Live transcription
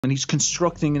And he's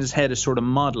constructing in his head a sort of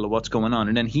model of what's going on.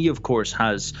 And then he, of course,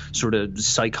 has sort of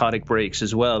psychotic breaks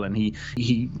as well. And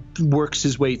he works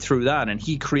his way through that, and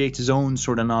he creates his own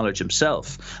sort of knowledge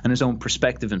himself and his own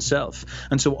perspective himself.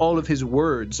 And so all of his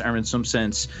words are, in some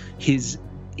sense, his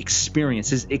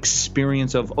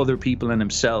experience of other people and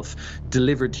himself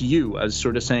delivered to you as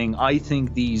sort of saying, I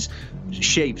think these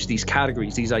shapes, these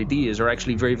categories, these ideas are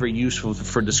actually very, very useful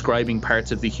for describing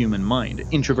parts of the human mind.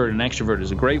 Introvert and extrovert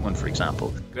is a great one, for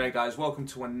example. Great, guys. Welcome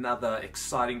to another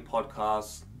exciting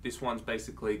podcast. This one's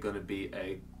basically going to be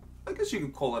I guess you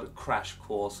could call it a crash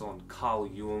course on Carl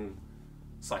Jung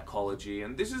Psychology.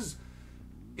 And this is,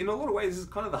 in a lot of ways, this is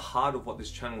kind of the heart of what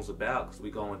this channel is about, because we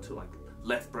go into like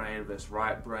left brain versus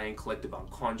right brain, collective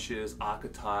unconscious,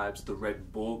 archetypes, the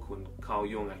Red Book, when Carl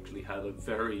Jung actually had a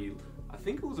very, I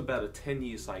think it was about a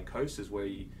 10-year psychosis where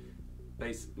he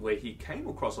came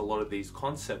across a lot of these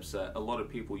concepts that a lot of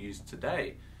people use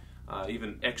today.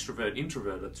 Even extrovert,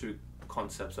 introvert are two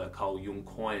concepts that Carl Jung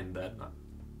coined that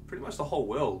pretty much the whole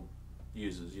world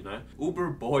uses, you know.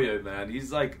 Uberboyo, man,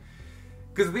 he's like,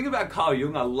 because the thing about Carl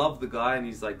Jung, I love the guy, and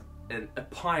he's like a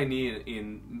pioneer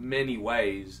in many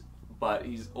ways, but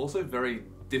he's also very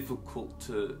difficult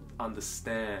to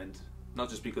understand,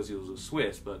 not just because he was a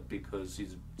Swiss, but because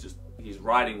his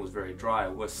writing was very dry.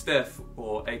 Where Stef,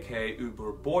 or aka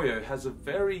Uberboyo, has a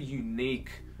very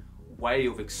unique way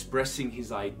of expressing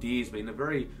his ideas, but in a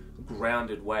very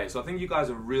grounded way. So I think you guys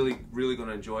are really, really going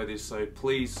to enjoy this. So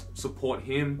please support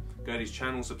him. Go to his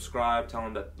channel, subscribe, tell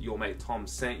him that your mate Tom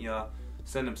sent you.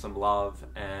 Send him some love,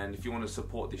 and if you want to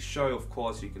support this show, of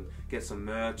course, you can get some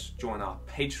merch, join our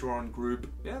Patreon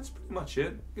group. Yeah, that's pretty much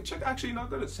it. You can check, actually,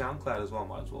 go to SoundCloud as well.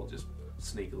 Might as well just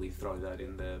sneakily throw that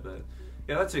in there. But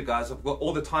yeah, that's it, guys. I've got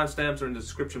all the timestamps are in the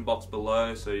description box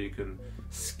below, so you can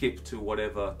skip to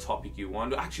whatever topic you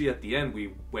want. Actually, at the end,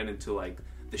 we went into like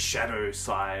the shadow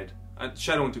side, and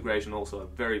shadow integration, also a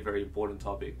very, very important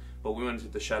topic. But we went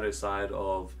into the shadow side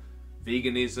of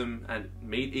veganism and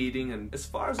meat eating, and as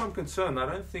far as I'm concerned, I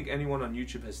don't think anyone on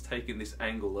YouTube has taken this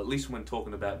angle, at least when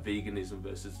talking about veganism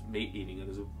versus meat eating. And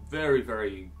it's very,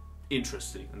 very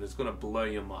interesting, and it's going to blow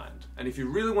your mind. And if you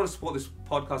really want to support this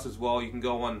podcast as well, you can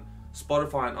go on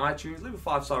Spotify and iTunes, leave a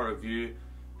 5-star review.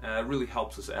 It really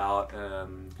helps us out,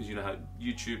 because you know how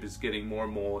YouTube is getting more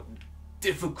and more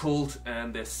difficult,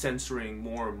 and they're censoring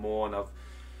more and more, and I've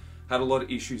had a lot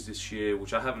of issues this year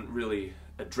which I haven't really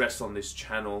addressed on this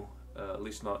channel. At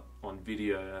least not on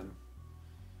video, and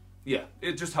yeah,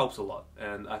 it just helps a lot.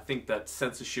 And I think that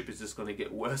censorship is just going to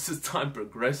get worse as time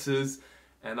progresses,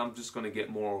 and I'm just going to get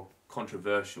more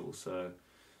controversial. So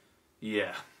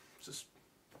yeah, it's just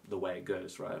the way it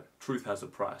goes, right? Truth has a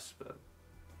price, but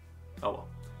oh well.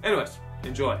 Anyways,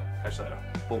 enjoy. Catch you later.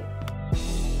 Boom.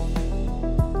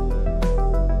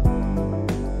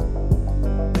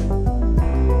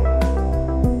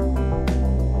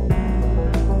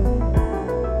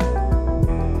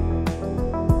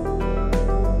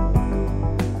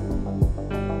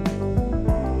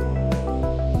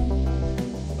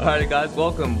 Alright guys,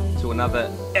 welcome to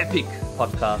another epic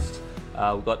podcast.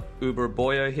 We've got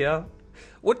Uberboyo here.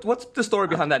 What's the story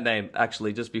behind that name,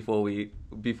 actually, just before we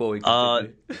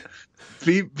continue?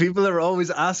 People are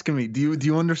always asking me, do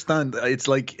you understand? It's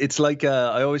like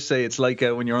I always say, it's like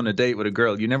when you're on a date with a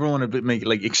girl. You never want to make it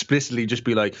like explicitly just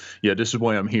be like, yeah, this is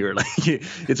why I'm here. Like,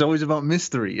 it's always about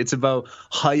mystery. It's about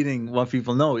hiding what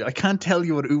people know. I can't tell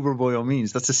you what Uberboyo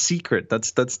means. That's a secret.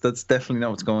 That's definitely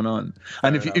not what's going on.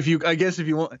 And if you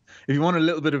want a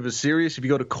little bit of a serious, if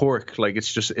you go to Cork, like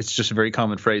it's just a very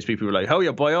common phrase. People are like, "How are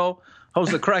you, boyo? How's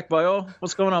the crack, boyo?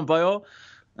 What's going on, boyo?"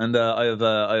 And I've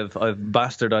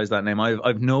bastardized that name.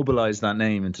 I've nobilized that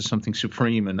name into something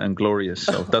supreme and glorious.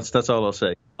 So that's all I'll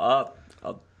say.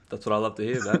 That's what I love to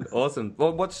hear, man. Awesome.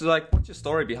 Well, what's your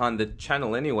story behind the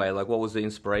channel anyway? Like, what was the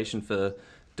inspiration for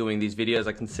doing these videos?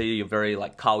 I can see you're very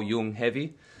like Carl Jung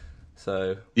heavy.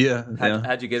 So yeah,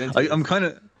 how'd you get into it?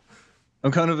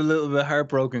 I'm kind of a little bit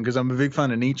heartbroken because I'm a big fan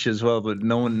of Nietzsche as well, but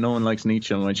no one likes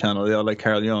Nietzsche on my channel. They all like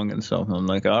Carl Jung, and so I'm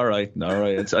like, all right.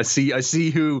 I see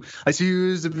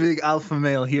who's the big alpha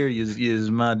male here.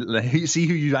 You mad. Like, you see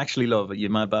who you actually love. You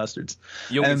mad bastards.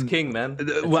 Jung is king, man.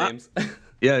 Seems.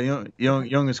 Yeah,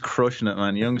 Jung is crushing it,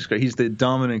 man. He's the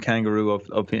dominant kangaroo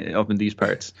up in these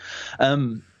parts.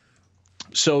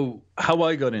 So how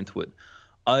I got into it,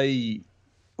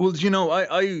 well, you know,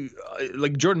 I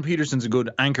like Jordan Peterson's a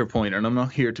good anchor point, and I'm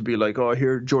not here to be like, oh,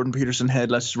 here Jordan Peterson head,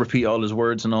 let's repeat all his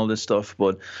words and all this stuff.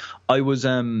 But I was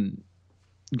in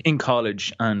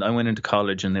college, and I went into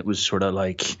college, and it was sort of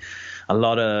like a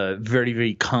lot of very,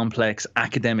 very complex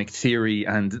academic theory.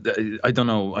 And I don't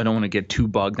know, I don't want to get too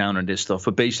bogged down on this stuff,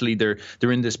 but basically they're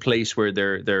in this place where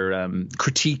they're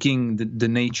critiquing the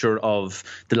nature of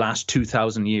the last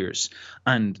 2,000 years.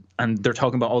 And they're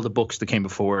talking about all the books that came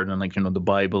before it, and like, you know, the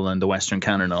Bible and the Western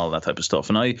canon and all that type of stuff.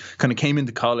 And I kind of came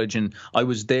into college and I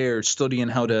was there studying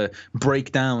how to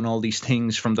break down all these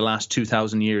things from the last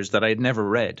 2,000 years that I had never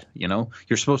read. You know,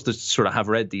 you're supposed to sort of have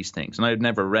read these things, and I had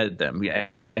never read them. Yeah.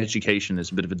 Education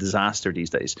is a bit of a disaster these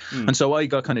days. And so I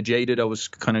got kind of jaded. I was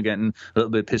kind of getting a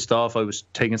little bit pissed off. I was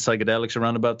taking psychedelics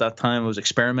around about that time. I was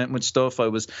experimenting with stuff. I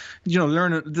was, you know,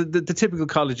 learning the typical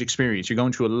college experience. You're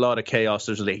going through a lot of chaos.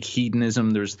 There's like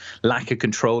hedonism. There's lack of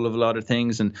control of a lot of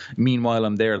things. And meanwhile,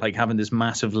 I'm there like having this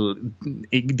massive,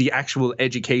 the actual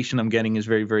education I'm getting is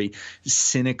very, very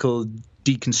cynical,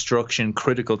 deconstruction,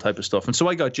 critical type of stuff. And so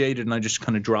I got jaded and I just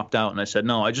kind of dropped out, and I said,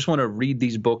 no, I just want to read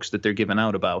these books that they're giving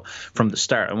out about from the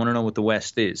start. I want to know what the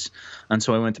West is. And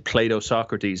so I went to Plato,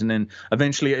 Socrates, and then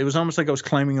eventually it was almost like I was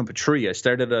climbing up a tree. I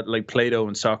started at like Plato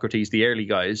and Socrates, the early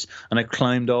guys, and I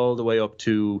climbed all the way up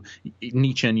to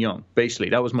Nietzsche and Jung. Basically,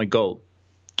 that was my goal.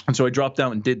 And so I dropped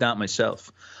out and did that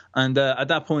myself. And at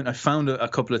that point, I found a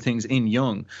couple of things in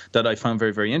Jung that I found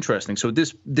very, very interesting. So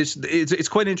it's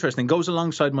quite interesting. It goes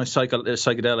alongside my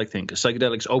psychedelic thing, because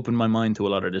psychedelics opened my mind to a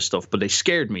lot of this stuff, but they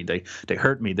scared me. They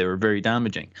hurt me. They were very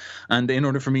damaging. And in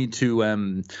order for me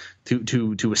to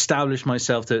establish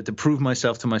myself, to prove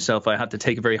myself to myself, I had to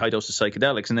take a very high dose of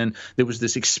psychedelics. And then there was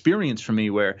this experience for me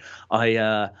where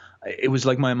it was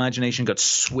like my imagination got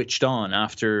switched on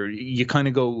after you kind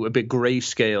of go a bit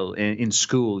grayscale in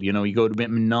school. You know, you go a bit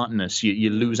monotonous.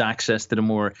 You lose access to the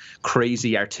more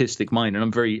crazy artistic mind. And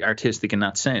I'm very artistic in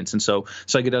that sense. And so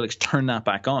psychedelics turn that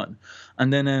back on.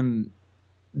 And then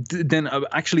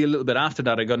actually a little bit after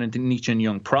that, I got into Nietzsche and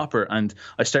Jung proper, and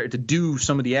I started to do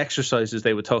some of the exercises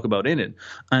they would talk about in it.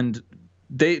 And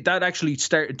that actually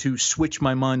started to switch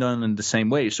my mind on in the same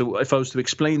way. So if I was to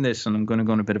explain this, and I'm going to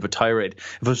go on a bit of a tirade,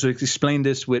 if I was to explain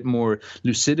this with more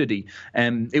lucidity,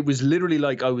 it was literally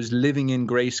like I was living in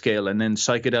grayscale, and then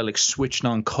psychedelics switched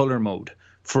on color mode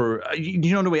for,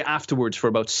 you know, the way afterwards for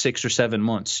about 6 or 7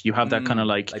 months, you have that kind of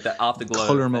like that afterglow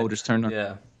color effect. mode is turned on.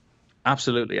 Yeah.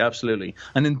 Absolutely.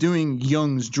 And then doing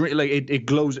Jung's dream, like it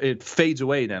glows, it fades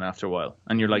away then after a while,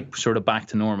 and you're like sort of back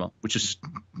to normal, which is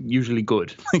usually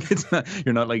good. Like it's not,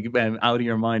 you're not like out of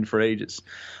your mind for ages.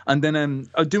 And then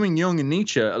doing Jung and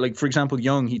Nietzsche, like for example,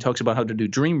 Jung, he talks about how to do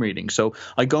dream reading. So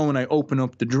I go and I open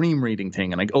up the dream reading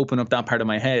thing, and I open up that part of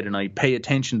my head, and I pay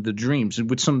attention to the dreams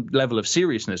with some level of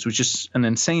seriousness, which is an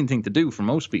insane thing to do for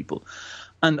most people.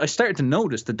 And I started to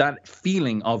notice that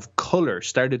feeling of color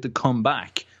started to come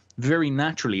back very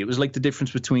naturally. It was like the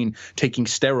difference between taking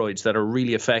steroids that are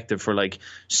really effective for like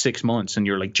 6 months and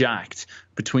you're like jacked,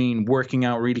 between working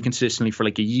out really consistently for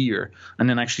like a year and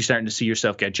then actually starting to see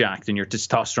yourself get jacked and your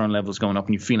testosterone levels going up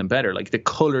and you're feeling better. Like the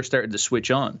color started to switch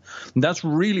on. And that's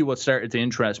really what started to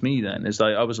interest me then, is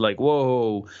I was like,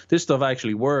 whoa, this stuff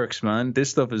actually works, man. This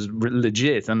stuff is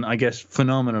legit. And I guess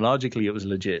phenomenologically it was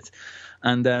legit.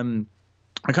 And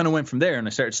I kind of went from there and I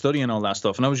started studying all that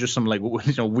stuff. And I was just some like, you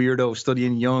know, weirdo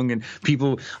studying Jung, and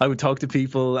I would talk to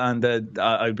people and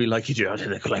I'd be like, you know,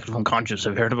 the collective unconscious,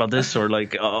 I've heard about this, or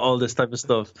like all this type of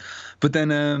stuff. But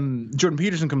then Jordan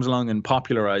Peterson comes along and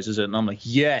popularizes it, and I'm like,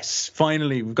 yes,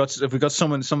 finally we've got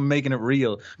someone making it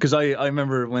real. Because I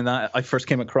remember when I first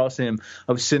came across him,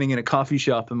 I was sitting in a coffee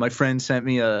shop and my friend sent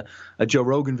me a Joe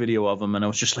Rogan video of him, and I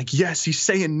was just like, yes, he's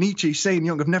saying Nietzsche, he's saying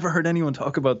Jung. I've never heard anyone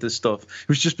talk about this stuff. It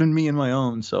was just been me and my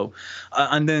own. So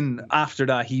and then after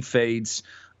that he fades,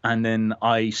 and then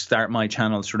I start my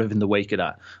channel sort of in the wake of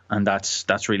that, and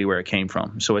that's really where it came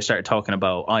from. So I started talking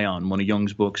about Ion, one of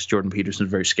Jung's books Jordan Peterson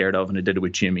was very scared of, and I did it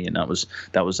with Jimmy, and that was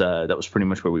pretty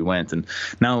much where we went. And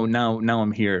now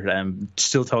I'm here,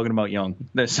 still talking about Jung.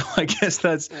 So I guess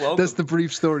that's the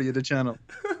brief story of the channel.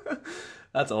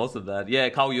 That's awesome, man. Yeah,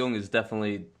 Carl Jung is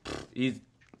definitely, he's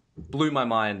blew my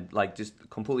mind, like just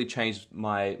completely changed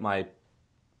my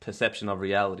perception of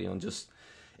reality on just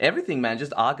everything, man.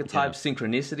 Just archetypes,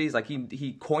 synchronicities. Like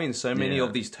he coined so many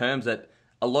of these terms that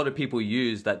a lot of people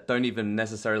use that don't even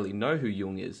necessarily know who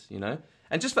Jung is, you know?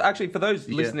 And just for those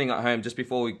listening at home, just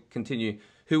before we continue,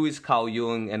 who is Carl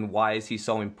Jung and why is he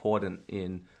so important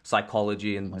in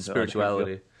psychology and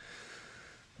spirituality?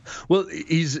 Well,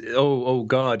 he's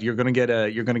God, you're gonna get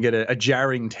a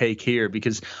jarring take here,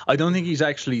 because I don't think he's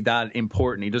actually that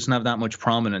important. He doesn't have that much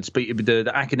prominence, but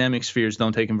the academic spheres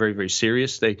don't take him very, very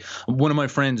serious. One of my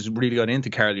friends really got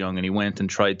into Carl Jung, and he went and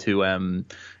tried to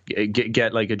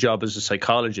get like a job as a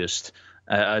psychologist.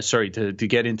 to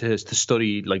get into to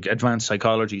study like advanced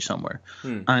psychology somewhere.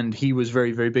 And he was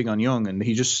very, very big on Jung, and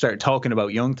he just started talking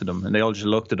about Jung to them, and they all just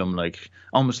looked at him like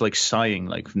almost like sighing,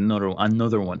 like another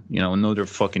one, you know, another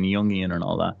fucking Jungian and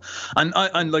all that. And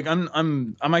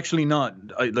I'm actually not.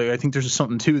 I think there's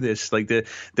something to this. Like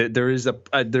there's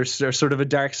sort of a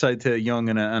dark side to Jung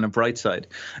and a bright side.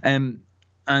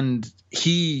 And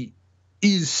he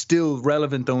is still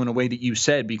relevant, though, in a way that you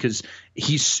said, because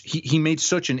he made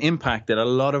such an impact that a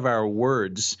lot of our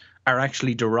words are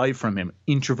actually derived from him.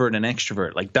 Introvert and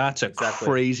extrovert, like that's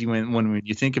crazy when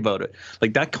you think about it.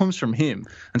 Like that comes from him,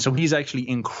 and so he's actually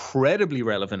incredibly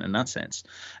relevant in that sense.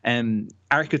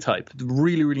 Archetype,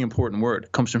 really, really important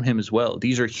word, comes from him as well.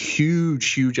 These are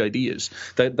huge ideas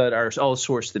that are all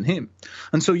sourced in him.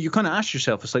 And so you kind of ask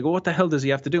yourself, it's like, well, what the hell does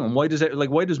he have to do? And why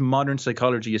does modern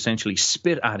psychology essentially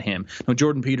spit at him? Now,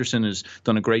 Jordan Peterson has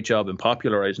done a great job in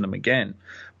popularizing him again,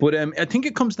 but I think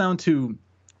it comes down to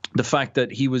the fact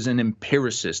that he was an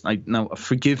empiricist. Now,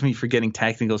 forgive me for getting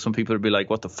technical. Some people would be like,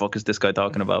 what the fuck is this guy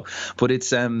talking about? But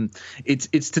it's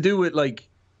to do with, like,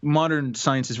 modern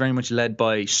science is very much led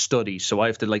by study. So I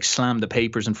have to like slam the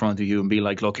papers in front of you and be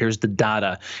like, look, here's the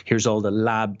data, here's all the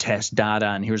lab test data,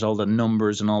 and here's all the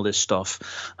numbers and all this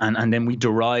stuff. And then we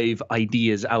derive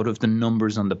ideas out of the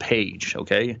numbers on the page.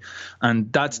 Okay.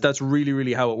 And that's really,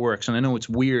 really how it works. And I know it's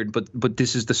weird, but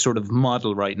this is the sort of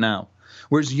model right now.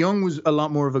 Whereas Jung was a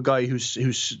lot more of a guy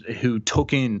who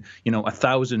took in, you know,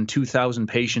 1,000, 2,000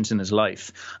 patients in his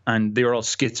life, and they were all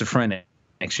schizophrenic.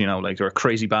 You know, like they're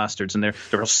crazy bastards, and they're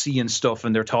all seeing stuff,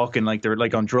 and they're talking like they're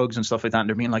like on drugs and stuff like that, and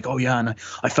they're being like, oh yeah, and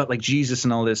I felt like Jesus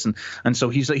and all this, and so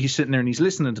he's sitting there and he's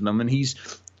listening to them, and he's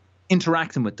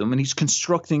interacting with them, and he's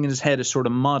constructing in his head a sort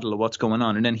of model of what's going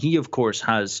on. And then he, of course,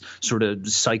 has sort of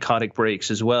psychotic breaks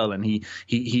as well, and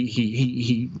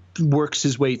he works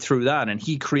his way through that, and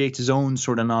he creates his own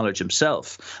sort of knowledge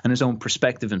himself and his own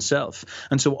perspective himself.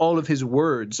 And so all of his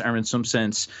words are in some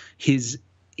sense his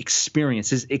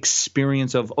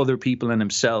experience of other people and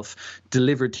himself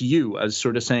delivered to you as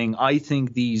sort of saying, I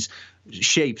think these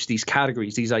shapes, these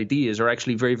categories, these ideas are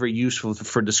actually very, very useful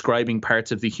for describing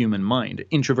parts of the human mind.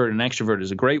 Introvert and extrovert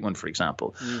is a great one, for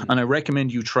example. And I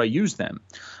recommend you try use them.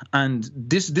 And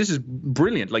this is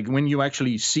brilliant. Like when you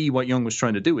actually see what Jung was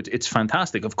trying to do, it's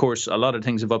fantastic. Of course, a lot of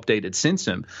things have updated since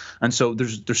him. And so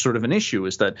there's sort of an issue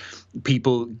is that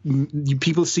people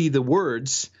see the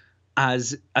words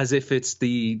as if it's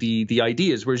the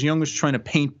ideas, whereas Jung was trying to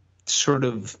paint sort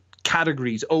of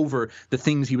categories over the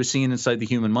things he was seeing inside the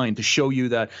human mind to show you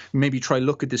that maybe try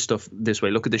look at this stuff this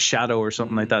way, look at the shadow or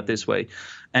something like that this way.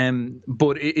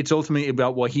 But it's ultimately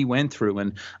about what he went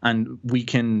through, and we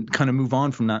can kind of move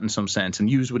on from that in some sense and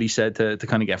use what he said to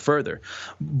kind of get further.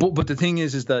 But the thing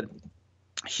is that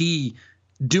he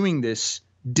doing this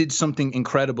did something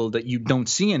incredible that you don't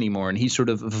see anymore, and he sort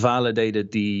of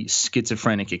validated the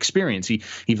schizophrenic experience. He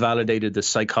validated the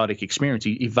psychotic experience.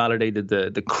 He validated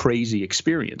the crazy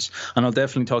experience. And I'll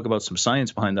definitely talk about some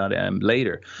science behind that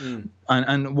later.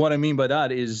 And what I mean by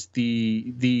that is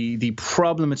the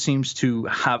problem it seems to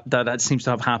have that seems to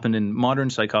have happened in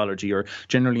modern psychology, or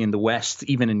generally in the West,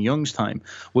 even in Jung's time,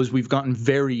 was we've gotten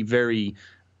very, very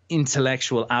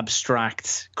intellectual,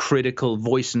 abstract, critical,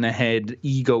 voice in the head,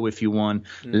 ego, if you want,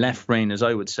 left brain, as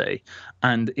I would say.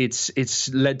 And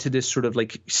it's led to this sort of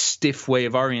like stiff way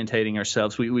of orientating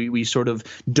ourselves. We sort of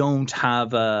don't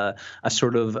have a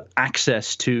sort of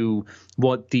access to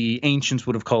what the ancients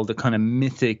would have called the kind of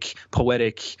mythic,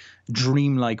 poetic,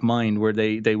 dreamlike mind, where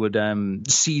they would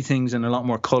see things in a lot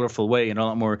more colorful way, and a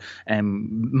lot more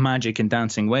magic and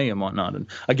dancing way and whatnot. And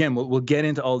again, we'll get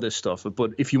into all this stuff,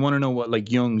 but if you want to know what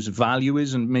like Jung's value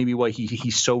is and maybe why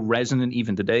he's so resonant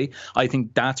even today, I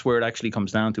think that's where it actually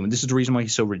comes down to. And this is the reason why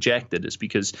he's so rejected, is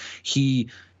because he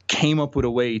came up with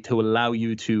a way to allow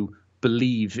you to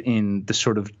believe in the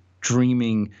sort of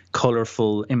dreaming,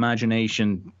 colorful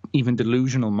imagination, even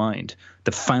delusional mind,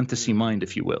 the fantasy mind,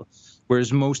 if you will.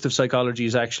 Whereas most of psychology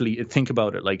is actually, think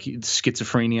about it, like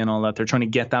schizophrenia and all that, they're trying to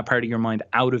get that part of your mind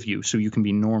out of you so you can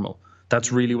be normal.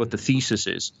 That's really what the thesis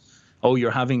is. Oh,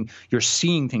 you're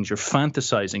seeing things, you're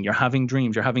fantasizing, you're having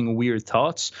dreams, you're having weird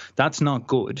thoughts. That's not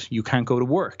good. You can't go to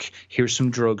work. Here's some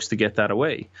drugs to get that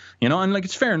away. You know, and like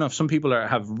it's fair enough. Some people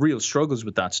have real struggles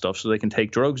with that stuff, so they can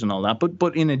take drugs and all that.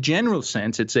 But in a general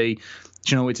sense, it's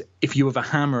it's if you have a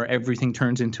hammer, everything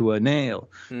turns into a nail,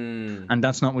 and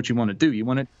that's not what you want to do. You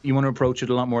want to approach it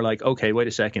a lot more like, okay, wait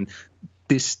a second,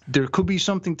 there could be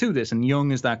something to this, and Jung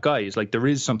is that guy. He's like, there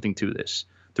is something to this.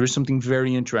 There is something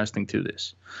very interesting to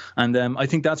this. And I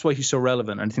think that's why he's so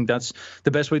relevant. And I think that's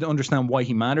the best way to understand why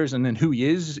he matters, and then who he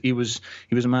is. He was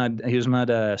a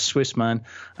mad Swiss man,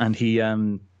 and he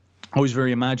always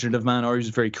very imaginative man, always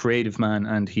a very creative man,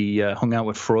 and he hung out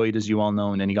with Freud, as you all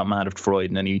know, and then he got mad at Freud,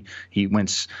 and then he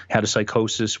had a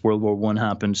psychosis. World War I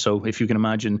happened. So if you can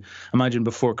imagine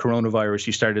before coronavirus,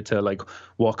 you started to like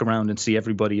walk around and see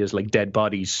everybody as like dead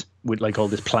bodies with like all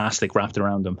this plastic wrapped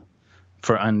around them.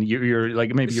 And you're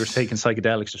like, maybe you're taking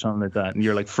psychedelics or something like that, and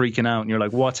you're like freaking out, and you're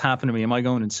like, what's happened to me? Am I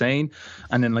going insane?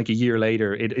 And then like a year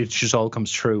later, it just all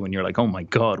comes true, and you're like, oh my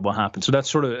God, what happened? So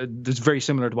that's very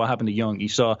similar to what happened to Jung. He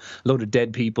saw a load of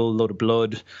dead people, a load of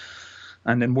blood,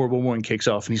 and then World War I kicks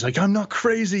off, and he's like, I'm not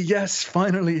crazy. Yes,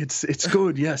 finally, it's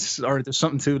good. Yes, or there's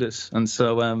something to this. And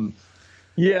so,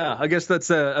 yeah, I guess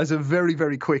that's as a very,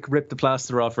 very quick rip the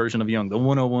plaster off version of Jung, the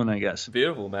 101, I guess.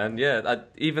 Beautiful, man. Yeah,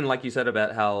 even like you said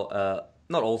about how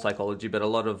not all psychology, but a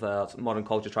lot of modern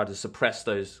culture tried to suppress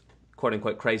those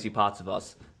quote-unquote crazy parts of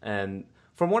us. And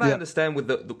from what I understand with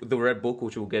the Red Book,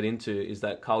 which we'll get into, is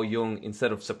that Carl Jung,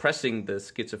 instead of suppressing the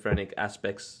schizophrenic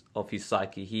aspects of his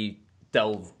psyche, he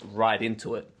delved right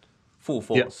into it, full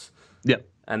force. Yeah.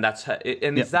 And that's how,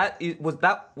 was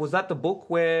that the book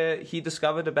where he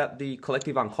discovered about the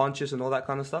collective unconscious and all that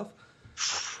kind of stuff?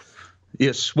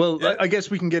 Yes. Well, I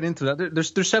guess we can get into that.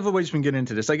 There's several ways we can get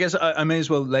into this. I guess I may as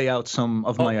well lay out some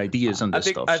of my ideas on this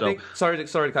stuff. I think sorry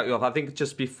to cut you off. I think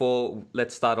just before,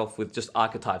 let's start off with just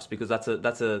archetypes, because that's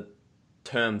a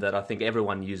term that I think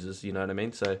everyone uses. You know what I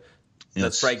mean? So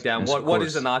let's break down what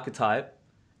is an archetype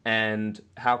and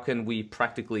how can we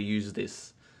practically use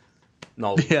this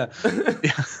knowledge? Yeah.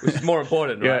 Which is more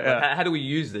important, right? Yeah. How do we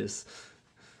use this?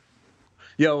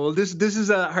 Yeah, well, this is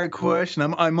a hard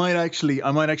question. I might actually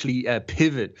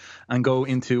pivot and go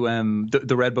into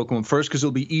the Red Book one first, because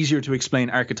it'll be easier to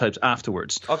explain archetypes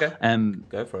afterwards. Okay.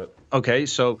 Go for it. Okay,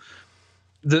 so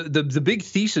the big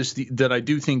thesis that I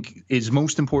do think is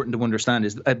most important to understand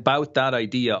is about that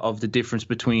idea of the difference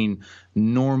between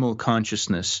normal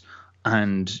consciousness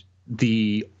and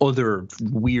the other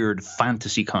weird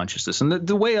fantasy consciousness. And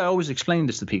the way I always explain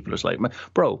this to people is like,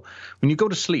 bro, when you go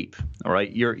to sleep, all right,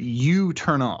 you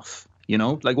turn off, you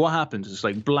know, like what happens is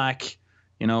like black,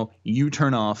 you know, you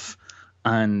turn off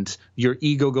and your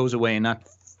ego goes away, and that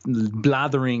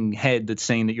blathering head that's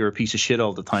saying that you're a piece of shit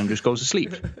all the time just goes to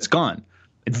sleep. It's gone.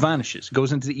 It vanishes,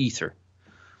 goes into the ether.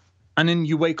 And then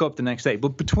you wake up the next day.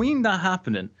 But between that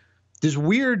happening, this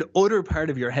weird other part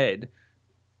of your head,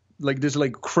 like this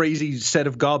like crazy set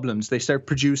of goblins, they start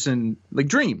producing like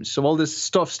dreams. So all this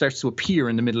stuff starts to appear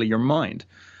in the middle of your mind.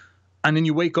 And then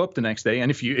you wake up the next day, and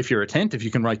if you're attentive,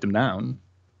 you can write them down.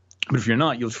 But if you're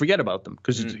not, you'll forget about them,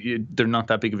 because they're not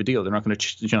that big of a deal. They're not going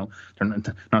to,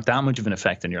 they're not that much of an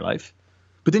effect in your life.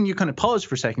 But then you kind of pause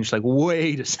for a second. You're like,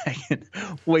 wait a second.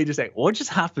 What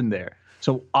just happened there?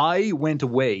 So I went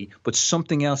away, but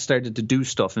something else started to do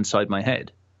stuff inside my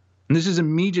head. And this is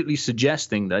immediately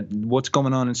suggesting that what's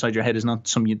going on inside your head is not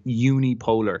some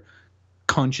unipolar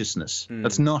consciousness.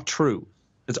 That's not true.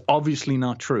 That's obviously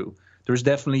not true. There's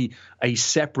definitely a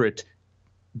separate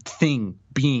thing,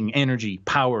 being, energy,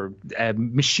 power,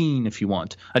 machine, if you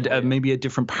want, maybe a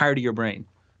different part of your brain.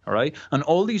 All right. And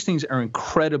all these things are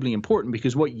incredibly important,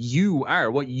 because what you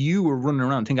were running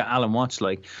around, think of Alan Watts,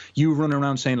 like you run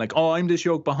around saying like, oh, I'm this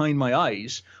yolk behind my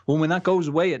eyes. Well, when that goes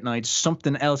away at night,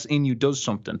 something else in you does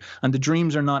something. And the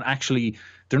dreams are not actually,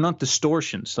 they're not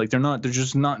distortions. Like they're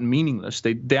just not meaningless.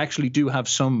 They actually do have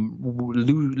some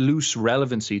loose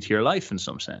relevancy to your life in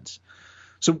some sense.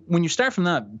 So when you start from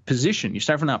that position, you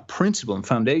start from that principle and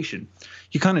foundation,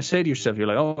 you kind of say to yourself, you're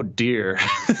like, oh dear,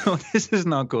 this is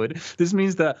not good. This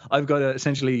means that I've got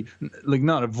essentially like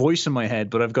not a voice in my head,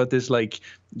 but I've got this like,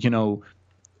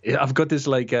 I've got this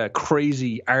like a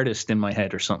crazy artist in my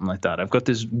head or something like that. I've got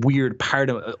this weird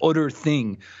part of other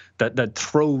thing that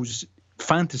throws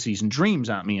fantasies and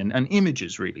dreams at me and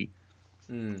images really.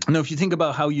 Now, if you think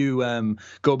about how you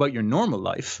go about your normal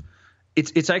life,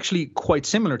 it's actually quite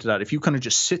similar to that. If you kind of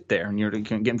just sit there and you're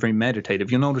getting very meditative,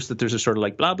 you'll notice that there's a sort of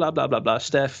like blah, blah, blah, blah, blah.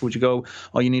 Stef, would you go?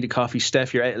 Oh, you need a coffee.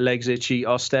 Stef, your legs itchy.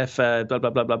 Oh, Stef, blah, blah,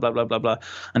 blah, blah, blah, blah, blah, blah.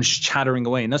 And it's just chattering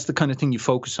away. And that's the kind of thing you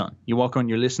focus on. You walk around,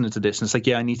 you're listening to this, and it's like,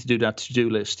 yeah, I need to do that to-do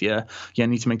list. Yeah, I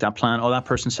need to make that plan. Oh, that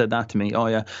person said that to me. Oh,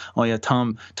 yeah,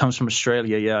 Tom's from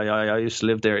Australia. Yeah, I used to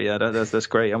live there. Yeah, that's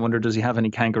great. I wonder, does he have any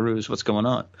kangaroos? What's going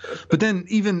on? But then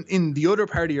even in the other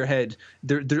part of your head,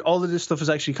 there all of this stuff is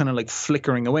actually kind of like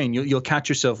flickering away, and you'll catch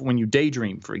yourself when you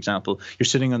daydream, for example. You're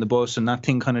sitting on the bus and that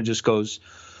thing kind of just goes,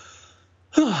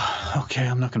 Okay,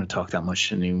 I'm not going to talk that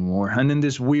much anymore. And then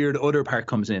this weird other part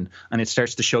comes in, and it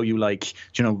starts to show you, like,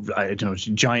 I don't know,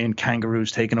 giant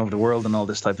kangaroos taking over the world and all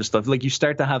this type of stuff. Like, you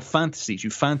start to have fantasies.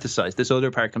 You fantasize. This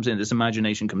other part comes in. This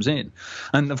imagination comes in.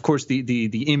 And of course,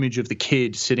 the image of the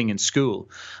kid sitting in school,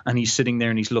 and he's sitting there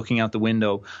and he's looking out the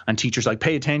window, and teacher's like,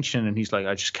 pay attention. And he's like,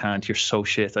 I just can't. You're so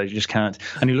shit. I just can't.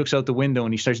 And he looks out the window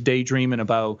and he starts daydreaming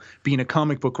about being a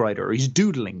comic book writer, or he's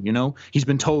doodling, He's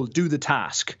been told, do the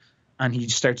task. And he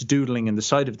starts doodling in the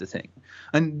side of the thing.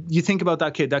 And you think about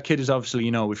that kid. That kid is obviously,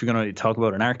 if you're going to talk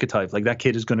about an archetype, like, that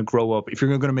kid is going to grow up. If you're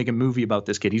going to make a movie about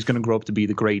this kid, he's going to grow up to be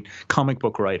the great comic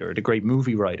book writer, the great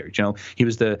movie writer. He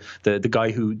was the guy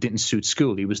who didn't suit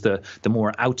school. He was the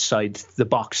more outside the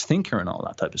box thinker and all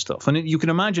that type of stuff. And you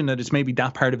can imagine that it's maybe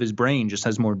that part of his brain just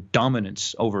has more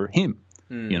dominance over him.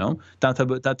 That type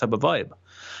of vibe.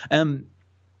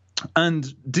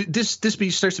 And this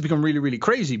starts to become really, really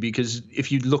crazy, because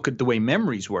if you look at the way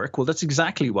memories work, well, that's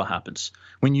exactly what happens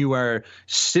when you are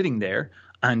sitting there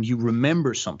and you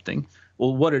remember something.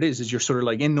 Well, what it is you're sort of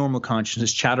like in normal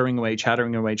consciousness, chattering away,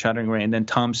 and then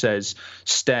Tom says,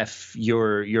 Stef,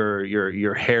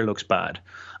 your hair looks bad.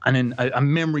 And then a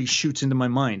memory shoots into my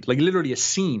mind, like literally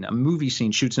a movie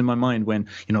scene shoots in my mind when,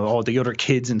 all the other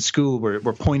kids in school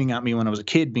were pointing at me when I was a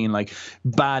kid, being like,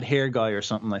 bad hair guy or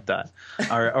something like that.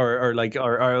 or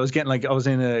I was getting, like, I was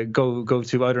in a go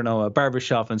to, I don't know, a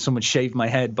barbershop and someone shaved my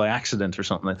head by accident or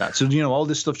something like that. So, all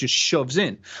this stuff just shoves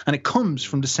in, and it comes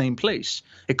from the same place.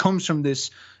 It comes from this.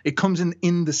 It comes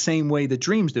in the same way that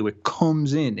dreams do. It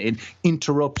comes in, it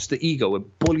interrupts the ego,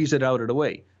 it bullies it out of the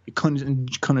way. It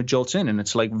kind of jolts in, and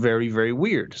it's like very, very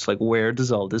weird. It's like, where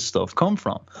does all this stuff come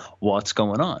from? What's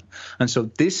going on? And so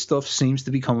this stuff seems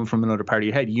to be coming from another part of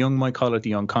your head. Jung might call it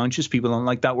the unconscious. People don't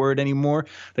like that word anymore.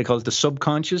 They call it the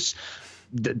subconscious.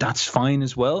 That's fine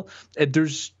as well.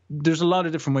 There's a lot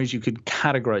of different ways you could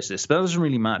categorize this, but that doesn't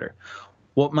really matter.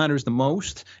 What matters the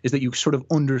most is that you sort of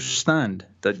understand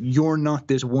that you're not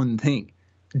this one thing.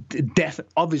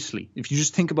 Obviously, if you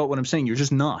just think about what I'm saying, you're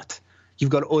just not. You've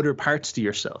got other parts to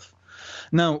yourself.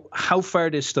 Now, how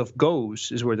far this stuff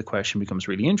goes is where the question becomes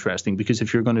really interesting, because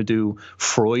if you're going to do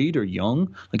Freud or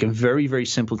Jung, like, a very, very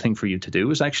simple thing for you to do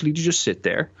is actually to just sit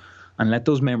there and let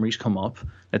those memories come up,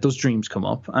 let those dreams come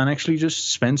up, and actually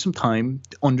just spend some time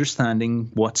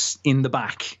understanding what's in the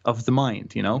back of the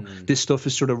mind. This stuff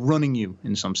is sort of running you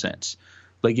in some sense.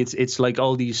 Like, it's like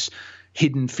all these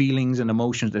hidden feelings and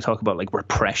emotions. They talk about, like,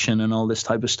 repression and all this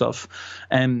type of stuff.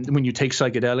 And when you take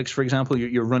psychedelics, for example,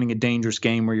 you're running a dangerous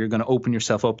game where you're going to open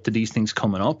yourself up to these things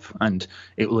coming up. And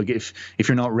like, if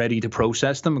you're not ready to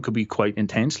process them, it could be quite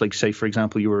intense. Like, say, for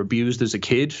example, you were abused as a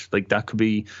kid. Like, that could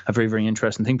be a very, very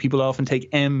interesting thing. People often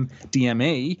take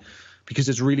MDMA because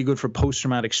it's really good for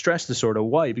post-traumatic stress disorder.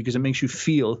 Why? Because it makes you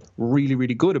feel really,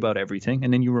 really good about everything.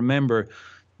 And then you remember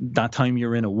that time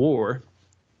you're in a war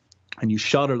and you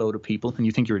shot a load of people and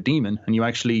you think you're a demon, and you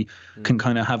actually can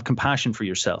kind of have compassion for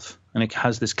yourself, and it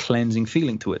has this cleansing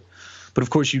feeling to it. But of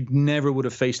course, you never would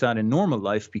have faced that in normal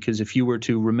life, because if you were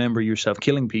to remember yourself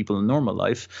killing people in normal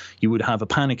life, you would have a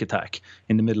panic attack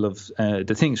in the middle of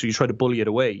the thing. So you try to bully it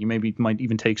away. You might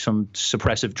even take some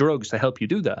suppressive drugs to help you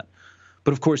do that.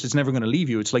 But of course, it's never going to leave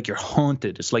you. It's like you're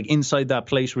haunted. It's like inside that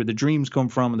place where the dreams come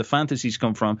from and the fantasies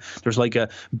come from, there's like a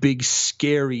big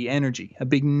scary energy, a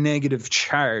big negative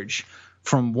charge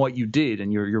from what you did,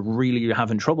 and you're really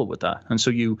having trouble with that. And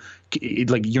so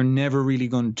you're never really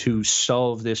going to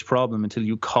solve this problem until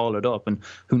you call it up. And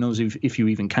who knows if you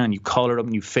even can. You call it up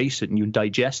and you face it and you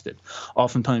digest it.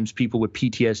 Oftentimes people with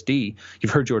PTSD,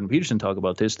 you've heard Jordan Peterson talk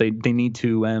about this, they need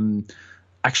to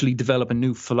actually develop a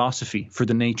new philosophy for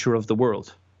the nature of the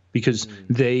world, because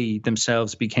they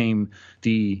themselves became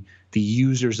the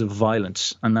users of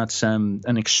violence. And that's an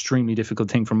extremely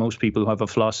difficult thing for most people who have a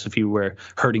philosophy where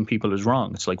hurting people is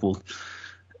wrong. It's like, well,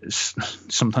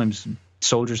 sometimes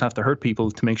soldiers have to hurt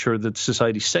people to make sure that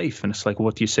society's safe. And it's like,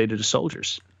 what do you say to the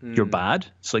soldiers? You're bad?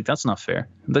 It's like, that's not fair.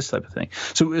 This type of thing.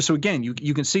 So again,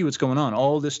 you can see what's going on.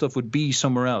 All this stuff would be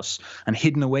somewhere else and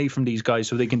hidden away from these guys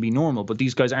so they can be normal. But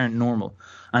these guys aren't normal.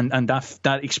 And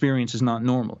that experience is not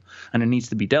normal. And it needs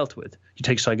to be dealt with. You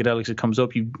take psychedelics, it comes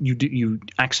up. You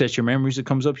access your memories, it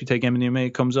comes up. You take MDMA,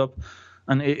 it comes up.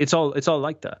 And it's all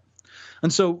like that.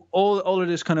 And so all of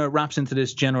this kind of wraps into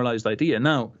this generalized idea.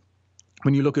 Now,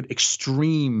 when you look at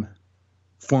extreme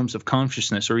forms of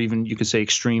consciousness, or even you could say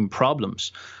extreme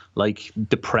problems like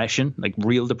depression, like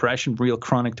real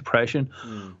chronic depression,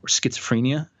 or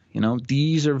schizophrenia,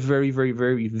 these are very, very,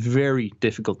 very, very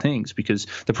difficult things, because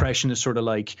depression is sort of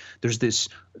like there's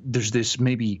this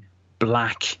maybe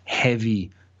black,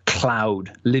 heavy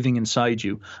cloud living inside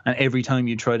you. And every time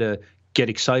you try to get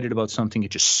excited about something,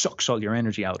 it just sucks all your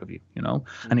energy out of you, you know.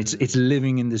 And it's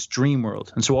living in this dream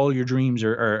world, and so all your dreams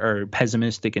are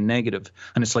pessimistic and negative,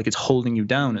 and it's like it's holding you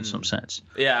down in some sense.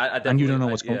 Yeah, I definitely, and you don't know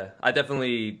what's going. Yeah, I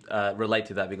definitely relate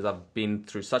to that, because I've been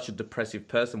through such a depressive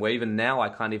person where even now I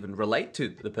can't even relate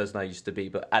to the person I used to be.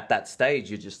 But at that stage,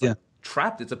 you're just like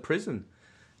trapped. It's a prison.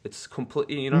 It's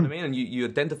completely, you know what I mean? And you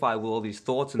identify with all these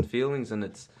thoughts and feelings, and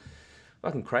it's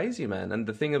fucking crazy, man. And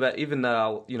the thing about, even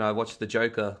though, you know, I watched The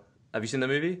Joker. Have you seen the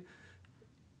movie?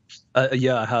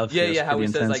 Yeah, I have. Yeah, yes, yeah. How he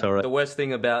says, like, right. the worst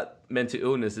thing about mental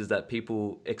illness is that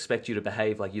people expect you to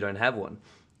behave like you don't have one,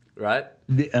 right?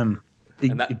 And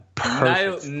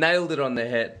that nailed it on the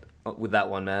head with that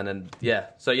one, man. And yeah,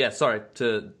 so yeah, sorry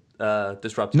to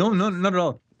disrupt you. No, not at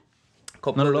all.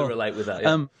 Completely not at all. Relate with that.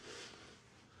 Yeah.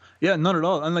 Yeah, not at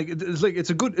all. And like it's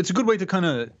a good way to kind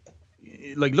of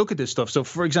like look at this stuff. So,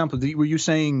 for example, were you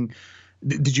saying,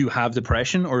 did you have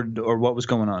depression, or what was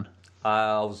going on?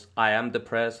 I am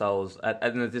depressed. I was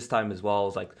at this time as well. I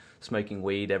was like smoking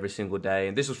weed every single day,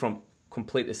 and this was from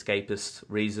complete escapist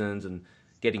reasons and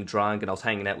getting drunk. And I was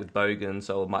hanging out with bogans,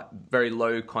 so my very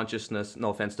low consciousness. No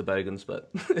offense to bogans, but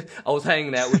I was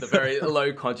hanging out with a very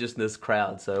low consciousness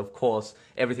crowd. So of course,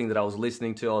 everything that I was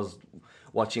listening to, I was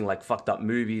watching like fucked up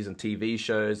movies and TV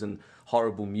shows and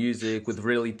horrible music with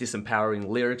really disempowering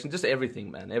lyrics and just everything,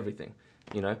 man, everything,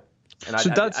 you know. And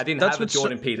so I didn't have a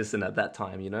Jordan Peterson at that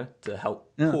time, you know, to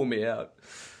help pull me out.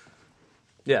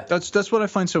 Yeah, that's what I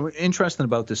find so interesting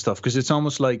about this stuff, because it's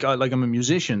almost like I'm a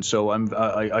musician, so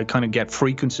I kind of get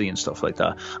frequency and stuff like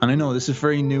that. And I know this is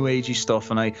very new agey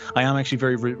stuff, and I am actually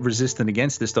very resistant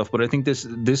against this stuff, but I think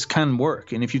this can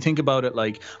work. And if you think about it,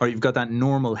 like, or you've got that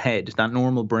normal head, that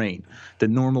normal brain, the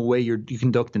normal way you're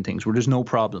conducting things, where there's no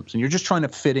problems, and you're just trying to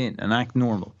fit in and act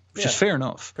normal, which is fair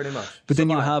enough. Pretty much. But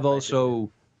then you have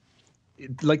also,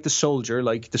 like the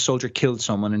soldier killed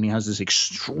someone, and he has this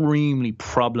extremely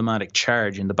problematic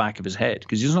charge in the back of his head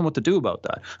because he doesn't know what to do about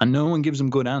that, and no one gives him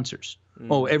good answers.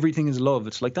 Oh, everything is love.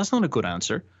 It's like, that's not a good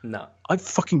answer. No, I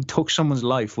fucking took someone's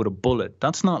life with a bullet.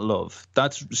 That's not love.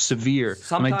 That's severe.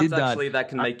 Sometimes and I did actually that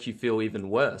can make you feel even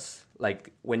worse,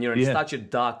 like when you're in such a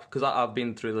dark, because I've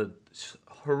been through the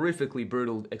horrifically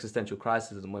brutal existential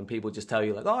crisis, and when people just tell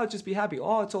you like, oh, just be happy,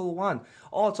 oh, it's all one,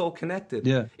 oh, it's all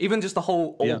connected. Even just the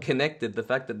whole all connected, the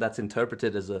fact that that's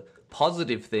interpreted as a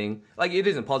positive thing, like it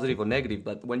isn't positive or negative,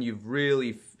 but when you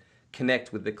really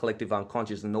connect with the collective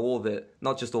unconscious and all the,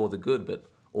 not just all the good, but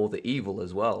all the evil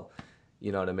as well,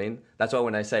 you know what I mean? That's why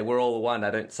when I say we're all one, I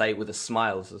don't say it with a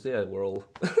smile. It's just, yeah, we're all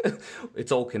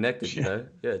it's all connected, you know.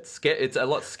 Yeah, it's a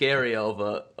lot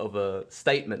scarier of a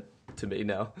statement to me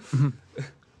now.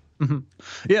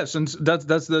 Yes, and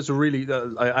that's a really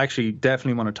I actually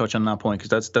definitely want to touch on that point,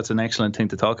 because that's an excellent thing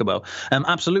to talk about.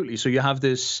 Absolutely. So you have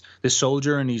this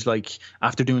soldier, and he's like,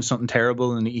 after doing something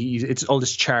terrible, and it's all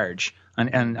this charge,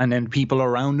 and then people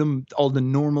around him, all the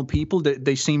normal people,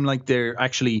 they seem like they're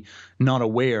actually not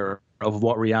aware of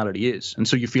what reality is, and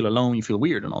so you feel alone, you feel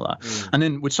weird and all that. And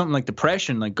then with something like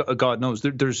depression, like God knows,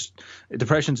 there's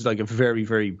depression's like a very,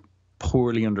 very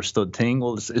poorly understood thing.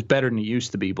 Well, it's better than it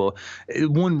used to be, but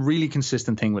one really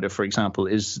consistent thing with it, for example,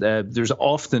 is there's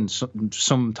often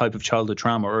some type of childhood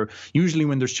trauma, or usually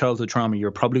when there's childhood trauma,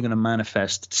 you're probably going to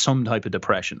manifest some type of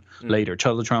depression later.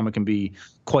 Childhood trauma can be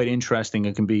quite interesting.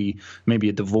 It can be maybe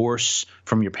a divorce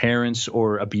from your parents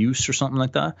or abuse or something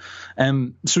like that.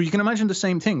 So you can imagine the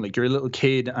same thing, like you're a little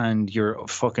kid and your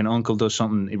fucking uncle does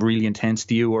something really intense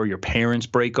to you, or your parents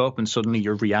break up and suddenly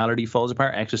your reality falls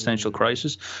apart, existential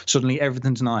crisis. Suddenly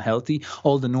everything's not healthy.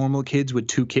 All the normal kids with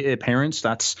two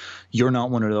parents, you're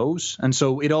not one of those. And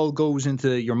so it all goes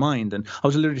into your mind. And I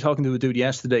was literally talking to a dude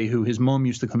yesterday who his mom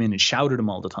used to come in and shout at him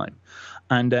all the time.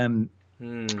 And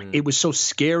it was so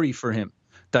scary for him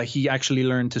that he actually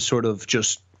learned to sort of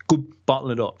just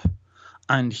bottle it up.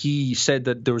 And he said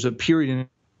that there was a period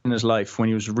in his life when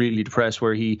he was really depressed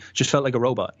where he just felt like a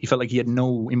robot. He felt like he had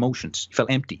no emotions. He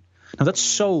felt empty. Now, that's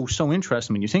so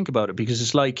interesting when you think about it, because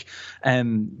it's like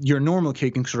your normal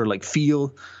kid can sort of like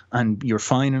feel and you're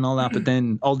fine and all that, but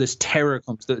then all this terror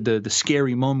comes, the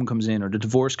scary mum comes in, or the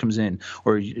divorce comes in,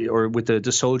 or with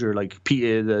the soldier, like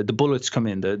the bullets come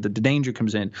in, the danger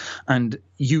comes in, and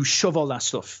you shove all that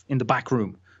stuff in the back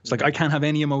room. It's like, I can't have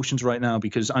any emotions right now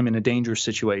because I'm in a dangerous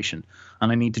situation,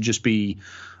 and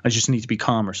I just need to be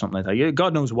calm or something like that. Yeah,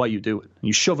 God knows why you do it.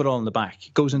 You shove it all in the back.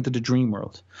 It goes into the dream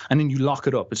world, and then you lock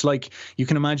it up. It's like, you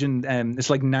can imagine,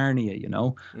 it's like Narnia, you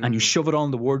know, and you shove it all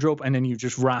in the wardrobe, and then you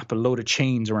just wrap a load of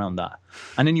chains around that.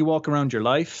 And then you walk around your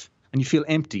life and you feel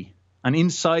empty. And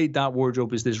inside that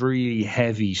wardrobe is this really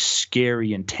heavy,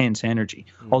 scary, intense energy,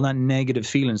 all that negative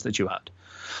feelings that you had.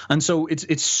 And so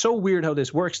it's so weird how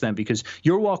this works then, because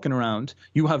you're walking around,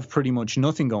 you have pretty much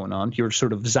nothing going on. You're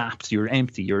sort of zapped. You're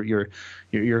empty.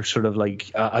 You're sort of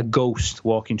like a ghost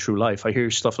walking through life. I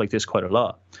hear stuff like this quite a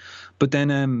lot. But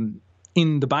then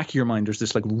in the back of your mind, there's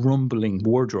this like rumbling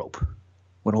wardrobe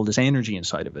with all this energy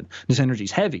inside of it. This energy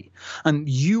is heavy, and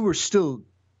you are still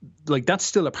like, that's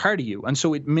still a part of you. And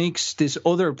so it makes this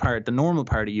other part, the normal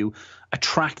part of you,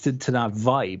 attracted to that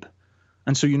vibe.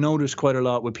 And so you notice quite a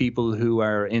lot with people who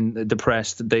are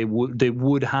depressed, they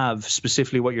would have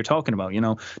specifically what you're talking about. You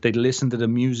know, they'd listen to the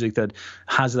music that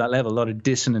has that level, a lot of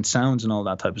dissonant sounds and all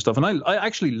that type of stuff. And I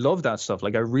actually love that stuff.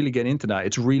 Like, I really get into that.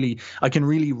 It's really, I can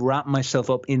really wrap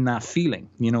myself up in that feeling,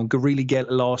 you know, really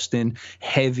get lost in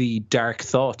heavy, dark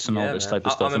thoughts and all this type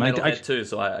of stuff. I'm a metalhead too,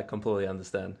 so I completely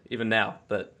understand, even now.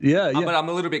 But yeah. But I'm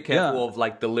a little bit careful of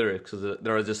like the lyrics, because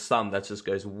there are just some that just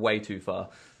goes way too far.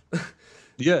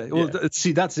 Yeah, well,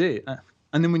 see, that's it.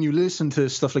 And then when you listen to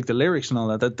stuff like the lyrics and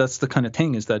all that's the kind of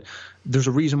thing, is that there's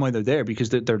a reason why they're there, because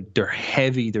they're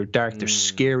heavy, they're dark, they're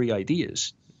scary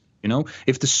ideas. You know,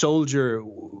 if the soldier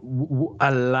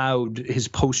allowed his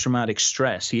post-traumatic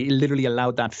stress, he literally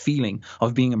allowed that feeling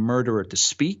of being a murderer to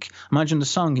speak, imagine the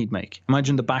song he'd make.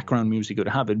 Imagine the background music it would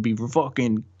have. It'd be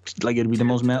fucking, like, it'd be the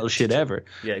most metal shit ever.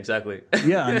 Yeah, exactly.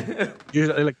 Yeah, and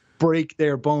you're like, break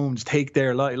their bones, take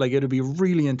their life. Like, it'll be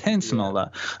really intense and all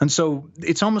that. And so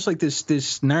it's almost like this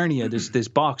Narnia, this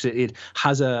box. It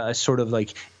has a sort of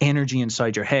like energy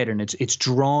inside your head, and it's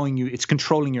drawing you. It's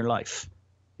controlling your life.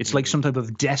 It's like some type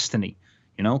of destiny.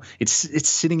 You know, it's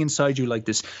sitting inside you like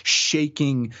this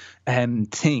shaking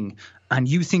thing, and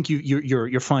you think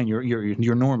you're fine.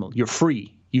 You're normal. You're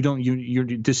free.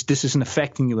 This isn't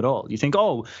affecting you at all. You think,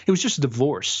 oh, it was just a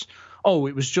divorce. Oh,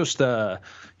 it was just, my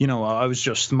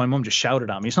mum just shouted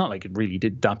at me. It's not like it really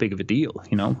did that big of a deal,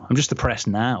 you know. I'm just depressed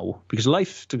now because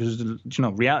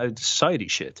reality, society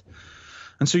shit.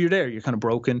 And so you're there, you're kind of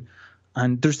broken,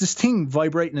 and there's this thing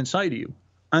vibrating inside of you.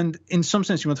 And in some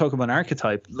sense, you want to talk about an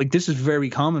archetype, like, this is very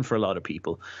common for a lot of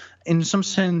people. In some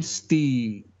sense,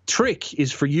 the trick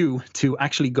is for you to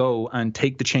actually go and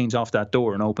take the chains off that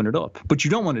door and open it up. But you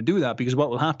don't want to do that, because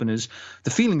what will happen is the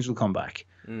feelings will come back.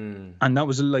 And that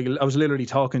was like, I was literally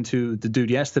talking to the dude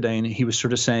yesterday, and he was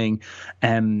sort of saying,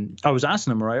 I was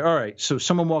asking him, all right, so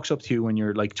someone walks up to you when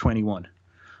you're like 21,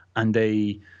 and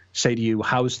they say to you,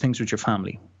 how's things with your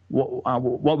family?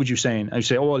 What would you say? And I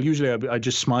say, oh, well, usually I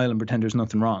just smile and pretend there's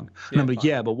nothing wrong. And I'm like,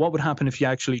 yeah, but what would happen if you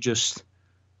actually just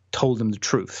told them the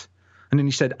truth? And then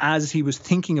he said, as he was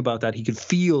thinking about that, he could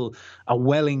feel a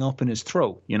welling up in his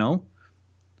throat, you know?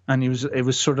 And it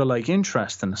was sort of like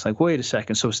interesting. It's like, wait a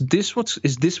second. So is this what's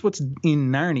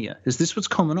in Narnia? Is this what's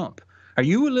coming up? Are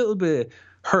you a little bit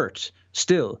hurt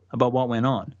still about what went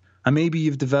on? And maybe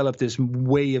you've developed this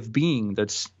way of being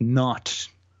that's not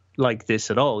like this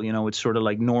at all. You know, it's sort of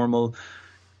like normal,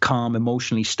 calm,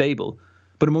 emotionally stable.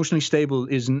 But emotionally stable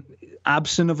isn't,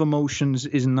 absent of emotions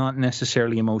is not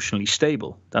necessarily emotionally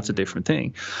stable. That's a different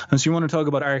thing. And so you want to talk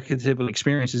about archetypal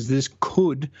experiences. This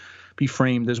could be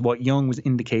framed as what Jung was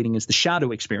indicating as the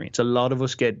shadow experience. A lot of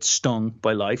us get stung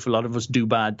by life. A lot of us do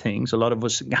bad things. A lot of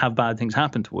us have bad things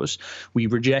happen to us. We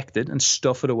reject it and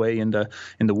stuff it away in the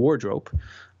wardrobe.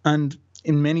 And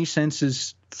in many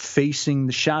senses, facing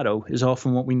the shadow is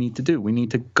often what we need to do. We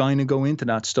need to kind of go into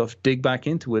that stuff, dig back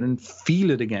into it, and feel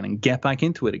it again and get back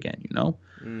into it again, you know?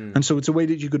 And so it's a way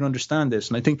that you could understand this.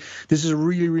 And I think this is a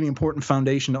really, really important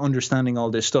foundation to understanding all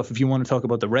this stuff. If you want to talk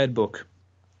about the Red Book,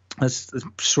 that's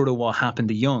sort of what happened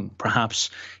to Jung.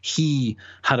 Perhaps he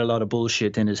had a lot of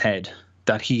bullshit in his head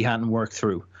that he hadn't worked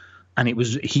through. And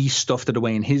he stuffed it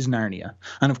away in his Narnia.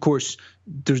 And of course,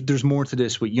 there's more to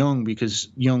this with Jung, because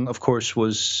Jung, of course,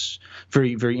 was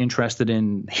very, very interested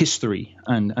in history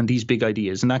and these big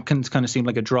ideas. And that can kind of seem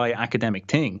like a dry academic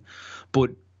thing,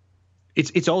 but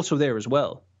it's also there as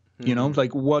well. You know,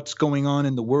 like, what's going on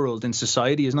in the world, in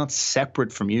society, is not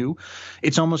separate from you.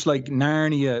 It's almost like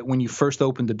Narnia. When you first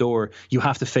open the door, you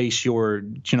have to face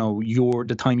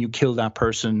the time you killed that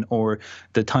person, or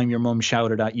the time your mum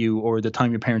shouted at you, or the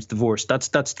time your parents divorced. That's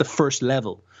the first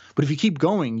level. But if you keep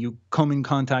going, you come in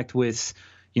contact with,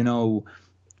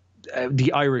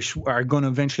 the Irish are going to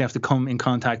eventually have to come in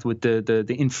contact with the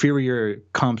inferior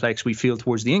complex we feel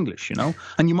towards the English, you know?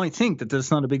 And you might think that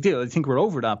that's not a big deal. I think we're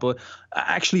over that, but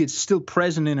actually it's still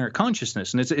present in our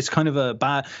consciousness, and it's kind of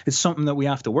it's something that we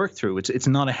have to work through. It's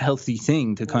not a healthy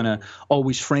thing to kind of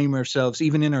always frame ourselves,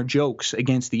 even in our jokes,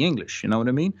 against the English, you know what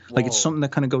I mean? Like, it's something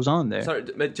that kind of goes on there. Sorry,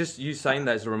 but just you saying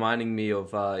that is reminding me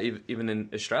of even in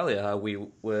Australia, how we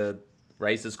were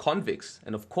raised as convicts,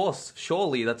 and of course,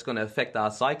 surely that's going to affect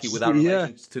our psyche with our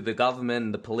relations to the government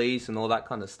and the police and all that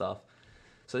kind of stuff.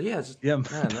 So yeah, it's, Yeah,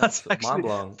 man, that's mind actually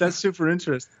blowing. that's super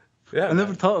interesting. Yeah, I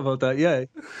never thought about that. Yeah,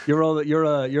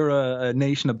 you're a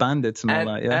nation of bandits and all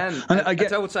that. Yeah, and I I get.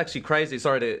 tell you what's actually crazy.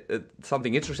 Sorry to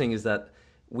something interesting is that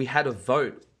we had a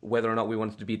vote whether or not we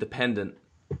wanted to be dependent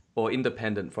or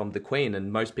independent from the Queen,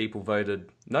 and most people voted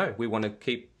no. We want to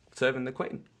keep serving the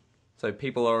Queen. So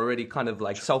people are already kind of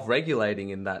like self-regulating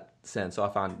in that sense. So I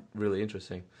find really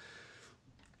interesting.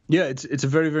 Yeah, it's a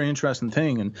very, very interesting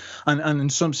thing, and in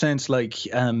some sense, like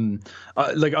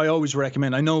I always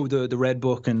recommend. I know the Red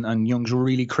Book and Jung's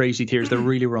really crazy theories. They're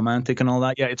really romantic and all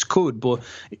that. Yeah, it's good, but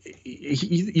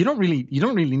you don't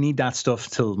really need that stuff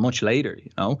till much later.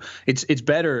 You know, it's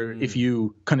better if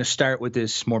you kind of start with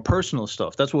this more personal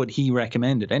stuff. That's what he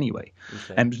recommended anyway.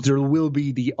 Okay. And there will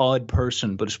be the odd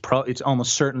person, but it's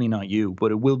almost certainly not you.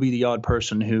 But it will be the odd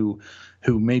person who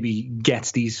maybe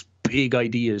gets these big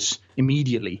ideas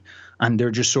immediately, and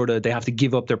they're just sort of, they have to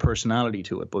give up their personality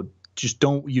to it. But you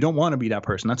don't want to be that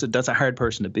person. That's a hard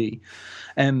person to be.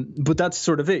 But that's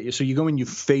sort of it. So you go and you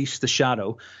face the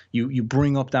shadow, you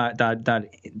bring up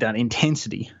that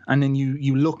intensity, and then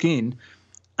you look in,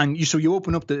 and you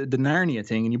open up the Narnia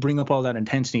thing, and you bring up all that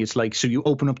intensity. It's like, so you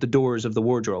open up the doors of the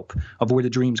wardrobe of where the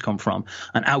dreams come from,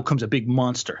 and out comes a big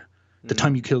monster. The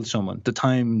time you killed someone, the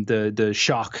time the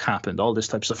shock happened, all this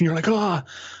type of stuff. And you're like,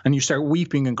 and you start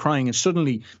weeping and crying. And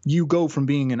suddenly you go from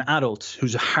being an adult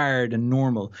who's hard and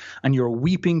normal, and you're a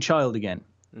weeping child again.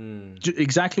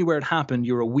 Exactly where it happened.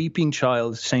 You're a weeping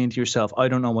child saying to yourself, I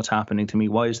don't know what's happening to me.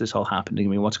 Why is this all happening to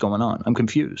me? What's going on? I'm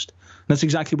confused. And that's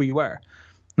exactly where you are.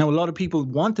 Now, a lot of people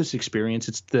want this experience.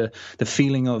 It's the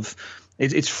feeling of,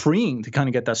 it's freeing to kind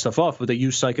of get that stuff off, but they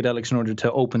use psychedelics in order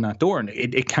to open that door, and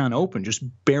it can open. Just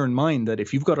bear in mind that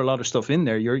if you've got a lot of stuff in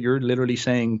there, you're literally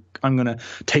saying, I'm going to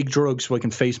take drugs so I can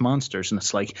face monsters. And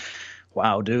it's like,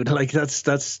 wow, dude, like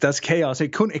that's chaos.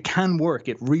 It can work.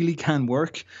 It really can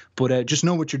work, but just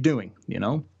know what you're doing, you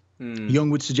know? Jung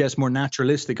would suggest more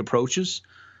naturalistic approaches.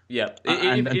 Yeah,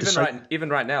 even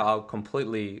right now, I'll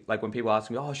completely, like when people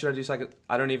ask me, oh, should I do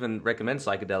I don't even recommend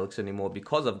psychedelics anymore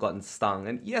because I've gotten stung.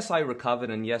 And yes, I recovered,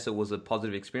 and yes, it was a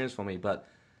positive experience for me, but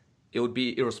it would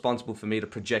be irresponsible for me to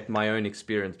project my own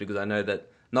experience, because I know that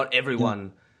not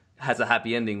everyone has a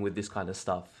happy ending with this kind of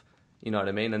stuff. You know what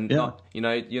I mean? And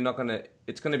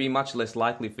it's going to be much less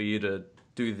likely for you to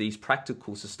do these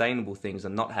practical, sustainable things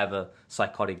and not have a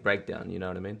psychotic breakdown. You know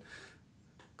what I mean?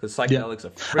 Because psychedelics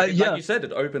are freaking, like you said,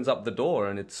 it opens up the door,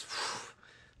 and it's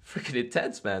freaking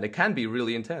intense, man. It can be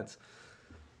really intense.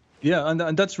 Yeah,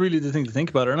 and that's really the thing to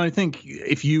think about. And I think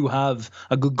if you have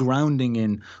a good grounding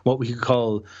in what we could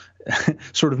call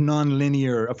sort of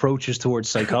non-linear approaches towards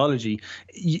psychology,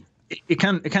 it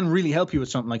can really help you with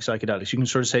something like psychedelics. You can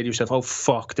sort of say to yourself, oh,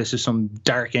 fuck, this is some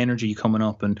dark energy coming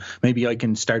up, and maybe I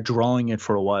can start drawing it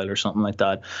for a while or something like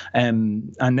that.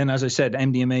 And then, as I said,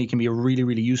 MDMA can be a really,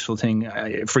 really useful thing.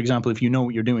 For example, if you know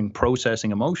what you're doing,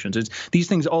 processing emotions. These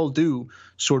things all do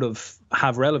sort of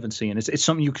have relevancy, and it's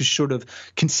something you could sort of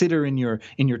consider in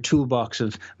your toolbox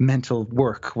of mental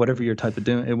work, whatever you're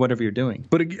doing.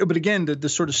 But again, the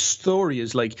sort of story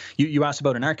is like, you asked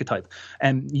about an archetype,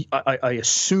 and I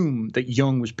assume that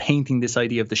Jung was painting this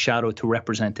idea of the shadow to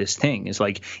represent this thing. It's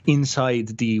like inside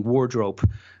the wardrobe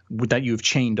that you've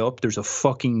chained up, there's a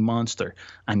fucking monster,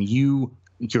 and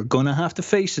you're gonna have to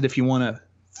face it if you want to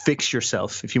fix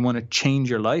yourself. If you want to change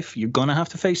your life, you're gonna have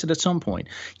to face it at some point.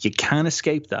 You can't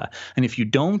escape that. And if you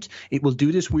don't, it will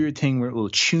do this weird thing where it will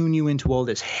tune you into all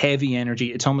this heavy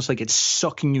energy. It's almost like it's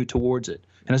sucking you towards it.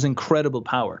 It has incredible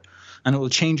power, and it will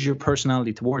change your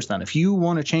personality towards that. If you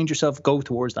want to change yourself, go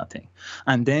towards that thing.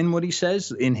 And then what he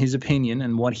says, in his opinion,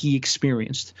 and what he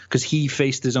experienced, because he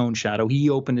faced his own shadow, he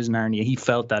opened his Narnia, he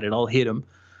felt that it all hit him,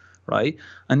 right?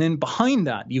 And then behind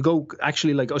that, you go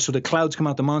actually like, so the clouds come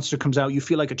out, the monster comes out, you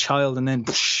feel like a child, and then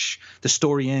the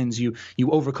story ends. You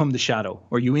overcome the shadow,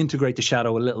 or you integrate the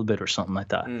shadow a little bit, or something like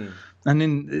that. And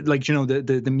then, like, you know,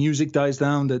 the music dies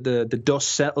down, the dust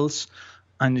settles,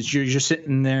 and you're just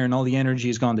sitting there, and all the energy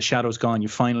is gone, the shadow's gone. You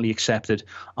finally accepted,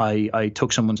 I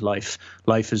took someone's life.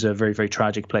 Life is a very, very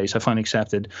tragic place. I finally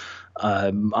accepted. I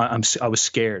was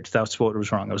scared. That's what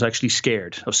was wrong. I was actually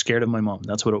scared. I was scared of my mom.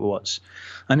 That's what it was.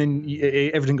 And then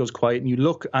everything goes quiet, and you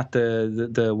look at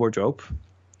the wardrobe,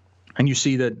 and you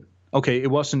see that, okay,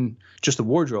 it wasn't just a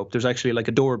wardrobe. There's actually like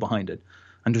a door behind it,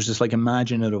 and there's this like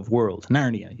imaginative world,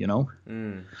 Narnia, you know.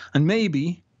 And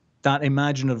maybe that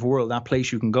imaginative world, that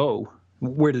place you can go,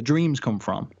 where the dreams come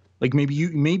from, like maybe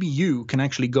you can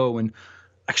actually go and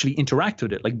actually interact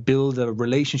with it, like build a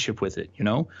relationship with it, you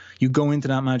know. You go into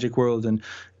that magic world, and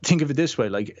think of it this way,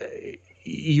 like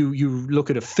you look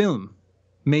at a film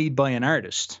made by an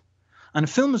artist, and a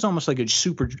film is almost like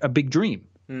a big dream.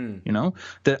 You know,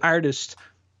 the artist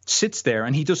sits there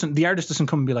and the artist doesn't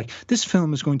come and be like, this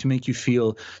film is going to make you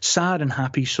feel sad and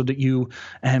happy so that you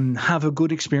have a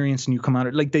good experience and you come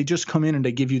out. Like, they just come in and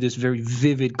they give you this very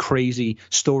vivid, crazy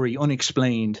story,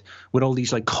 unexplained, with all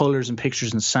these like colors and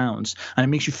pictures and sounds, and it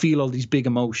makes you feel all these big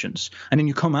emotions. And then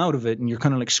you come out of it and you're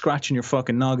kind of like scratching your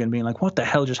fucking noggin being like, what the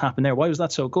hell just happened there? Why was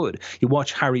that so good? You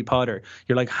watch Harry Potter,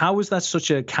 you're like, how is that such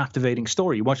a captivating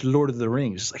story? You watch Lord of the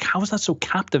Rings, it's like, how is that so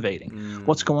captivating?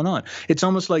 What's going on? It's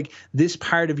almost like this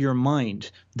part of your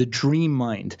mind, the dream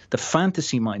mind, the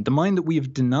fantasy mind, the mind that we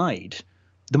have denied,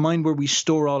 the mind where we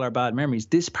store all our bad memories.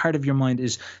 This part of your mind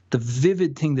is the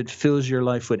vivid thing that fills your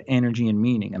life with energy and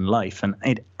meaning and life, and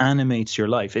it animates your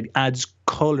life. It adds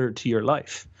color to your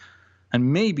life.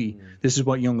 And maybe this is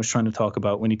what Jung was trying to talk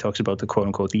about when he talks about the quote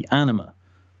unquote the anima,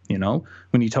 you know,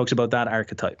 when he talks about that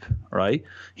archetype, right?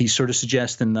 He's sort of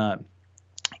suggesting that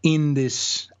in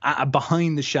this,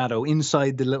 behind the shadow,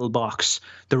 inside the little box,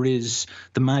 there is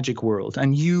the magic world.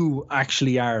 And you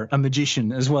actually are a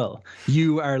magician as well.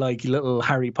 You are like little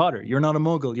Harry Potter. You're not a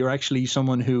muggle. You're actually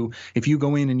someone who, if you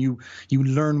go in and you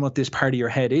learn what this part of your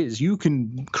head is, you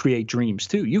can create dreams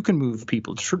too. You can move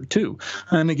people too.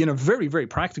 And again, a very, very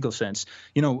practical sense,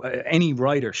 you know, any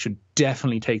writer should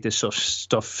definitely take this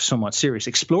stuff somewhat serious,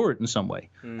 explore it in some way,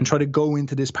 and try to go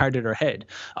into this part of their head.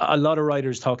 A lot of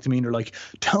writers talk to me and they're like,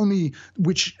 tell me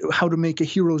how to make a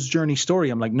hero's journey story.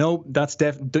 I'm like, no,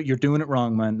 you're doing it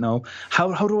wrong, man. No.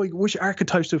 Which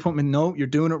archetypes do I put in? No, you're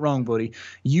doing it wrong, buddy.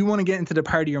 You want to get into the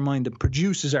part of your mind that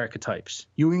produces archetypes.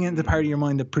 You want to get into the part of your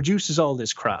mind that produces all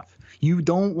this crap. You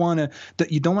don't want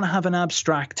to have an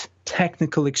abstract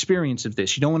technical experience of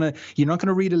this. You're not going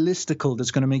to read a listicle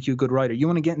that's going to make you a good writer. You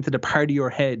want to get into the part of your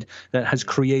head that has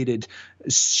created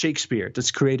Shakespeare,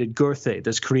 that's created Goethe,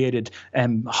 that's created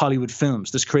Hollywood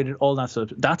films, that's created all that stuff.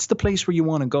 That's the place where you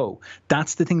want to go.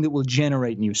 That's the thing that will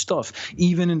generate new stuff.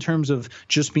 Even in terms of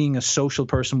just being a social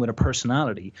person with a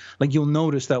personality, like, you'll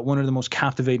notice that one of the most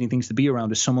captivating things to be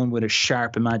around is someone with a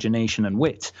sharp imagination and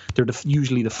wit. They're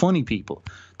usually the funny people,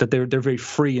 that they're very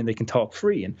free and they can talk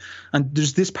free. And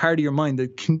there's this part of your mind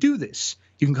that can do this.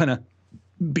 You can kind of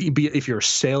be if you're a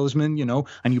salesman, you know,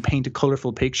 and you paint a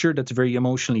colorful picture that's very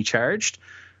emotionally charged,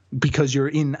 because you're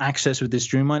in access with this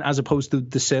dream mind, as opposed to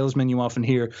the salesmen you often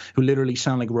hear who literally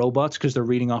sound like robots because they're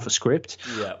reading off a script.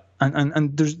 Yeah.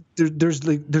 And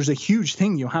there's a huge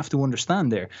thing you have to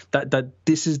understand there, that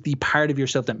this is the part of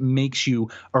yourself that makes you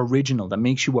original, that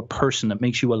makes you a person, that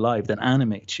makes you alive, that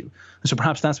animates you. And so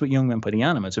perhaps that's what Jung meant by the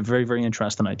anima. It's a very, very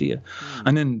interesting idea.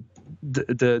 And then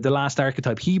the last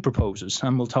archetype he proposes,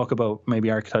 and we'll talk about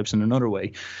maybe archetypes in another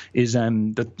way, is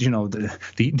that, you know,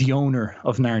 the owner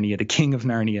of Narnia, the king of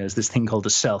Narnia, is this thing called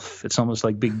the self. It's almost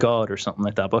like big God or something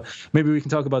like that. But maybe we can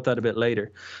talk about that a bit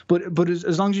later. But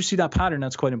as long as you see that pattern,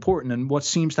 that's quite important. And what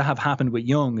seems to have happened with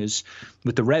Jung is,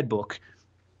 with the Red Book,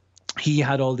 he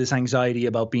had all this anxiety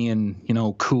about being, you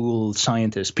know, cool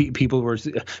scientist. People are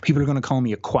going to call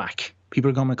me a quack. People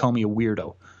are going to call me a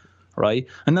weirdo, right?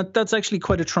 And that's actually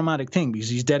quite a traumatic thing, because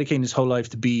he's dedicating his whole life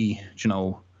to be, you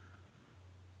know,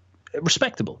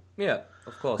 respectable. Yeah,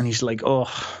 of course. And he's like, oh,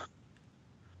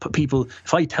 but people,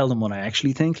 if I tell them what I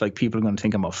actually think, like, people are going to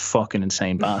think I'm a fucking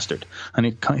insane bastard. And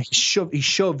he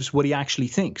shoves what he actually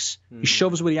thinks. He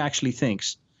shoves what he actually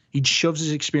thinks. He shoves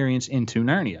his experience into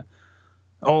Narnia.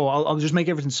 Oh, I'll just make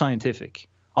everything scientific.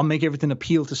 I'll make everything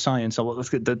appeal to science. Let's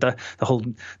get the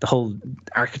whole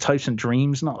archetypes and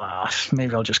dreams.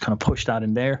 Maybe I'll just kind of push that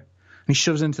in there. And he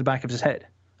shoves it into the back of his head.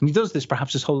 And he does this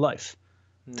perhaps his whole life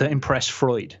to impress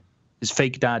Freud, his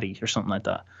fake daddy or something like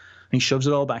that. And he shoves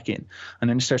it all back in, and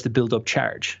then it starts to build up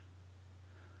charge.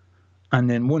 And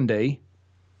then one day,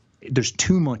 there's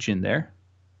too much in there,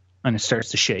 and it starts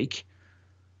to shake,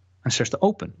 and starts to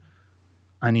open.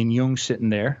 And then Jung's sitting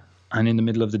there, and in the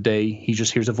middle of the day, he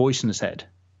just hears a voice in his head.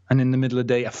 And in the middle of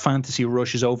the day, a fantasy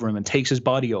rushes over him and takes his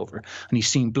body over, and he's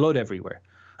seeing blood everywhere.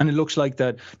 And it looks like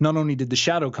that not only did the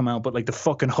shadow come out, but like the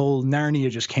fucking whole Narnia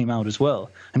just came out as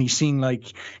well. And he's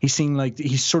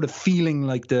sort of feeling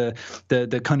like the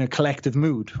kind of collective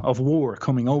mood of war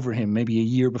coming over him, maybe a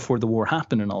year before the war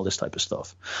happened and all this type of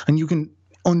stuff. And you can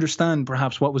understand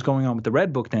perhaps what was going on with the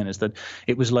Red Book then, is that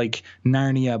it was like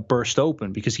Narnia burst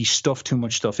open because he stuffed too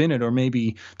much stuff in it, or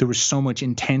maybe there was so much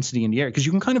intensity in the air. Because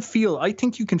you can kind of feel, I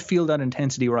think you can feel that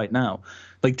intensity right now.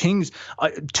 Like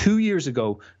 2 years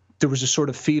ago, there was a sort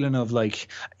of feeling of, like,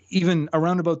 even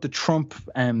around about the Trump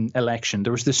election,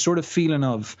 there was this sort of feeling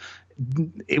of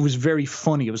it was very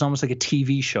funny. It was almost like a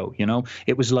TV show, you know.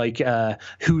 It was like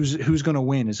who's going to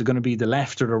win? Is it going to be the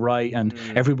left or the right? And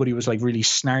everybody was like really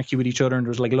snarky with each other, and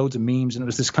there was like loads of memes, and it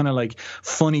was this kind of like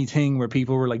funny thing where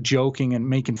people were like joking and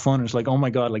making fun. It was like, oh my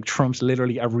god, like Trump's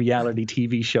literally a reality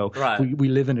TV show. Right. We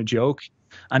live in a joke.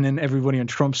 And then everybody on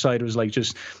Trump's side was like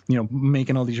just, you know,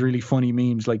 making all these really funny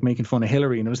memes, like making fun of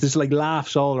Hillary. And it was this like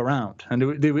laughs all around.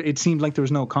 And it seemed like there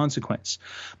was no consequence.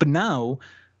 But now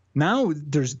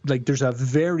there's a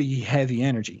very heavy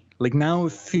energy. Like now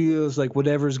it feels like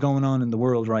whatever's going on in the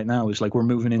world right now is like we're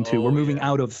moving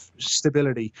out of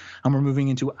stability and we're moving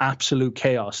into absolute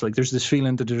chaos. Like there's this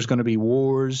feeling that there's going to be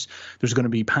wars, there's going to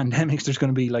be pandemics, there's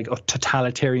going to be like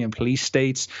totalitarian police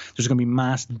states, there's going to be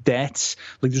mass deaths.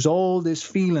 Like there's all this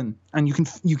feeling, and you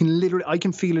can literally, I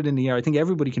can feel it in the air. I think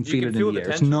everybody can feel it in the air.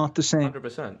 It's not the same.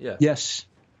 100%. Yeah. Yes.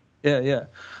 Yeah.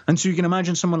 And so you can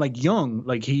imagine someone like Jung,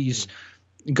 like he's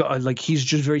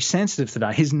just very sensitive to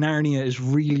that. His Narnia is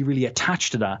really, really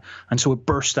attached to that, and so it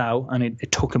burst out and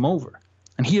it took him over.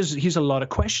 And he has a lot of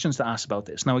questions to ask about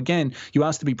this. Now, again, you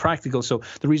asked to be practical, so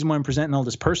the reason why I'm presenting all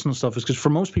this personal stuff is because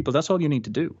for most people, that's all you need to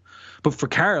do. But for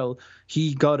Carl,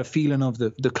 he got a feeling of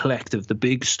the collective, the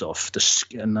big stuff, it's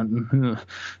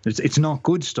not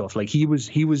good stuff. Like he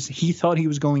thought he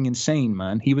was going insane,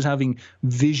 man. He was having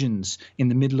visions in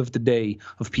the middle of the day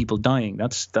of people dying.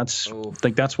 That's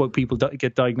what people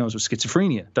get diagnosed with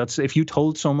schizophrenia. That's if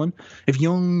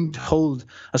Jung told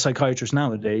a psychiatrist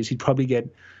nowadays, he'd probably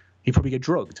get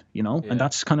drugged, you know. And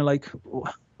that's kind of like,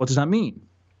 what does that mean?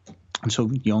 And so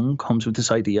Jung comes with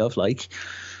this idea of like,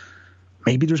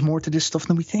 maybe there's more to this stuff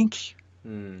than we think.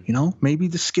 You know, maybe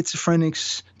the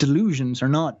schizophrenics' delusions are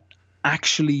not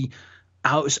actually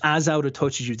as out of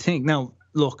touch as you think. Now,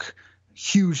 look,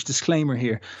 huge disclaimer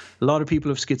here. A lot of people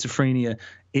have schizophrenia.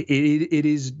 It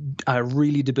is a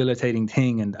really debilitating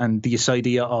thing. And this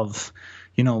idea of,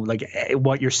 you know, like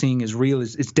what you're seeing is real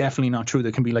is definitely not true.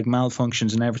 There can be like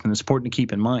malfunctions and everything. It's important to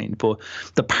keep in mind. But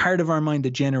the part of our mind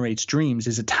that generates dreams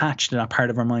is attached to that part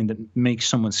of our mind that makes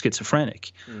someone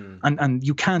schizophrenic. And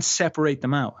you can't separate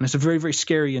them out. And it's a very, very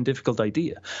scary and difficult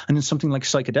idea. And then something like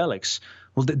psychedelics,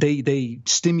 well, they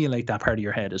stimulate that part of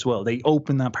your head as well. They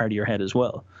open that part of your head as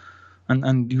well.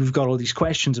 And you've got all these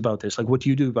questions about this. Like, what do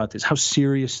you do about this? How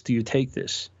serious do you take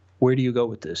this? Where do you go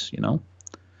with this, you know?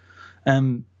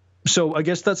 So I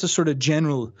guess that's a sort of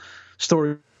general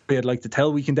story I'd like to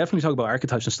tell. We can definitely talk about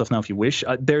archetypes and stuff now if you wish.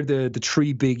 They're the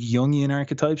three big Jungian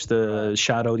archetypes, the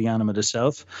shadow, the anima, the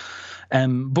self.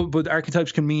 But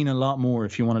archetypes can mean a lot more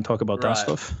if you want to talk about that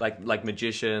stuff. Like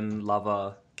magician,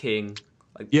 lover, king.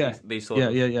 Like these sort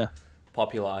of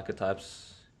popular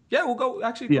archetypes. Yeah, we'll go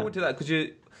into that because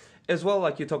you, as well,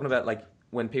 like you're talking about like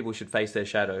when people should face their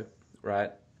shadow,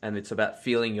 right? And it's about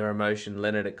feeling your emotion,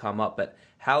 letting it come up. But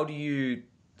how do you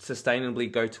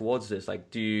sustainably go towards this?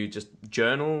 Like, do you just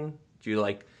journal? Do you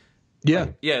like?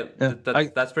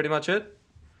 That's pretty much it.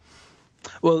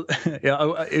 Well,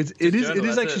 it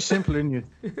is actually simpler than you.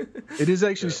 It is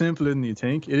actually simpler than you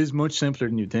think. It is much simpler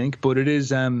than you think. But it is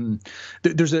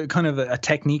there's a kind of a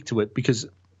technique to it because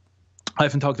I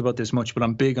haven't talked about this much, but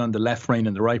I'm big on the left brain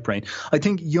and the right brain. I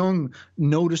think Jung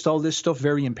noticed all this stuff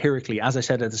very empirically, as I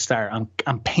said at the start,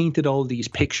 and painted all these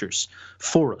pictures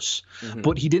for us.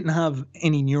 But he didn't have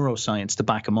any neuroscience to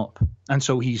back him up. And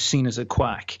so he's seen as a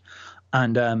quack.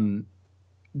 And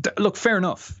look, fair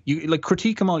enough. You like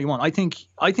critique him all you want. I think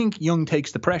Jung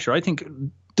takes the pressure. I think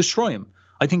destroy him.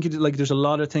 I think there's a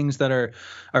lot of things that are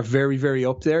very, very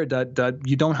up there that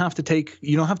you don't have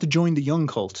to join the Jung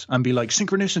cult and be like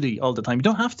synchronicity all the time. You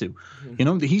don't have to. You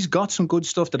know, he's got some good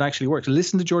stuff that actually works.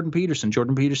 Listen to Jordan Peterson.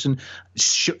 Jordan Peterson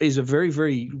is a very,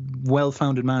 very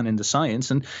well-founded man in the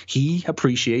science, and he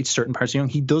appreciates certain parts of Jung.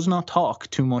 He does not talk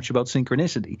too much about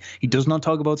synchronicity. He does not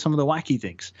talk about some of the wacky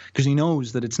things because he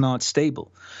knows that it's not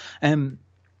stable.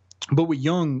 But with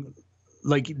Jung,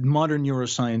 like modern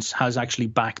neuroscience has actually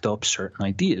backed up certain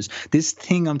ideas. This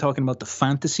thing I'm talking about, the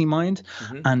fantasy mind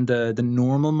and the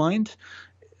normal mind,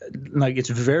 like it's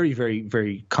very, very,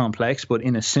 very complex, but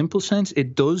in a simple sense,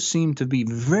 it does seem to be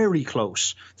very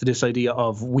close to this idea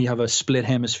of we have a split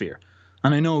hemisphere.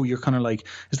 And I know you're kind of like,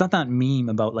 is that meme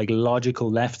about like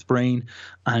logical left brain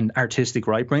and artistic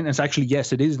right brain? And it's actually,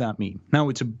 yes, it is that meme. Now,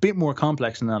 it's a bit more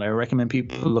complex than that. I recommend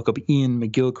people look up Ian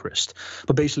McGilchrist.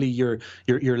 But basically, your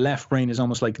left brain is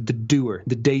almost like the doer,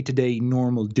 the day-to-day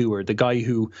normal doer, the guy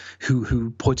who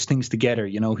puts things together,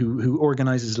 you know, who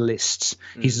organizes lists.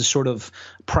 He's the sort of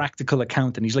practical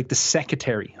accountant. He's like the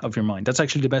secretary of your mind. That's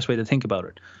actually the best way to think about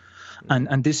it.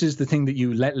 And this is the thing that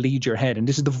you let lead your head. And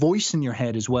this is the voice in your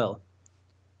head as well.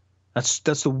 That's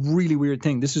the really weird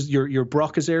thing. This is your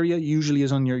Broca's area usually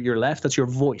is on your left. That's your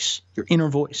voice, your inner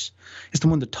voice. It's the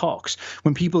one that talks.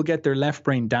 When people get their left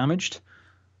brain damaged,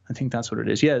 I think that's what it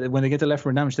is. Yeah, when they get the left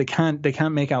brain damaged, they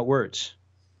can't make out words.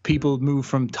 People move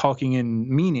from talking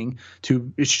in meaning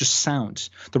to it's just sounds.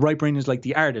 The right brain is like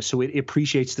the artist, so it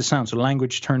appreciates the sound. So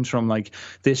language turns from like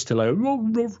this to like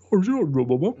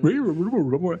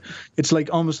it's like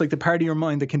almost like the part of your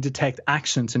mind that can detect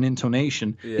accents and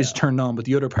intonation is turned on, but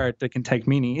the other part that can detect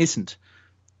meaning isn't.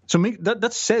 So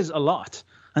that says a lot.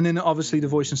 And then obviously the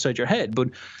voice inside your head, but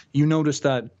you notice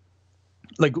that.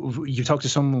 Like you talk to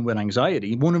someone with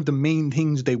anxiety, one of the main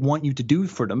things they want you to do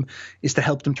for them is to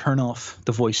help them turn off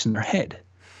the voice in their head,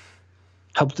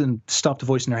 help them stop the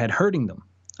voice in their head hurting them.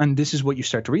 And this is what you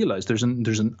start to realize. There's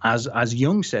an as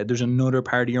Jung said, there's another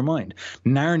part of your mind.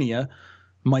 Narnia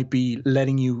might be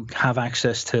letting you have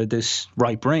access to this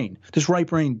right brain. This right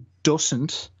brain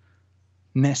doesn't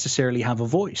necessarily have a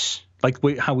voice, like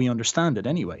how we understand it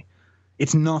anyway.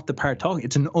 It's not the part talking.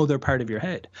 It's another part of your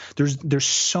head. There's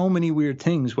so many weird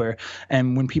things where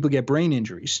when people get brain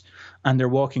injuries and they're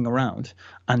walking around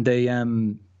and they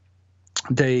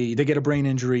get a brain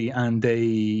injury and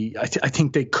I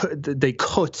think they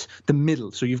cut the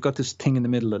middle. So you've got this thing in the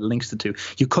middle that links the two.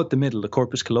 You cut the middle, the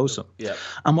corpus callosum. Yeah.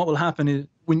 And what will happen is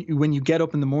when you get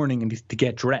up in the morning and to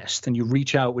get dressed and you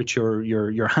reach out with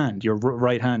your hand, your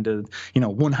right hand,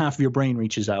 one half of your brain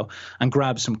reaches out and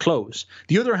grabs some clothes.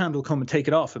 The other hand will come and take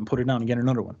it off and put it down and get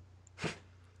another one.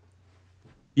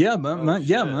 Yeah, man.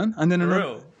 Yeah, man. And then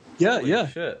another. Yeah, Holy yeah.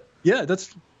 Shit. Yeah,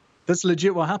 that's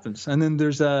legit what happens. And then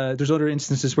there's other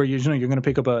instances where you're going to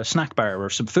pick up a snack bar or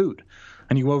some food,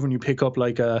 and you go over and you pick up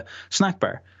like a snack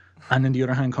bar, and then the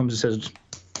other hand comes and says,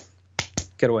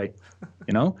 "Get away,"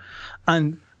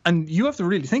 and you have to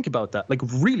really think about that. Like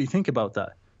really think about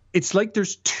that. It's like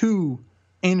there's two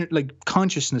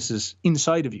consciousnesses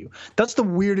inside of you. That's the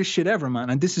weirdest shit ever, man.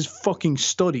 And this is fucking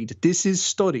studied. This is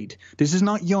studied. This is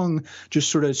not Jung just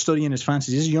sort of studying his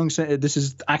fancies. This is Jung. This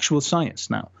is actual science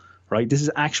now. Right? This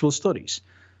is actual studies.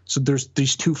 So there's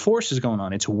these two forces going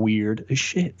on. It's weird as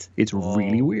shit. It's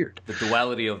really weird. The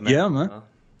duality of man. Yeah, man. Huh?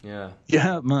 Yeah.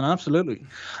 Yeah, man, absolutely.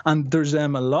 And there's a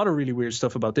lot of really weird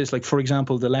stuff about this. Like, for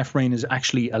example, the left brain is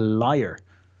actually a liar.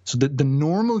 So the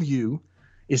normal you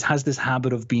has this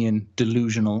habit of being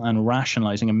delusional and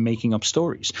rationalizing and making up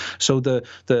stories. So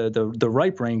the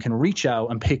right brain can reach out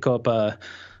and pick up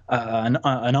an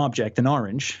object, an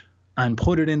orange, and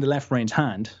put it in the left brain's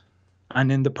hand. And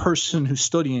then the person who's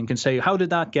studying can say, how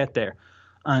did that get there?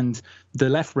 And the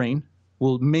left brain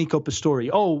will make up a story.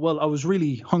 Oh, well, I was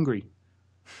really hungry,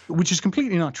 which is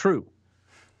completely not true.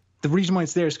 The reason why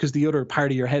it's there is because the other part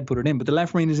of your head put it in. But the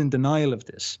left brain is in denial of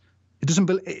this. It doesn't.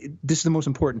 This is the most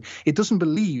important. It doesn't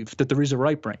believe that there is a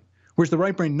right brain, whereas the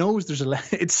right brain knows there's a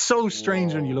left. It's so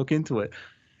strange when you look into it.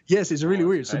 Yes, it's really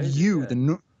weird. Crazy,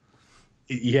 So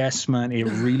yes, man, it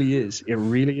really is. It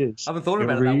really is. I haven't thought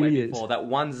about it that way before. That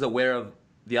one's aware of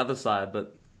the other side,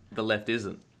 but the left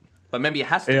isn't. But maybe it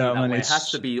has to be that way. It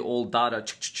has to be all data,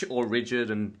 all rigid,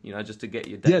 and just to get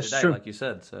you day to day, like you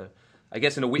said. So I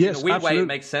guess in a weird way it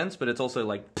makes sense, but it's also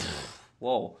like,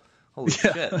 whoa, holy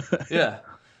shit, yeah.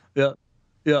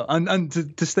 Yeah, and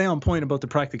to stay on point about the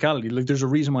practicality, like there's a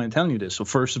reason why I'm telling you this. So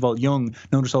first of all, Jung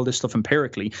noticed all this stuff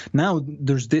empirically. Now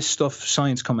there's this stuff,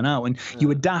 science coming out, and you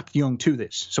adapt Jung to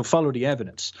this. So follow the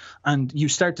evidence, and you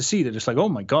start to see that it's like, oh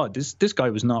my God, this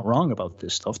guy was not wrong about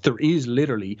this stuff. There is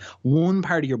literally one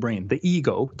part of your brain, the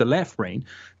ego, the left brain,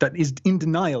 that is in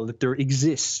denial that there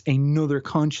exists another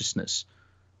consciousness,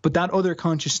 but that other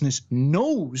consciousness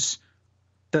knows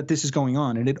that this is going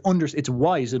on, and it's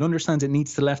wise. It understands it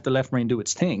needs to let the left brain do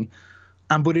its thing,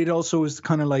 but it also is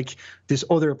kind of like this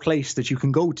other place that you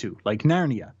can go to, like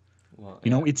Narnia. Well,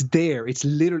 it's there. It's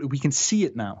literally, we can see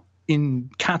it now in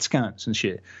CAT scans and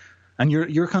shit. And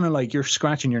you're kind of like, you're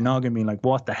scratching your noggin, being like,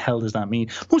 what the hell does that mean?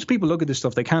 Most people look at this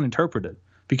stuff, they can't interpret it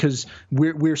because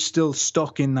we're still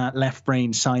stuck in that left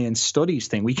brain science studies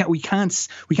thing. We can't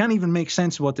even make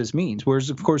sense of what this means. Whereas,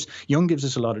 of course, Jung gives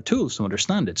us a lot of tools to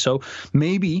understand it. So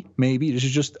maybe this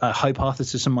is just a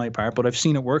hypothesis on my part, but I've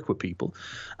seen it work with people,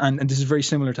 and this is very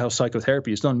similar to how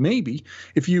psychotherapy is done. Maybe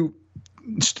if you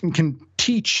can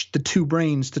teach the two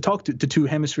brains to talk to the two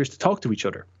hemispheres to talk to each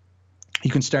other,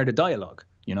 you can start a dialogue.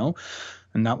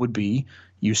 And that would be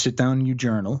you sit down and you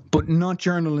journal, but not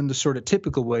journal in the sort of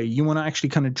typical way. You want to actually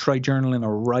kind of try journal in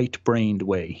a right-brained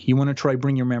way. You want to try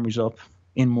bring your memories up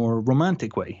in a more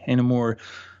romantic way, in a more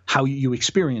how you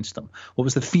experienced them. What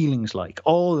was the feelings like?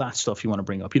 All that stuff you want to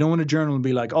bring up. You don't want to journal and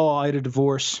be like, oh, I had a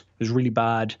divorce. It was really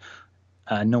bad.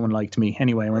 No one liked me.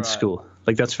 Anyway, I went to school.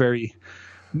 Like that's very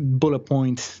bullet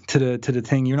point to the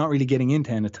thing, you're not really getting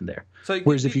into anything there. So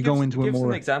whereas if you go into a give more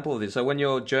an example of this. So when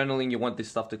you're journaling, you want this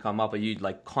stuff to come up. Are you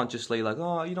like consciously like,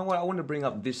 oh, you know what, I want to bring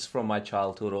up this from my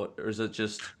childhood, or is it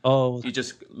just you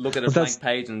just look at a blank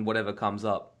page and whatever comes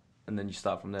up, and then you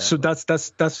start from there? So that's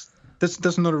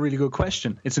another really good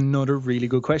question. It's another really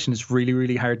good question. It's really,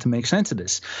 really hard to make sense of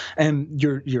this.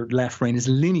 Your left brain is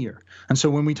linear. And so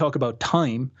when we talk about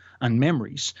time and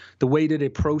memories, the way that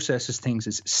it processes things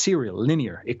is serial,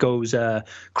 linear. It goes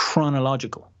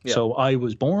chronological. Yeah. So I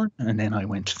was born, and then I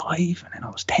went 5, and then I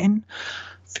was 10,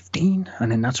 15,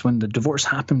 and then that's when the divorce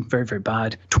happened, very, very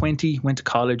bad. 20, went to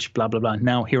college, blah, blah, blah.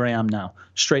 Now, here I am now,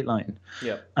 straight line.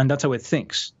 Yeah. And that's how it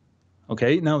thinks.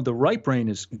 Okay. Now the right brain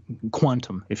is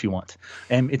quantum, if you want,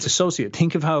 and it's associated.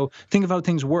 Think of how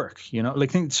things work. You know,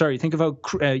 like think of how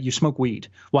you smoke weed.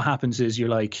 What happens is you're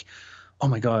like, oh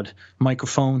my God,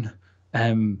 microphone,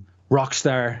 rock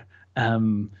star,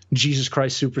 Jesus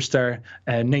Christ superstar,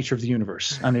 nature of the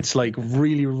universe, and it's like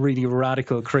really, really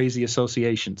radical, crazy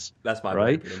associations. That's my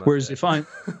right. Whereas if I'm,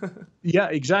 yeah,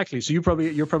 exactly. So you're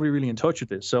probably really in touch with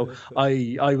this. So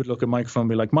I would look at microphone, and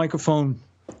be like, microphone.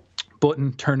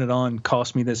 Button, turn it on,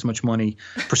 cost me this much money,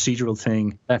 procedural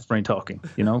thing, left brain talking,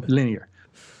 linear.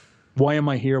 Why am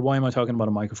I here? Why am I talking about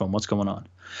a microphone? What's going on?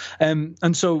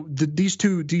 And so these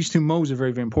two modes are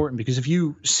very, very important, because if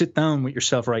you sit down with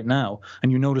yourself right now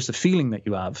and you notice the feeling that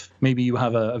you have, maybe you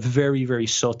have a very, very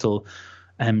subtle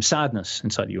sadness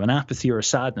inside of you, an apathy or a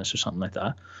sadness or something like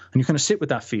that, and you kind of sit with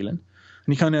that feeling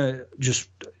and you kind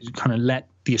of let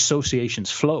the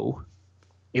associations flow,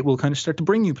 it will kind of start to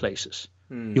bring you places.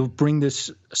 You'll bring this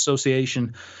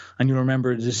association and you'll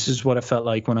remember, this is what I felt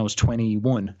like when I was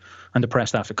 21 and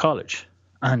depressed after college.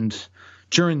 And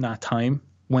during that time,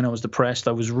 when I was depressed,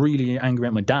 I was really angry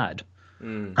at my dad.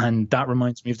 And that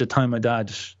reminds me of the time my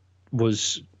dad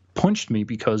punched me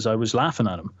because I was laughing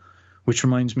at him, which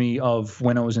reminds me of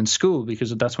when I was in school,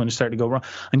 because that's when it started to go wrong.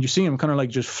 And you see him kind of like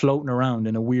just floating around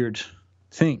in a weird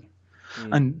thing.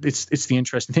 And it's the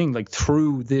interesting thing, like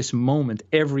through this moment,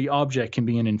 every object can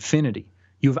be an infinity.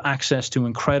 You have access to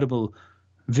incredible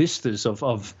vistas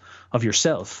of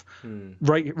yourself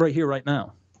right here, right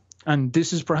now. And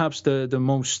this is perhaps the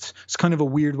most, it's kind of a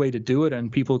weird way to do it,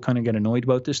 and people kind of get annoyed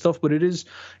about this stuff, but it is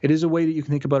a way that you can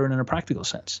think about it in a practical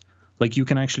sense. Like you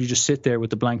can actually just sit there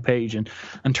with the blank page and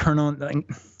turn on, like,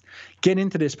 get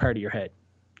into this part of your head.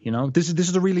 This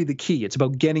is really the key. It's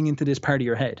about getting into this part of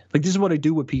your head. Like, this is what I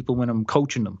do with people when I'm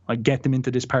coaching them. I get them into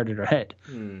this part of their head,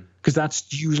 because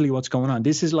that's usually what's going on.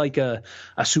 This is like a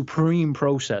supreme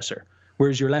processor,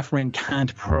 whereas your left brain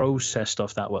can't process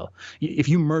stuff that well. If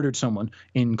you murdered someone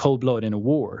in cold blood in a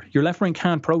war, your left brain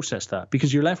can't process that,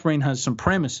 because your left brain has some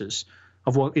premises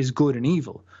of what is good and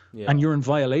evil, and you're in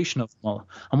violation of them all.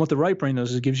 And what the right brain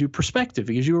does is it gives you perspective.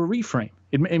 It gives you a reframe.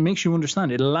 It makes you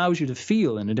understand. It allows you to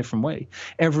feel in a different way.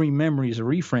 Every memory is a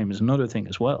reframe, is another thing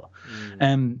as well.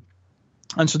 And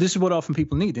so this is what often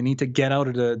people need. They need to get out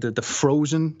of the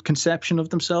frozen conception of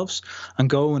themselves and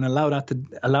go and allow,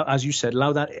 as you said,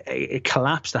 allow that a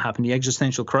collapse to happen, the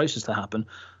existential crisis to happen,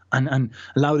 and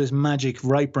allow this magic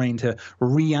right brain to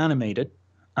reanimate it.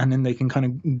 And then they can kind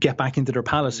of get back into their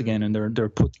palace again, and they're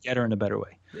put together in a better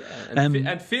way. Yeah,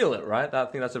 and feel it, right? I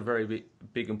think that's a very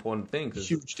big important thing, because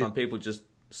some people just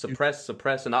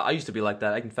suppress, and I used to be like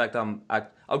that. In fact, I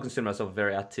would consider myself a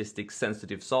very artistic,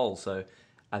 sensitive soul. So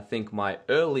I think my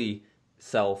early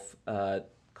self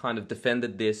kind of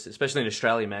defended this, especially in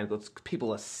Australia, man, because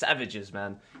people are savages,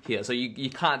 man, here. So you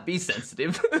can't be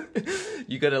sensitive.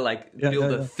 You got to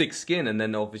build a thick skin. And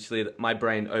then obviously my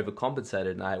brain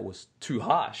overcompensated, and I was too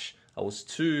harsh. I was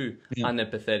too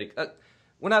unempathetic.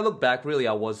 When I look back, really,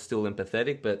 I was still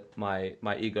empathetic, but my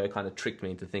ego kind of tricked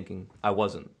me into thinking I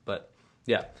wasn't. But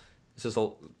yeah, it's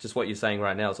just what you're saying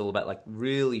right now. It's all about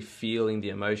really feeling the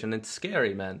emotion. It's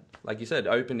scary, man. Like you said,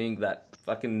 opening that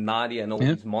fucking Nadia and all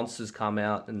these monsters come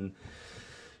out and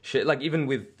shit. Like even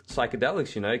with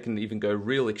psychedelics, it can even go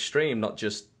real extreme, not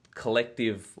just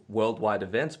collective worldwide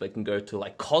events, but it can go to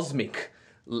cosmic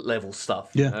level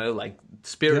stuff. Like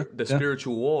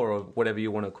spiritual war, or whatever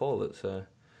you want to call it. So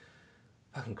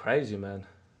fucking crazy, man.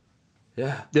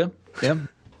 Yeah.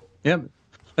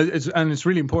 It's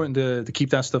really important to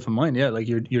keep that stuff in mind. Yeah, like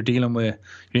you're dealing with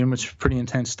pretty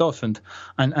intense stuff,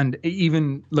 and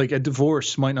even like a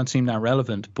divorce might not seem that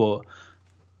relevant, but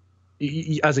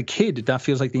as a kid, that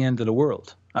feels like the end of the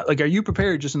world. Like, are you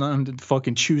prepared just on the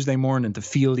fucking Tuesday morning to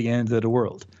feel the end of the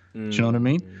world? Do you know what I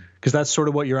mean? Because that's sort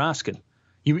of what you're asking.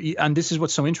 And this is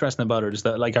what's so interesting about it, is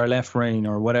that like our left brain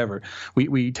or whatever,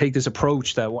 we take this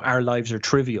approach that our lives are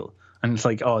trivial And it's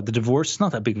like, oh, the divorce, it's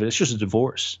not that big of it. It's just a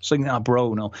divorce. It's like, nah,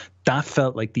 bro, no. That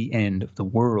felt like the end of the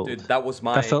world. Dude, that was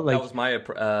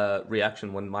my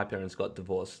reaction when my parents got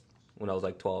divorced when I was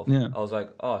like 12. Yeah. I was like,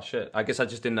 oh shit. I guess I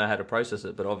just didn't know how to process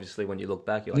it. But obviously, when you look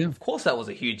back, you're like, of course that was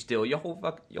a huge deal. Your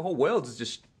whole world is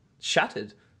just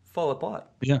shattered, fall apart.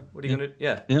 Yeah. What are you gonna?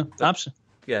 Yeah. Yeah. Absolutely.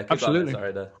 Yeah. Absolutely.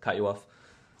 Sorry to cut you off.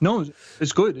 No,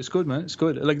 it's good. It's good, man. It's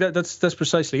good. Like that's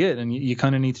precisely it. And you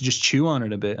kind of need to just chew on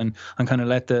it a bit and kind of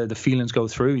let the feelings go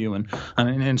through you. And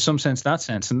in some sense, that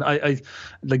sense. And I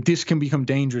like this can become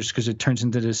dangerous because it turns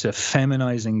into this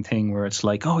feminizing thing where it's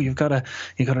like, oh, you gotta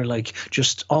like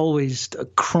just always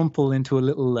crumple into a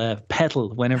little petal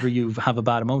whenever you have a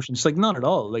bad emotion. It's like not at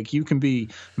all. Like you can be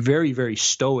very, very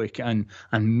stoic and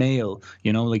male,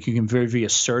 you know, like you can be very, very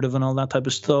assertive and all that type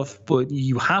of stuff. But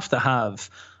you have to have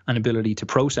an ability to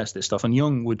process this stuff. And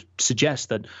Jung would suggest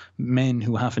that men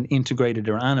who haven't integrated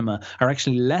their anima are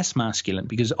actually less masculine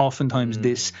because oftentimes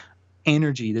this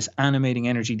energy, this animating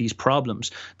energy, these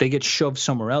problems, they get shoved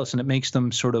somewhere else and it makes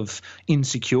them sort of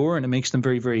insecure and it makes them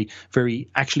very, very, very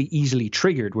actually easily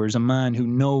triggered. Whereas a man who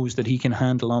knows that he can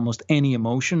handle almost any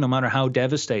emotion, no matter how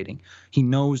devastating, he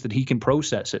knows that he can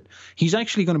process it. He's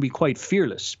actually going to be quite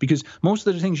fearless because most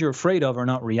of the things you're afraid of are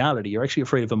not reality. You're actually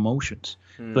afraid of emotions.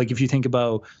 Like if you think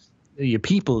about your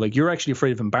people, like you're actually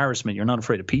afraid of embarrassment. You're not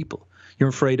afraid of people. You're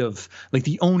afraid of, like,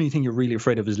 the only thing you're really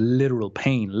afraid of is literal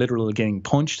pain, literal getting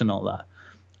punched and all that.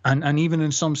 And even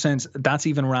in some sense, that's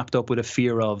even wrapped up with a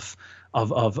fear of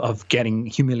getting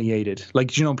humiliated.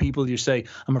 Like, you know, people, you say,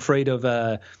 I'm afraid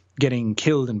of getting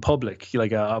killed in public.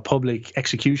 Like a public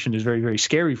execution is very, very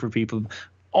scary for people,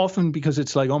 often because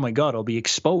it's like, oh my God, I'll be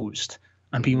exposed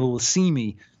and people will see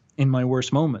me in my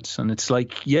worst moments. And it's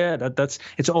like, yeah, that's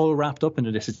it's all wrapped up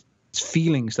into this. It's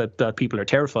feelings that people are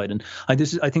terrified. And I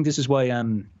think this is why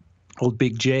old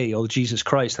Big J, old Jesus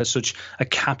Christ, has such a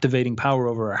captivating power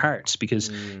over our hearts,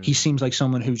 because he seems like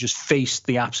someone who just faced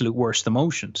the absolute worst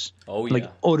emotions. Oh yeah.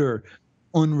 Like utter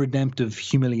unredemptive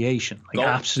humiliation. Like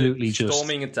absolutely just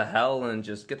storming into hell and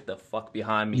just get the fuck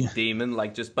behind me, demon.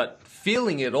 Like just, but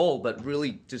feeling it all, but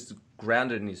really just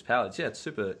grounded in his powers. Yeah, it's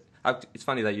super. It's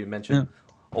funny that you mentioned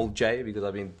old Jay, because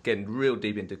I've been getting real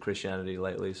deep into Christianity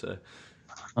lately. So,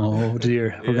 oh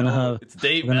dear, we're gonna have it's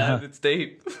deep, man. It's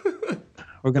deep.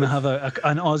 We're gonna have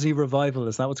an Aussie revival.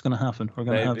 Is that what's gonna happen? We're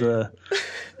gonna have the.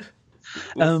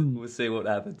 We'll see what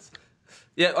happens.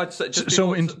 Yeah,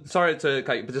 sorry to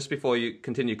cut you, but just before you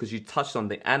continue, because you touched on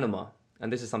the anima,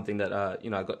 and this is something that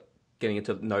I got getting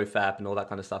into NoFap and all that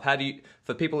kind of stuff. How do you,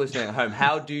 for people listening at home,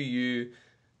 how do you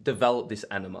develop this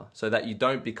anima so that you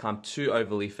don't become too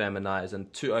overly feminized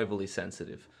and too overly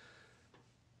sensitive,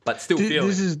 but still feel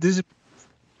this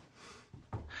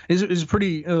is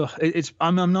pretty.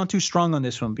 I'm not too strong on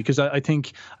this one, because I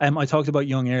think I talked about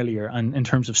Jung earlier, and in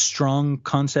terms of strong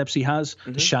concepts he has,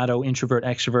 the shadow, introvert,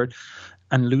 extrovert,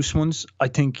 and loose ones. I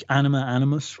think anima,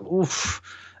 animus. Oof.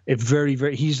 It very,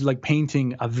 very. He's like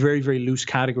painting a very, very loose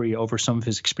category over some of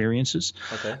his experiences.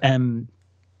 Okay.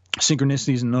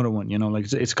 Synchronicity is another one,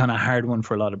 like it's kind of a hard one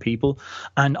for a lot of people.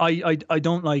 And I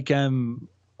don't like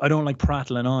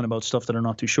prattling on about stuff that I'm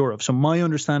not too sure of. So my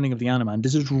understanding of the anima, and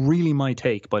this is really my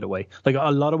take, by the way, like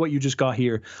a lot of what you just got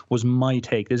here was my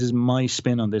take. This is my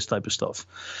spin on this type of stuff.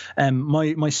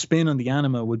 My spin on the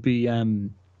anima would be,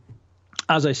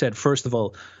 as I said, first of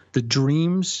all, the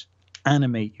dreams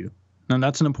animate you. Now,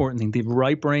 that's an important thing. The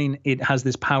right brain, it has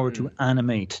this power to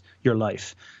animate your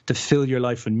life, to fill your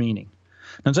life with meaning.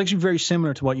 Now, it's actually very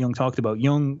similar to what Jung talked about.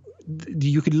 Jung,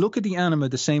 you could look at the anima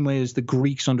the same way as the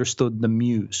Greeks understood the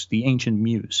muse, the ancient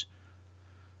muse.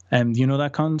 Do you know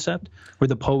that concept? Where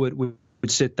the poet would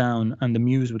sit down and the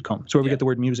muse would come. So where we get the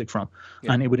word music from.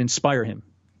 Yeah. And it would inspire him.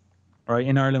 All right.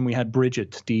 In Ireland, we had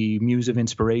Bridget, the muse of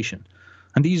inspiration.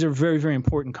 And these are very, very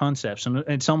important concepts. And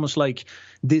it's almost like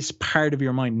this part of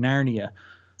your mind, Narnia,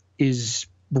 is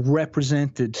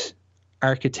represented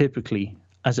archetypically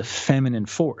as a feminine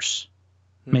force.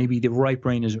 Maybe the right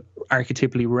brain is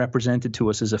archetypally represented to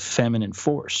us as a feminine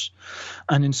force.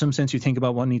 And in some sense, you think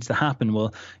about what needs to happen.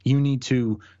 Well, you need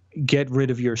to get rid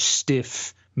of your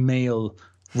stiff male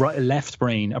left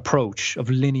brain approach of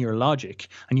linear logic.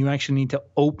 And you actually need to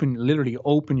literally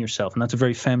open yourself. And that's a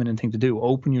very feminine thing to do.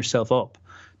 Open yourself up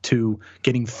to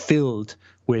getting filled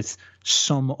with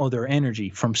some other energy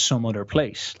from some other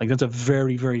place. Like that's a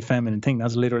very, very feminine thing.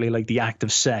 That's literally like the act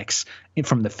of sex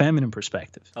from the feminine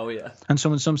perspective. Oh yeah. And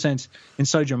so in some sense,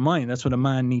 inside your mind, that's what a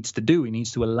man needs to do. He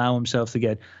needs to allow himself to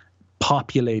get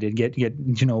populated, get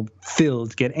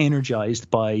filled, get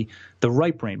energized by the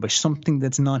right brain, by something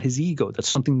that's not his ego, that's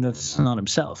something that's not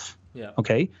himself. Yeah.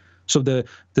 Okay. So the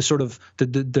sort of the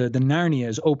Narnia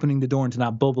is opening the door into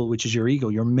that bubble, which is your ego,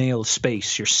 your male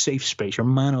space, your safe space, your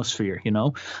manosphere, you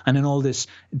know, and then all this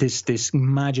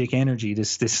magic energy,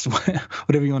 this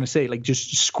whatever you want to say, like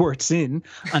just squirts in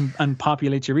and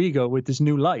populates your ego with this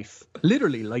new life.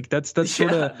 Literally, like that's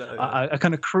sort of a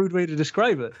kind of crude way to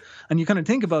describe it. And you kind of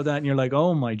think about that, and you're like,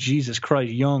 oh my Jesus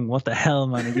Christ, Jung, what the hell,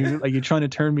 man? Are you trying to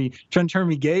turn me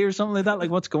gay or something like that?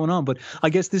 Like, what's going on? But I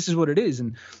guess this is what it is,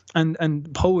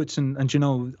 and poets and you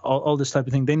know all this type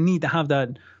of thing, they need to have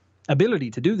that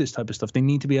ability to do this type of stuff. They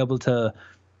need to be able to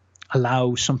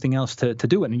allow something else to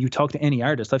do it. And you talk to any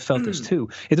artist, I've felt this too.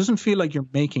 It doesn't feel like you're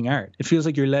making art. It feels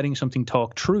like you're letting something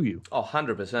talk through you. Oh,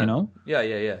 100%. You know?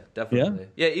 Yeah, definitely.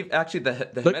 Yeah, actually,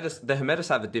 the Hermetists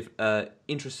have a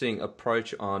interesting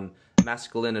approach on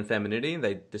masculine and femininity.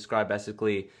 They describe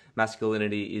basically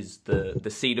masculinity is the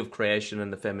seed of creation,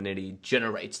 and the femininity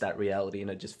generates that reality, and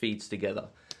it just feeds together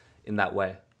in that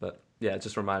way. But yeah, it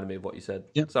just reminded me of what you said.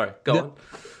 Yeah. Sorry, go on.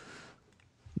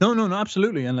 No,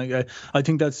 absolutely. And like I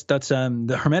think that's the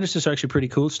Hermeticists are actually pretty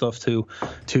cool stuff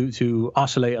to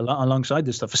oscillate alongside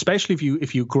this stuff, especially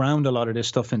if you ground a lot of this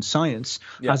stuff in science.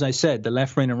 Yeah. As I said, the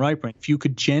left brain and right brain, if you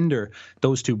could gender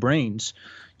those two brains,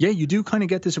 yeah, you do kind of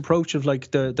get this approach of like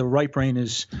the right brain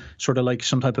is sort of like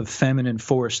some type of feminine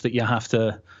force that you have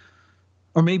to,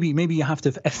 or maybe you have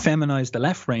to effeminize the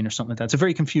left brain or something like that. It's a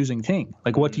very confusing thing.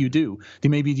 Like, what do? Do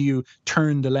you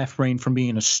turn the left brain from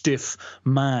being a stiff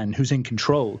man who's in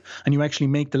control, and you actually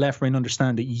make the left brain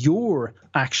understand that you're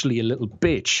actually a little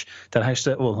bitch that has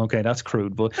to, well, okay, that's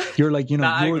crude, but you're like, you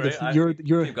know, you're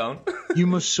keep going. You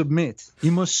must submit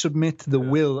to the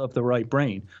will of the right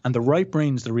brain, and the right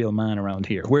brain's the real man around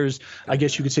here. Whereas I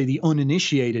guess you could say the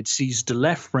uninitiated sees the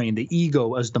left brain, the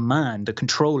ego, as the man, the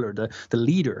controller, the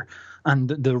leader. And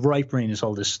the right brain is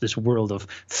all this world of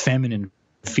feminine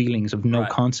feelings of no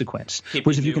consequence.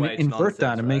 Whereas if you can invert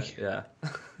that and make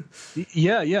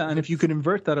and if you could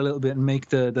invert that a little bit and make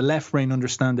the left brain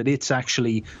understand that it's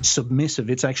actually submissive,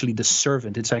 it's actually the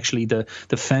servant, it's actually the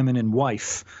feminine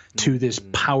wife to this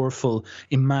powerful,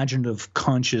 imaginative,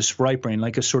 conscious right brain,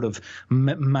 like a sort of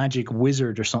magic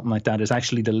wizard or something like that, is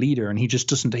actually the leader, and he just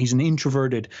doesn't. He's an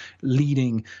introverted,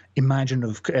 leading,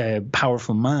 imaginative,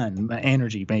 powerful man,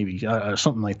 energy maybe,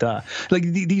 something like that. Like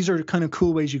these are kind of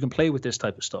cool ways you can play with this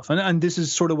type of stuff, and this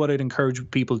is sort of what I'd encourage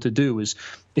people to do is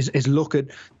look at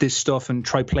this stuff and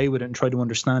try play with it and try to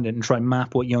understand it and try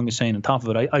map what Jung is saying on top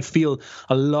of it. I feel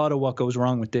a lot of what goes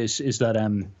wrong with this is that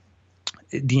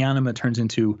the anima turns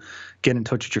into get in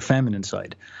touch with your feminine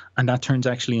side, and that turns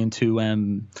actually into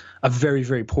a very,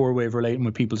 very poor way of relating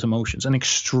with people's emotions. And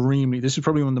this is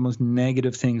probably one of the most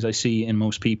negative things I see in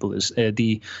most people is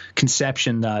the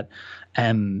conception that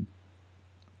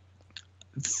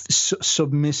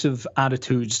submissive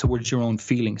attitudes towards your own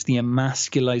feelings, the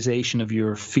emasculization of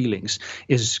your feelings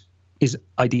is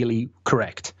ideally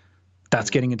correct. That's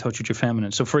getting in touch with your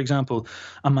feminine. So, for example,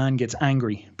 a man gets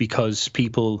angry because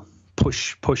people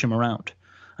push him around,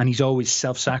 and he's always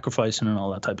self-sacrificing and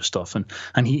all that type of stuff,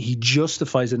 and he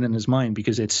justifies it in his mind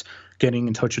because it's getting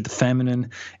in touch with the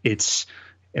feminine. It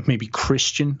may be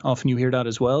Christian, often you hear that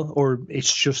as well, or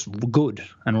it's just good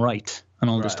and right and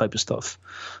all this type of stuff.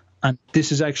 And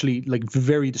this is actually like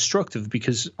very destructive,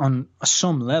 because on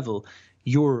some level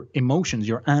your emotions,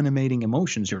 your animating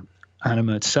emotions, your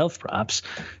anima itself perhaps,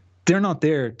 they're not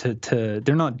there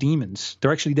they're not demons.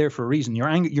 They're actually there for a reason.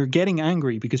 You're getting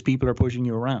angry because people are pushing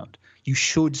you around. You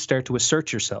should start to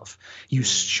assert yourself. You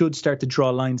should start to draw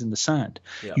lines in the sand.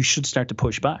 Yeah. You should start to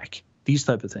push back. These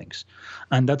type of things.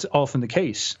 And that's often the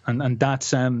case. And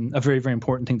that's a very, very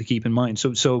important thing to keep in mind.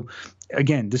 So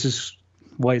again, this is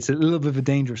why it's a little bit of a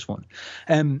dangerous one.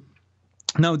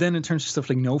 Now then, in terms of stuff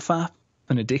like nofap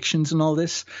and addictions and all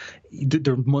this,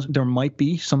 there might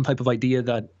be some type of idea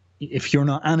that if you're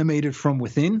not animated from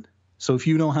within, so if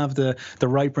you don't have the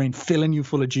right brain filling you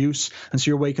full of juice, and so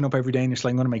you're waking up every day and it's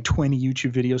like, I'm going to make 20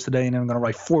 YouTube videos today, and then I'm going to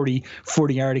write 40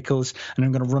 articles, and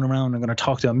I'm going to run around, I'm going to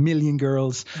talk to 1 million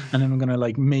girls, and then I'm going to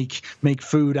like make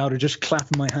food out of just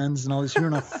clapping my hands and all this. You're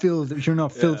not filled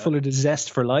full of the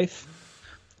zest for life.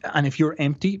 And if you're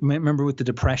empty, remember with the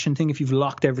depression thing, if you've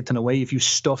locked everything away, if you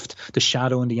stuffed the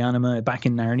shadow and the anima back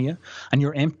in Narnia, and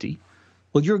you're empty,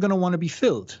 well, you're going to want to be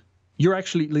filled. You're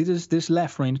actually, this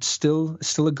left brain, it's still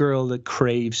a girl that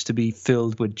craves to be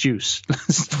filled with juice,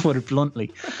 to put it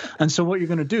bluntly. And so what you're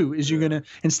going to do is you're going to,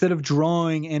 instead of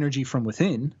drawing energy from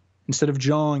within, instead of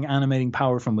drawing animating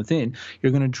power from within,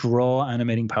 you're going to draw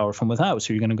animating power from without.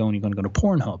 So you're going to go to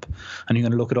Pornhub, and you're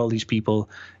going to look at all these people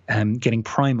getting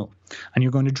primal, and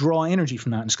you're going to draw energy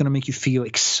from that, and it's going to make you feel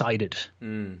excited.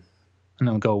 And and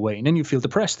it'll go away. And then you feel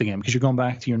depressed again because you're going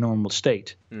back to your normal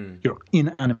state. Your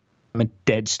inanimate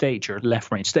dead state, your left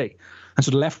brain state. And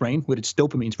so the left brain, with its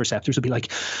dopamine receptors, will be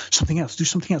like, something else, do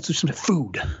something else, do something,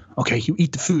 food. Okay, you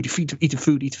eat the food, eat the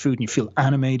food, and you feel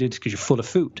animated because you're full of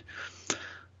food.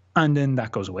 And then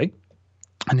that goes away.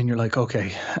 And then you're like,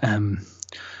 okay,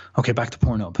 back to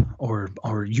Pornhub or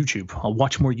YouTube. I'll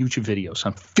watch more YouTube videos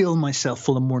and fill myself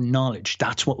full of more knowledge.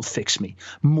 That's what will fix me.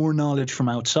 More knowledge from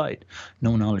outside,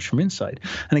 no knowledge from inside.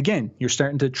 And again, you're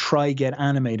starting to try get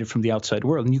animated from the outside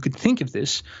world. And you could think of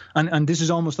this, and this is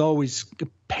almost always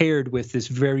paired with this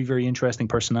very, very interesting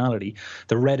personality,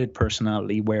 the Reddit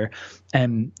personality, where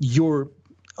your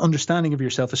understanding of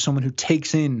yourself as someone who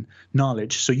takes in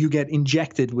knowledge. So you get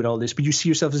injected with all this, but you see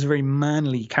yourself as a very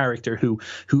manly character who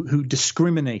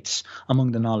discriminates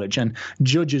among the knowledge and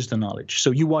judges the knowledge.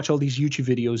 So you watch all these YouTube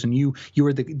videos and you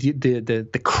are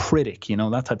the critic,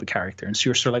 that type of character. And so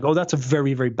you're sort of like, oh, that's a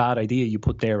very, very bad idea you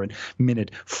put there in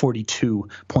minute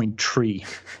 42.3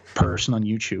 person on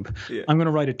YouTube. Yeah. I'm going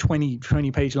to write a 20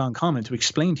 page long comment to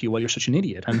explain to you why you're such an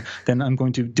idiot. And then I'm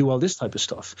going to do all this type of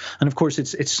stuff. And of course,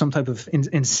 it's some type of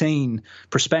insane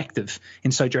perspective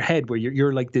inside your head where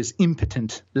you're like this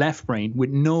impotent left brain with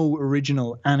no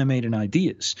original animated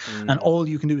ideas. And all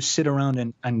you can do is sit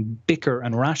around and bicker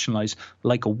and rationalize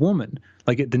like a woman,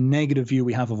 like the negative view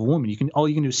we have of a woman. All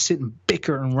you can do is sit and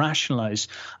bicker and rationalize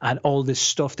at all this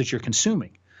stuff that you're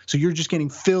consuming. So you're just getting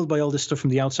filled by all this stuff from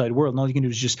the outside world, and all you can do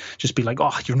is just be like,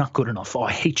 oh, you're not good enough. Oh,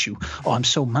 I hate you. Oh, I'm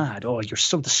so mad. Oh, you're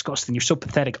so disgusting. You're so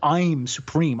pathetic. I'm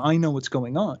supreme. I know what's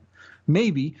going on.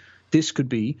 Maybe this could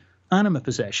be anima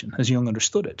possession, as Jung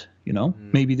understood it.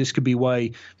 Maybe this could be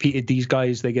why these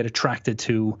guys, they get attracted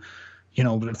to,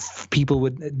 people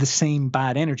with the same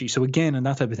bad energy. So again, and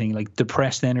that type of thing, like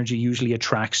depressed energy usually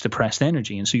attracts depressed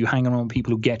energy. And so you hang around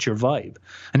people who get your vibe.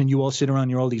 And then you all sit around,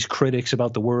 you're all these critics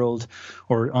about the world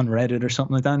or on Reddit or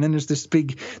something like that. And then there's this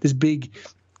big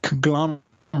conglomerate.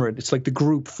 It's like the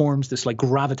group forms this like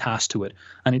gravitas to it.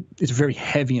 And it's very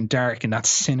heavy and dark and that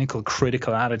cynical,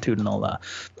 critical attitude and all that.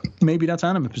 Maybe that's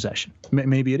anima possession.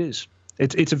 Maybe it is.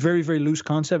 It's a very, very loose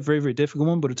concept, very, very difficult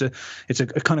one, but it's a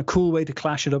kind of cool way to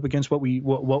clash it up against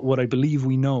what I believe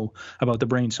we know about the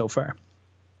brain so far.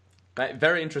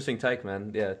 Very interesting take,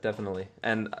 man. Yeah, definitely.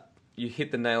 And you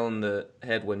hit the nail on the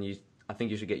head when I think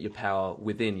you should get your power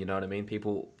within. You know what I mean?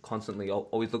 People constantly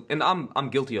always look, and I'm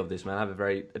guilty of this, man. I have a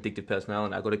very addictive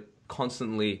personality. I've got to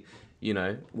constantly,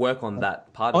 work on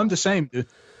that part. I'm the same, dude.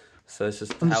 So it's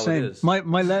just how it is.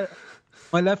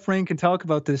 My left brain can talk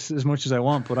about this as much as I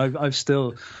want, but I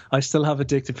still have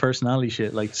addictive personality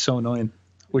shit. Like, so annoying.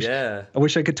 I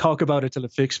wish I could talk about it till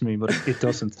it fixed me, but it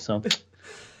doesn't. So.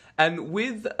 And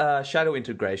with shadow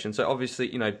integration, so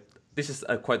obviously, this is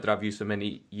a quote that I've used for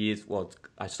many years. Well,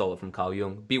 I stole it from Carl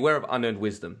Jung. Beware of unearned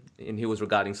wisdom. And he was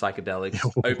regarding psychedelics,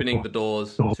 opening the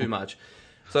doors too much.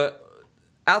 So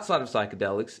outside of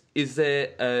psychedelics, is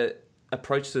there an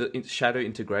approach to shadow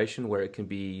integration where it can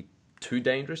be too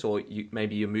dangerous, or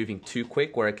maybe you're moving too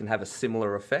quick where it can have a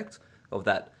similar effect of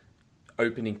that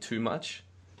opening too much?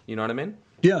 You know what I mean?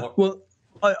 Yeah. Well,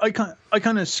 I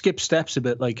kind of skip steps a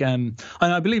bit, like, and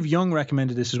I believe Jung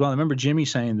recommended this as well. I remember Jimmy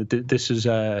saying that this is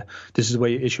the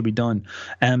way it should be done.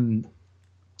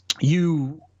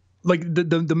 Like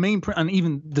the main, and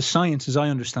even the science as I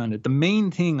understand it, the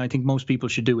main thing I think most people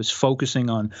should do is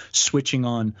focusing on switching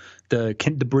on the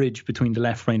bridge between the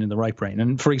left brain and the right brain.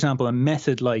 And for example, a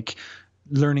method like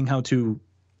learning how to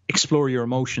explore your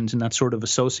emotions in that sort of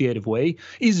associative way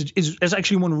is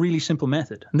actually one really simple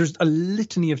method. And there's a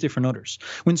litany of different others.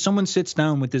 When someone sits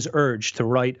down with this urge to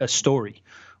write a story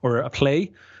or a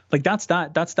play, like that's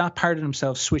that part of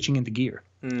themselves switching into gear.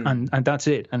 And that's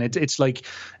it. And it's like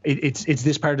it's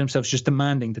this part of themselves just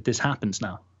demanding that this happens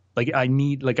now. Like I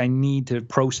need to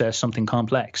process something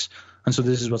complex. And so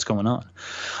this is what's going on.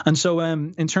 And so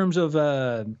in terms of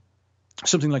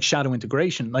something like shadow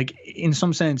integration, like in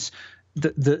some sense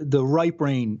the right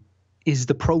brain is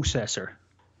the processor,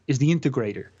 is the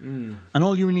integrator. And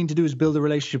all you really need to do is build a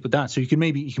relationship with that. So you can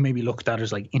maybe look at that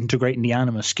as like integrating the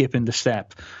anima, skipping the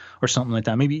step or something like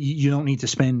that. Maybe you don't need to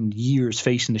spend years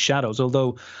facing the shadows,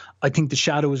 although I think the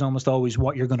shadow is almost always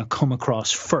what you're going to come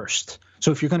across first.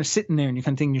 So if you're kind of sitting there and you're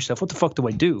kind of thinking to yourself, what the fuck do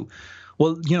I do?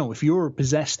 Well, if you're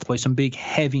possessed by some big,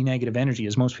 heavy negative energy,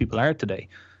 as most people are today,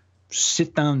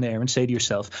 sit down there and say to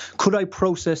yourself, could I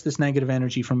process this negative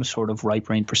energy from a sort of right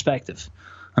brain perspective?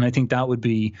 And I think that would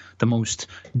be the most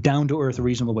down-to-earth,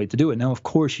 reasonable way to do it. Now, of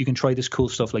course, you can try this cool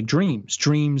stuff like dreams.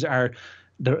 Dreams are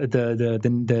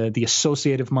the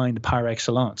associative mind par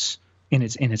excellence in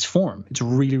its form. It's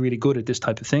really, really good at this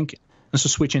type of thinking. And so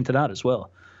switch into that as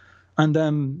well.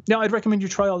 And yeah, I'd recommend you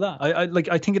try all that.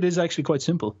 I think it is actually quite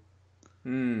simple.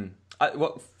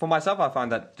 Well, for myself, I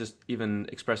find that just even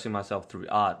expressing myself through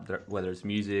art, whether it's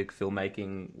music,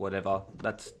 filmmaking, whatever,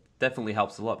 that definitely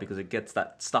helps a lot because it gets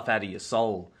that stuff out of your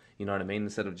soul. You know what I mean?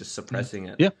 Instead of just suppressing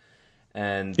it. Yeah.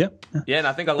 And and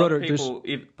I think a lot of people.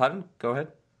 Pardon? Go ahead.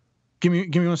 Give me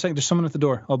 1 second. There's someone at the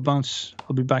door. I'll bounce.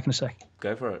 I'll be back in a sec.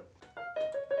 Go for it.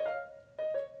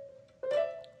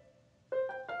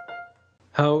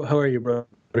 How are you, brother?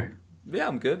 Yeah,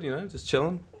 I'm good. Just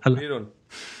chilling. Hello. What are you doing?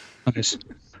 Nice.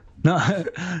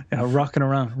 No, rocking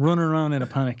around, running around in a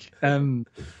panic.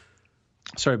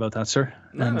 Sorry about that, sir.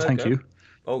 Thank you.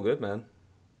 Oh, good, man.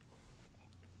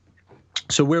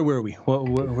 So where were we?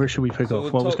 Where should we pick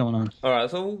up? What was going on? All right,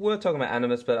 so we're talking about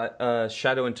animus, but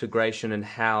shadow integration and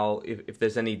how if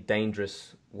there's any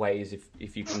dangerous ways,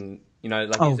 if you can,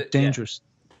 dangerous.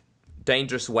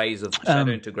 Dangerous ways of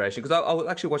shadow integration. Because I was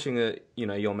actually watching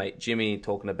your mate Jimmy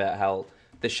talking about how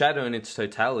the shadow in its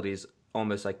totality is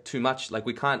almost like too much. Like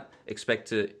we can't expect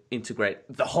to integrate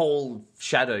the whole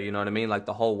shadow. You know what I mean? Like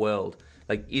the whole world.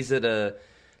 Like, is it a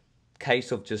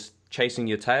case of just chasing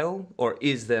your tail, or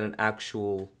is there an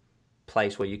actual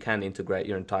place where you can integrate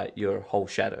your whole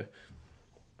shadow?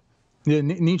 Yeah,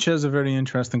 Nietzsche has a very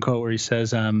interesting quote where he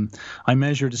says, I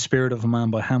measure the spirit of a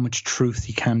man by how much truth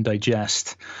he can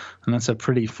digest. And that's a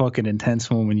pretty fucking intense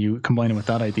one when you combine it with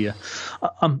that idea.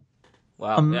 I'm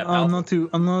not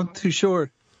too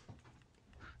sure.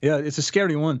 Yeah, it's a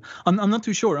scary one. I'm not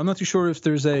too sure. I'm not too sure if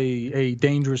there's a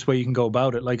dangerous way you can go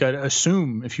about it. Like, I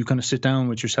assume if you kind of sit down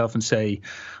with yourself and say,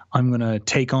 I'm going to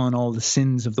take on all the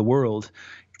sins of the world,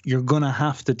 you're going to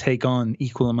have to take on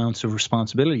equal amounts of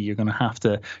responsibility. You're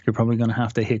probably going to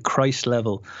have to hit Christ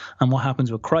level. And what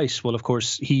happens with Christ? Well, of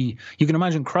course, you can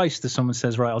imagine Christ as someone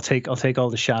says, right, I'll take all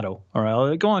the shadow. All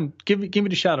right, go on, give me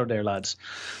the shadow there, lads.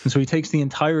 And so he takes the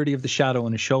entirety of the shadow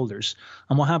on his shoulders.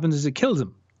 And what happens is it kills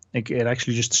him. It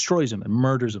actually just destroys him and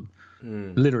murders him,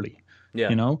 literally. Yeah.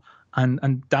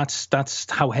 And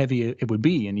that's how heavy it would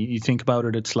be. And you think about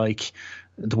it, it's like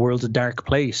the world's a dark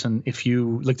place, and if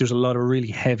you there's a lot of really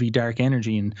heavy dark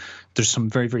energy, and there's some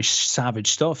very, very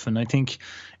savage stuff. And I think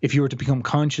if you were to become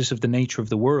conscious of the nature of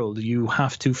the world, you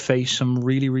have to face some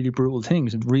really, really brutal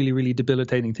things and really, really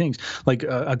debilitating things. Like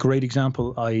a great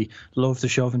example I love to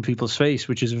shove in people's face,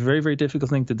 which is a very, very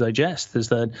difficult thing to digest, is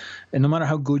that no matter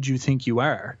how good you think you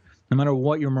are, no matter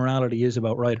what your morality is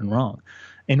about right and wrong,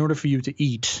 in order for you to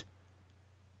eat,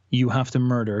 you have to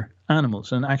murder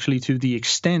animals. And actually, to the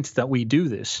extent that we do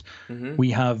this,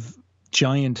 we have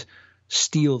giant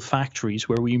steel factories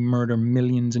where we murder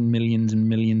millions and millions and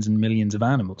millions and millions of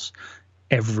animals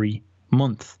every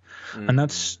month. And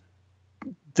that's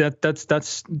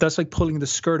like pulling the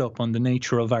skirt up on the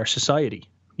nature of our society,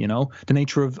 the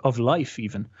nature of life,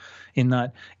 even, in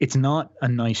that it's not a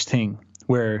nice thing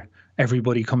where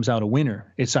everybody comes out a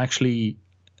winner. It's actually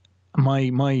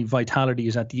my vitality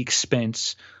is at the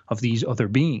expense of these other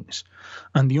beings.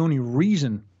 And the only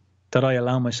reason that I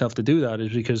allow myself to do that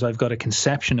is because I've got a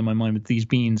conception in my mind that these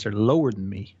beings are lower than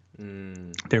me.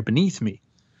 They're beneath me.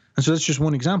 And so that's just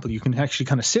one example. You can actually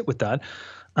kind of sit with that.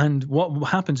 And what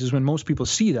happens is when most people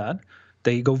see that,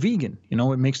 they go vegan. It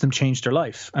makes them change their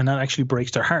life. And that actually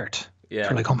breaks their heart. Yeah.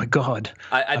 They're like, oh my God.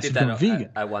 I did that vegan.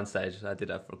 At one stage. I did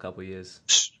that for a couple of years.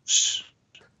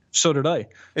 So did I.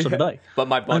 But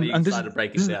my body started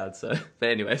breaking down. So, but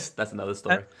anyways, that's another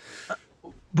story.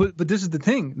 But this is the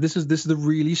thing. This is the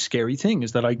really scary thing,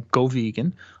 is that I go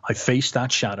vegan. I face that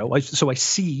shadow. So I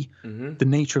see the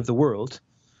nature of the world,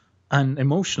 and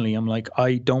emotionally, I'm like,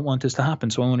 I don't want this to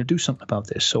happen. So I want to do something about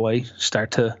this. So I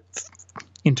start to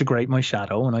integrate my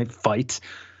shadow, and I fight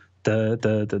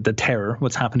the terror,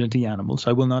 what's happening to the animals.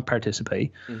 I will not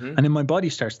participate, and then my body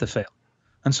starts to fail.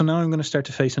 And so now I'm going to start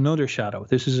to face another shadow.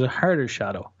 This is a harder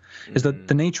shadow, is that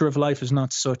the nature of life is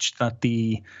not such that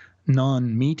the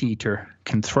non-meat eater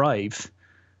can thrive.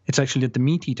 It's actually that the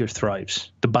meat eater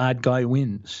thrives. The bad guy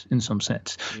wins, in some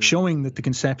sense, showing that the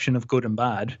conception of good and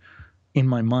bad in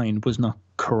my mind was not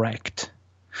correct,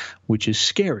 which is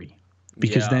scary,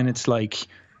 because then it's like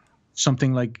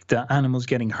something like the animals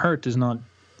getting hurt is not,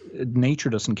 nature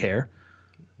doesn't care.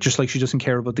 Just like she doesn't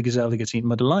care about the gazelle that gets eaten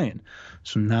by the lion.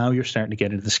 So now you're starting to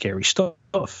get into the scary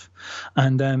stuff.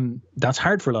 And that's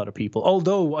hard for a lot of people.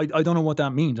 Although I don't know what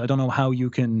that means. I don't know how you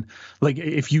can, like,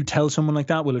 if you tell someone like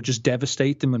that, will it just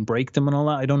devastate them and break them and all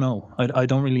that? I don't know. I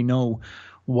don't really know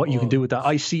what you can do with that.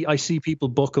 I see people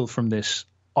buckle from this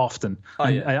often.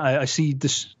 I see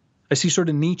sort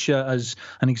of Nietzsche as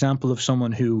an example of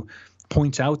someone who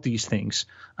points out these things,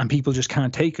 and people just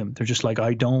can't take him. They're just like,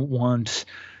 I don't want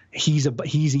he's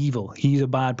evil. He's a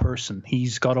bad person.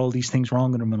 He's got all these things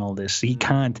wrong with him and all this. He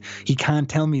can't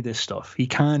tell me this stuff. He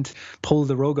can't pull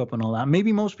the rug up and all that.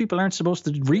 Maybe most people aren't supposed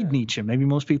to read Nietzsche. Maybe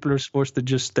most people are supposed to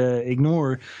just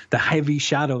ignore the heavy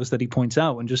shadows that he points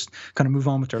out and just kind of move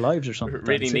on with their lives or something.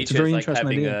 Reading Nietzsche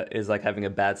is like having a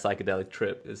bad psychedelic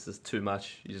trip. It's just too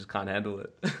much. You just can't handle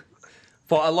it.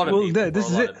 For a lot of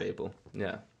people.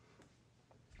 Yeah.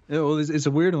 Yeah, well, it's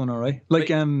a weird one, all right. Like,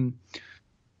 go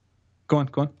on.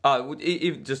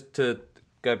 Just to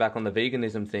go back on the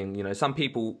veganism thing, you know, some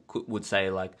people would say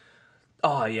like,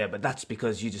 oh yeah, but that's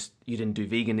because you didn't do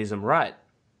veganism right?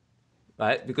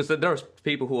 Because there are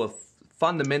people who are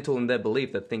fundamental in their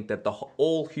belief that think that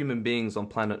all human beings on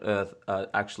planet Earth are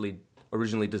actually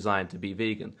originally designed to be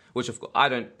vegan, which of course I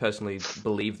don't personally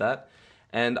believe that.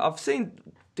 And I've seen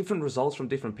different results from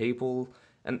different people,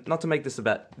 and not to make this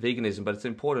about veganism, but it's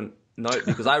an important note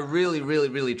because I really, really,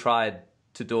 really tried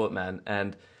to do it, man.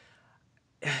 And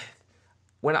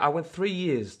when I went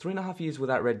 3.5 years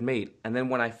without red meat, and then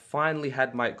when I finally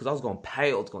had because I was going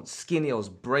pale, I was going skinny, I was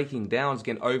breaking down, I was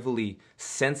getting overly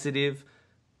sensitive,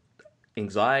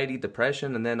 anxiety,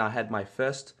 depression, and then I had my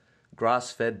first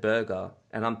grass-fed burger,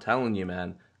 and I'm telling you,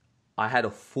 man, I had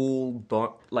a full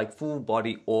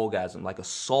body orgasm, like a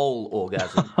soul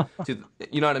orgasm.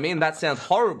 You know what I mean? That sounds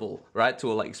horrible, right?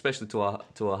 Especially to a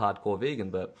hardcore vegan,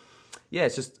 but yeah,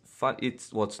 it's just fun.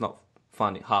 It's not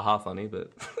funny, funny,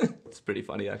 but it's pretty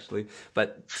funny actually.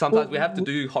 But sometimes we have to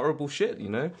do horrible shit, you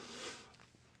know?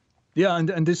 Yeah,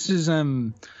 and this is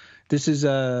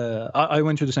I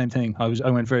went through the same thing. I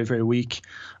went very, very weak,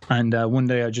 and one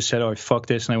day I just said, "Oh, fuck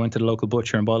this," and I went to the local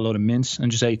butcher and bought a load of mince and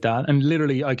just ate that. And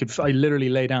literally, I literally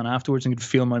lay down afterwards and could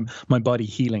feel my body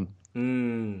healing.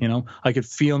 You know, I could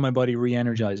feel my body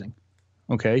re-energizing.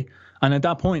 Okay, and at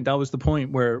that point, that was the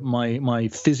point where my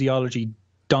physiology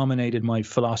dominated my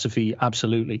philosophy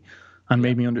absolutely, and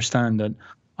made me understand that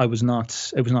it was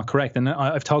not correct. And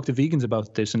I've talked to vegans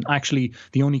about this, and actually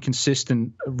the only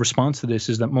consistent response to this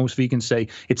is that most vegans say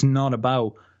it's not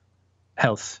about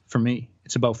health for me,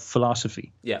 it's about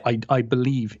philosophy. I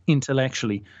believe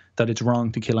intellectually that it's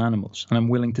wrong to kill animals, and I'm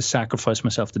willing to sacrifice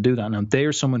myself to do that. Now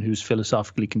they're someone who's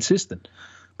philosophically consistent,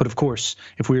 but of course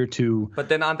if we were to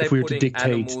then aren't they putting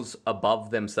animals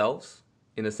above themselves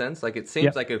in a sense? Like it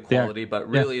seems like equality, but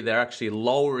really they're actually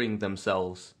lowering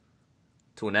themselves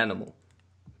to an animal.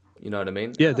 You know what I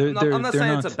mean? Yeah, I'm not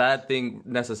saying it's a bad thing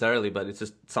necessarily, but it's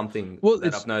just something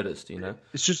that I've noticed, you know?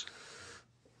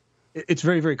 It's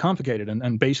very, very complicated.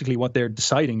 And basically what they're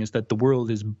deciding is that the world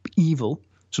is evil.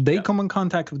 So they come in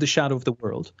contact with the shadow of the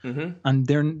world, and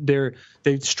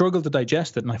they struggle to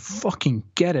digest it. And I fucking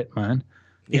get it, man.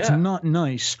 It's not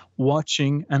nice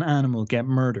watching an animal get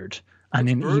murdered and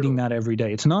then eating that every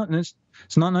day. It's not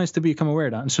nice to become aware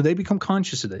of that. And so they become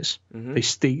conscious of this. They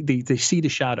see the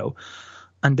shadow.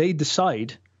 And they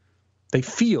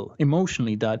feel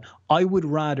emotionally that I would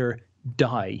rather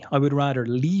die. I would rather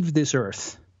leave this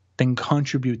earth than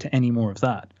contribute to any more of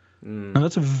that. Now,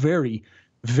 that's a very,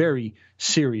 very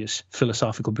serious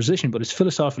philosophical position, but it's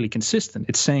philosophically consistent.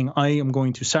 It's saying I am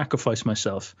going to sacrifice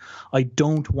myself. I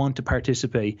don't want to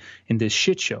participate in this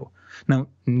shit show. Now,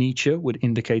 Nietzsche would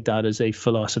indicate that as a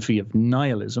philosophy of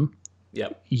nihilism.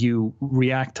 Yep. You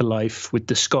react to life with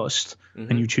disgust,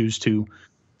 and you choose to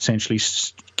essentially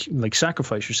like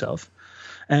sacrifice yourself.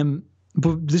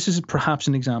 But this is perhaps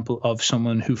an example of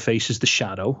someone who faces the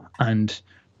shadow, and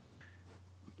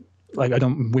like I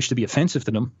don't wish to be offensive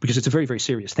to them because it's a very, very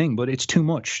serious thing, but it's too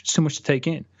much. It's too much to take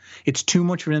in. It's too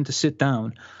much for them to sit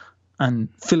down and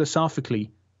philosophically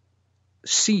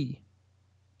see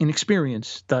in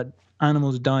experience that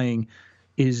animals dying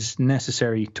is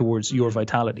necessary towards your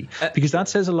vitality, because that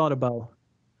says a lot about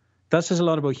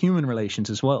human relations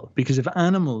as well. Because if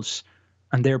animals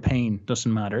and their pain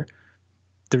doesn't matter,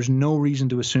 there's no reason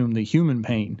to assume that human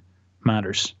pain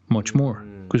matters much more,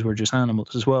 because we're just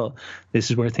animals as well. This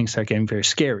is where things start getting very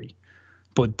scary.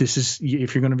 But this is,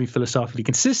 if you're going to be philosophically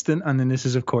consistent, and then this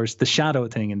is, of course, the shadow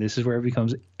thing, and this is where it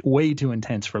becomes way too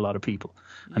intense for a lot of people.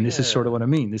 And this is sort of what I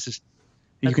mean. This is,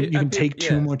 you can take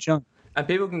too much on. And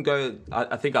people can go,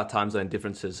 I think our time zone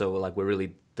differences, so we're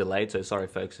really delayed. So sorry,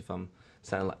 folks, if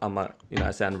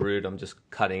I sound rude. I'm just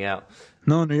cutting out.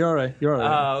 No, you're all right. You're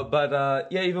all right.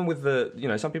 But even with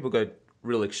some people go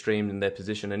real extreme in their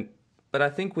position, but I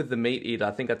think with the meat eater,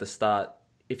 I think at the start,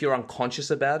 if you're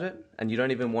unconscious about it and you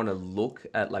don't even want to look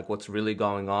at like what's really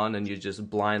going on, and you're just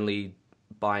blindly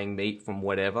buying meat from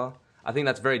whatever, I think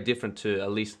that's very different to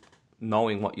at least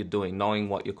knowing what you're doing, knowing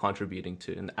what you're contributing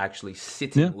to, and actually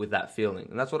sitting with that feeling.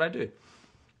 And that's what I do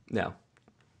now.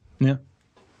 Yeah,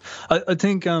 I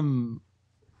think.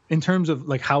 in terms of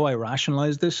like how I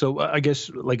rationalize this, so I guess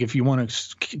like if you want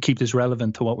to keep this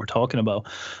relevant to what we're talking about,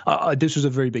 this was a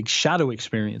very big shadow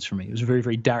experience for me. It was a very,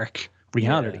 very dark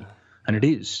reality. Yeah. And it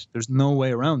is. There's no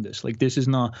way around this. Like, this is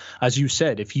not, as you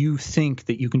said, if you think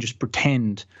that you can just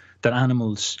pretend that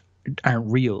animals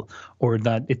aren't real, or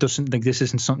that it doesn't, like, this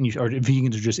isn't something or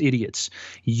vegans are just idiots,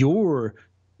 you're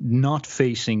not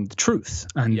facing the truth.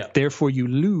 And therefore you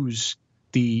lose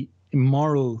the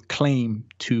moral claim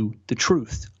to the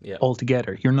truth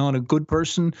altogether. You're not a good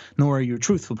person, nor are you a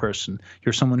truthful person.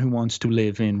 You're someone who wants to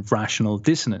live in rational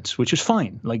dissonance, which is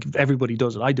fine. Like, everybody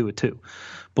does it. I do it too.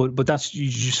 But that's, you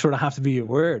just sort of have to be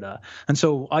aware of that. And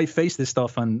so I faced this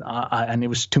stuff, and it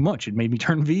was too much. It made me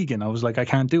turn vegan. I was like, I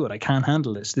can't do it. I can't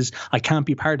handle this. I can't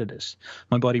be part of this.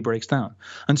 My body breaks down.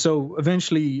 And so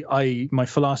eventually my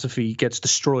philosophy gets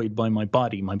destroyed by my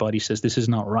body. My body says this is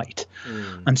not right.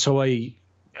 And so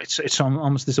it's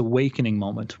almost this awakening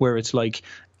moment where it's like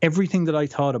everything that I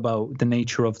thought about the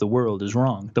nature of the world is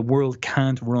wrong. The world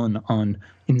can't run on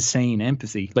insane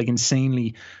empathy, like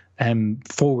insanely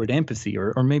forward empathy,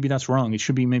 or maybe that's wrong. It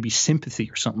should be maybe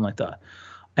sympathy or something like that.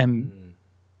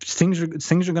 Things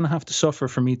are going to have to suffer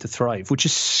for me to thrive, which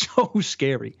is so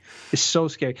scary. It's so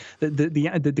scary.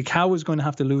 The cow is going to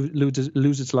have to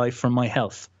lose its life for my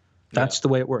health. That's the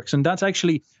way it works, and that's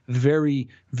actually very,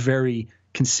 very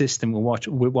consistent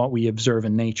with what we observe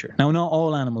in nature. Now, not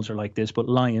all animals are like this, but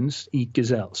lions eat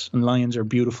gazelles, and lions are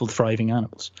beautiful, thriving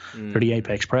animals. They're the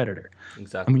apex predator.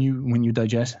 Exactly. And when you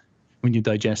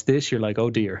digest this, you're like, oh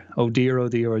dear, oh dear, oh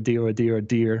dear, oh dear, oh dear, oh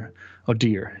dear, oh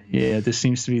dear. Yeah, this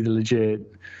seems to be the legit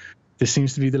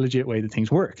way that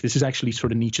things work. This is actually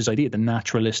sort of Nietzsche's idea, the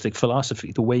naturalistic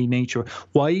philosophy, the way nature.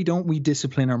 Why don't we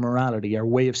discipline our morality, our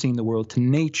way of seeing the world, to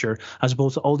nature, as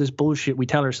opposed to all this bullshit we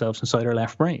tell ourselves inside our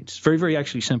left brains? Very, very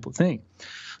actually simple thing.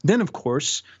 Then, of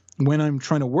course, when I'm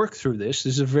trying to work through this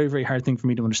is a very, very hard thing for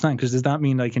me to understand, because does that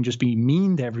mean I can just be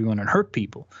mean to everyone and hurt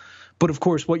people? But of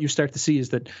course, what you start to see is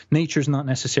that nature's not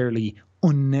necessarily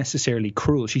unnecessarily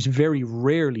cruel. She's very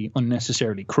rarely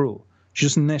unnecessarily cruel. She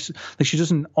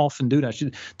doesn't often do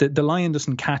that. The lion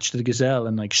doesn't catch the gazelle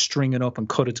and like string it up and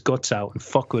cut its guts out and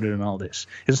fuck with it and all this.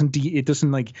 It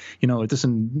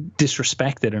doesn't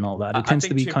disrespect it and all that. It tends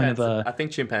to be kind of a. I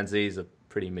think chimpanzees are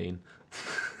pretty mean.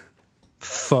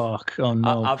 Fuck! Oh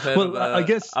no. I've heard. I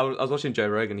guess I was watching Joe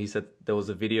Rogan. He said there was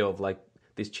a video of like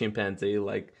this chimpanzee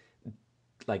like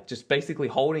just basically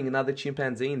holding another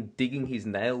chimpanzee and digging his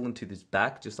nail into his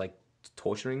back, just like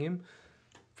torturing him,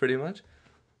 pretty much.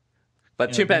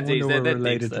 But chimpanzees, they're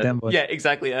related to them. But... Yeah,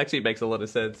 exactly. It actually makes a lot of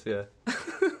sense. Yeah.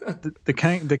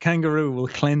 the kangaroo will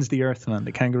cleanse the earth, man.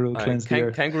 The kangaroo will cleanse the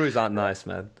earth. Kangaroos aren't nice,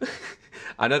 man.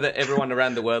 I know that everyone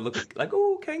around the world looks like,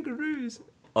 oh, kangaroos.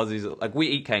 Aussies, like, we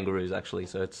eat kangaroos actually,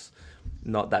 so it's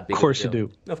not that big. Of course you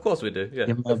do. Of course we do. Yeah.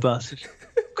 You're my bastard.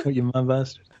 You're my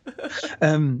bastard.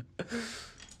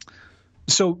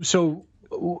 So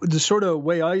the sort of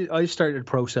way I started to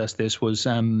process this was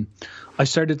I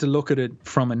started to look at it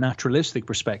from a naturalistic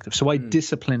perspective. So I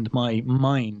disciplined my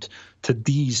mind to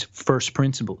these first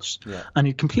principles, and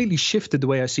it completely shifted the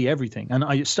way I see everything. And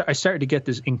I started to get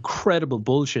this incredible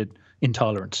bullshit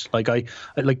intolerance. Like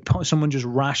someone just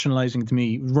rationalizing to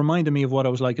me, reminded me of what I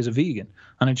was like as a vegan,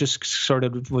 and I just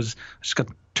got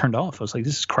turned off. I was like,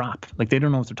 this is crap. Like, they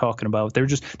don't know what they're talking about. They're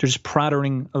just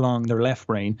prattling along their left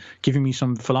brain, giving me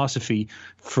some philosophy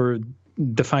for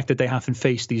the fact that they haven't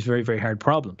faced these very, very hard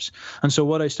problems. And so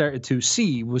what I started to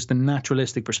see was the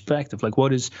naturalistic perspective, like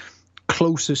what is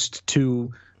closest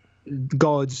to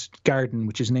God's garden,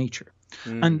 which is nature.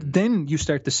 And then you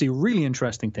start to see really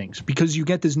interesting things, because you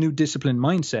get this new disciplined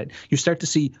mindset. You start to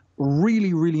see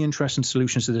really, really interesting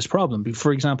solutions to this problem.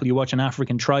 For example, you watch an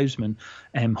African tribesman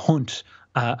hunt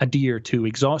a deer to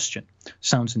exhaustion.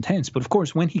 Sounds intense, but of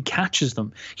course, when he catches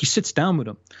them, he sits down with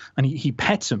them and he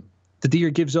pets him. The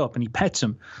deer gives up and he pets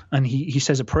him, and he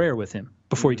says a prayer with him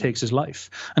before he takes his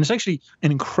life. And it's actually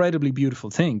an incredibly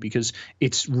beautiful thing, because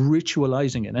it's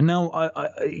ritualizing it. And now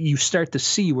you start to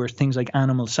see where things like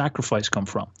animal sacrifice come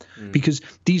from, because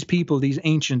these people, these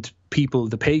ancient people,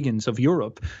 the pagans of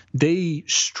Europe, they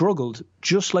struggled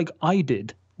just like I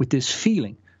did with this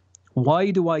feeling. Why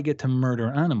do I get to murder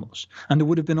animals? And there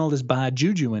would have been all this bad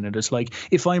juju in it. It's like,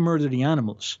 if I murder the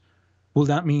animals, will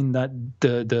that mean that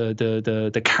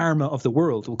the karma of the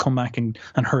world will come back and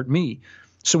hurt me?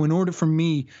 So in order for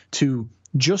me to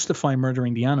justify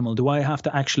murdering the animal, do I have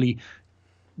to actually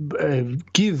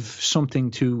give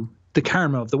something to the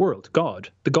karma of the world, God,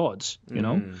 the gods, you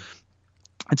know?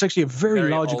 It's actually a very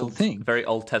logical thing. Very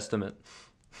Old Testament.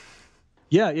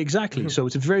 Yeah, exactly. So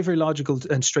it's a very, very logical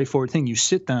and straightforward thing. You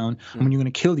sit down, and when you're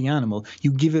going to kill the animal,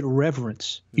 you give it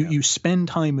reverence. You spend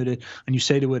time with it, and you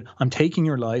say to it, I'm taking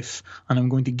your life, and I'm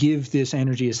going to give this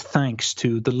energy as thanks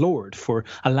to the Lord for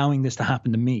allowing this to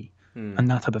happen to me, and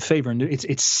that type of favor. And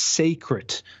it's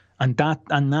sacred. And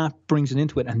that brings it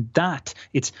into it. And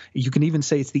you can even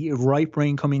say it's the right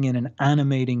brain coming in and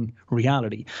animating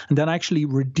reality. And that actually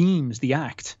redeems the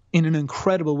act in an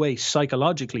incredible way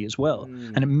psychologically as well.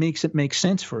 And it makes it make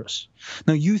sense for us.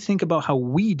 Now you think about how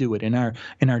we do it in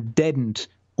our deadened,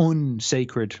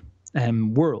 unsacred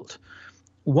world.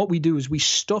 What we do is we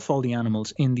stuff all the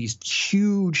animals in these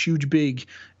huge, big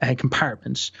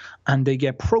compartments, and they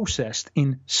get processed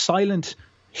in silent,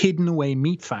 hidden away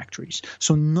meat factories.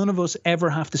 So none of us ever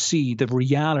have to see the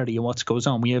reality of what goes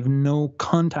on. We have no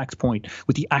contact point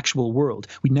with the actual world.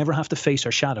 We never have to face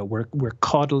our shadow. We're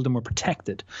coddled and we're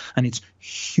protected, and it's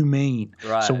humane.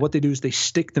 Right. So what they do is they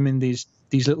stick them in these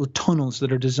little tunnels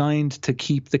that are designed to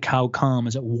keep the cow calm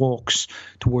as it walks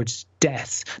towards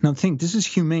death. Now think, this is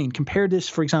humane. Compare this,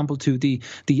 for example, to the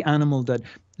animal that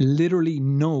literally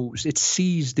knows, it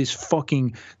sees this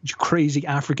fucking crazy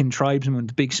African tribesman with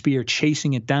the big spear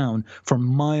chasing it down for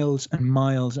miles and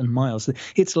miles and miles.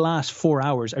 Its last 4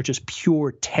 hours are just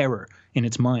pure terror in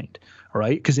its mind, all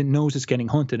right? Because it knows it's getting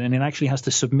hunted, and it actually has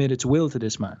to submit its will to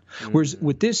this man. Whereas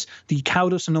with this, the cow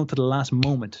doesn't know to the last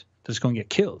moment that it's going to get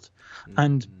killed.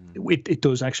 And it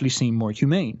does actually seem more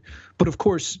humane. But of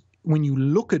course, when you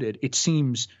look at it, it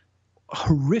seems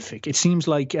horrific. It seems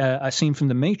like a scene from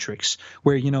The Matrix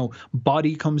where,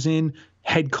 body comes in,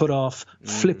 head cut off,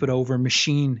 flip it over,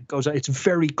 machine goes out. It's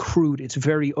very crude. It's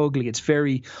very ugly. It's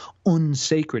very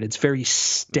unsacred. It's very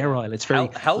sterile. It's very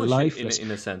hellish lifeless.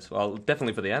 in a sense. Well,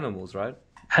 definitely for the animals, right?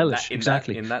 Hellish,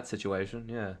 exactly. In that situation,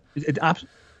 yeah.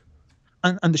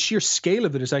 And the sheer scale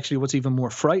of it is actually what's even more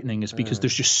frightening, is because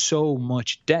there's just so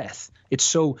much death. It's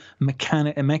so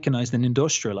mechanized and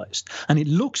industrialized. And it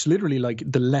looks literally like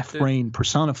the left brain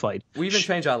personified. We even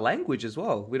change our language as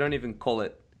well. We don't even call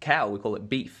it cow. We call it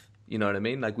beef. You know what I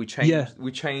mean? Like we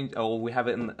change, or we have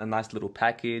it in a nice little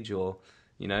package, or,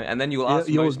 and then you'll ask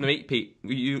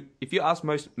if you ask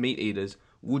most meat eaters,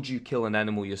 would you kill an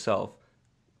animal yourself?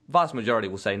 Vast majority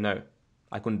will say no.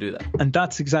 I couldn't do that. And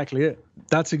that's exactly it.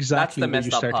 That's exactly where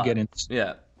you start to get into.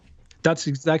 Yeah. That's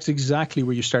exactly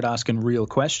where you start asking real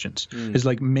questions. It's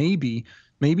like maybe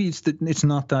it's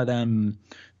not that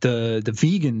the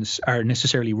vegans are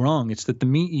necessarily wrong. It's that the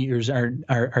meat eaters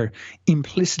are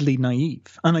implicitly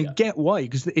naive. And I get why,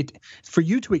 because for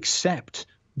you to accept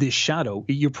this shadow,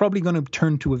 you're probably going to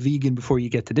turn to a vegan before you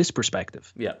get to this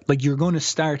perspective. Yeah, like you're going to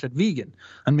start at vegan,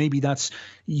 and maybe that's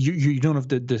you don't have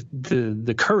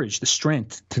the courage, the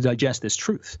strength to digest this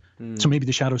truth. So maybe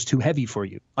the shadow's too heavy for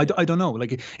you. I don't know.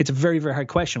 Like it's a very, very hard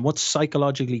question. What's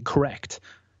psychologically correct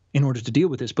in order to deal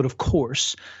with this? But of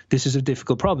course, this is a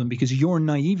difficult problem because your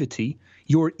naivety,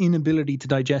 your inability to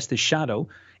digest this shadow,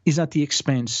 is at the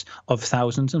expense of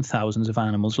thousands and thousands of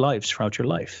animals' lives throughout your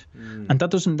life. And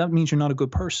that means you're not a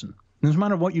good person. No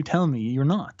matter what you tell me, you're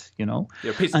not, You're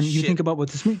a piece and of you shit. think about what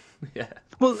this means. Yeah.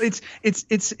 Well, it's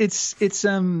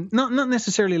not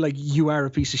necessarily like you are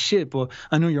a piece of shit, but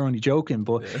I know you're only joking,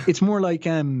 but it's more like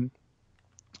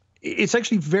it's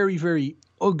actually very, very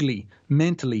ugly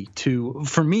mentally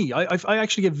for me. I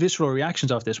actually get visceral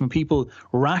reactions off this when people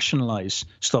rationalize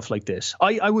stuff like this.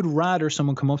 I would rather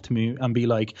someone come up to me and be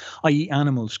like, I eat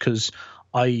animals because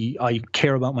I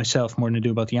care about myself more than I do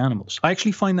about the animals. I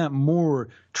actually find that more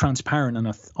transparent and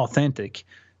authentic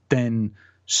than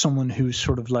someone who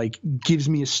sort of like gives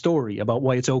me a story about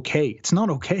why it's okay. It's not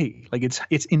okay. Like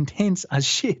it's intense as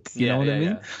shit. You know what I mean?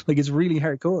 Yeah. Like it's really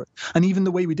hardcore. And even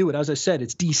the way we do it, as I said,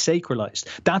 it's desacralized.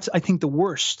 That's, I think, the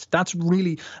worst. That's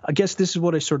really, I guess this is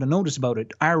what I sort of notice about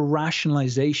it. Our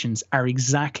rationalizations are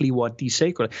exactly what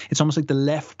desacralize. It's almost like the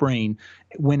left brain,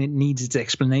 when it needs its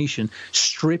explanation,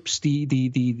 strips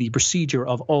the procedure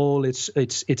of all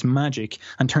its magic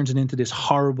and turns it into this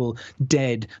horrible,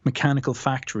 dead mechanical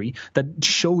factory that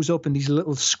shows up in these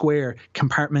little square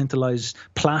compartmentalized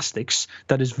plastics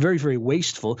that is very, very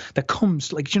wasteful, that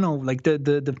comes like, like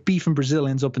the beef in Brazil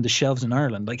ends up in the shelves in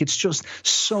Ireland. Like it's just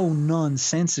so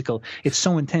nonsensical. It's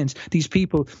so intense. These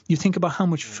people, you think about how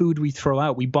much food we throw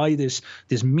out. We buy this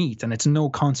meat and it's no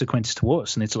consequence to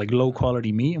us, and it's like low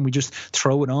quality meat, and we just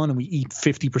throw it on and we eat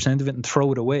 50% of it and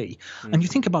throw it away. And you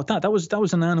think about that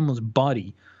was an animal's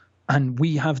body, and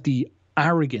we have the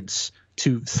arrogance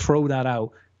to throw that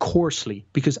out coarsely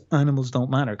because animals don't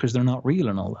matter, because they're not real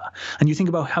and all that. And you think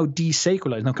about how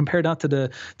desacralized. Now compare that to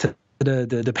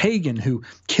the pagan who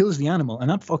kills the animal, and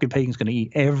that fucking pagan's going to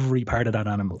eat every part of that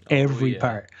animal, every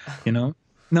part,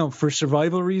 No, for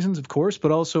survival reasons, of course,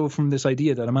 but also from this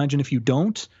idea that imagine if you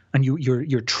don't, and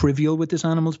you're trivial with this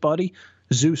animal's body,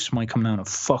 Zeus might come down and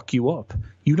fuck you up.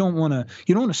 You don't want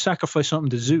to sacrifice something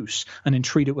to Zeus and then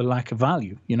treat it with lack of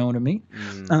value. You know what I mean?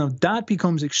 And that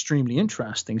becomes extremely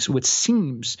interesting. So it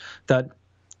seems that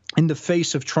in the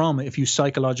face of trauma, if you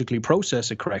psychologically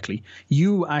process it correctly,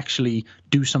 you actually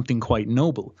do something quite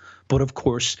noble. But of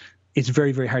course, it's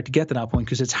very, very hard to get to that point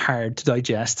because it's hard to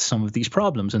digest some of these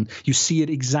problems. And you see it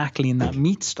exactly in that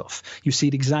meat stuff. You see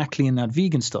it exactly in that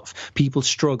vegan stuff. People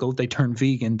struggle. They turn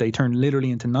vegan. They turn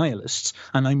literally into nihilists.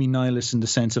 And I mean nihilists in the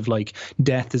sense of like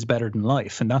death is better than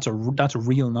life. And that's a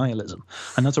real nihilism.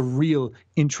 And that's a real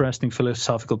interesting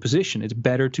philosophical position. It's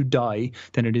better to die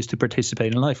than it is to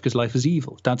participate in life because life is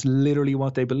evil. That's literally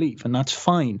what they believe. And that's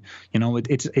fine. You know,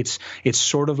 it's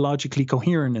sort of logically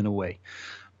coherent in a way.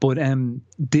 But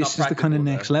this is the kind of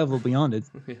next level beyond it.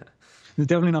 Yeah.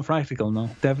 Definitely not practical, no.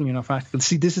 Definitely not practical.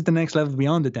 See, this is the next level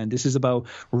beyond it then. This is about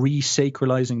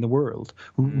re-sacralizing the world,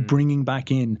 bringing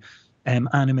back in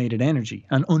animated energy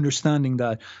and understanding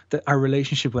that our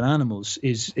relationship with animals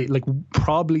is like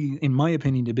probably, in my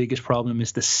opinion, the biggest problem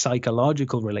is the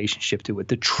psychological relationship to it,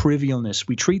 the trivialness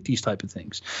we treat these type of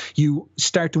things. You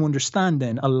start to understand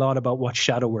then a lot about what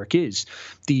shadow work is.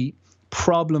 The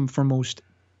problem for most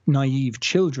naive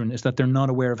children is that they're not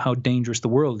aware of how dangerous the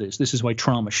world is. This is why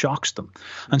trauma shocks them.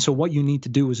 And so what you need to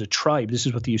do as a tribe, this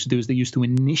is what they used to do, is they used to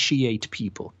initiate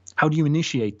people. How do you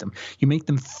initiate them? You make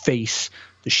them face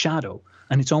the shadow.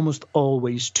 And it's almost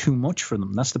always too much for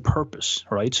them. That's the purpose,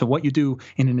 right? So what you do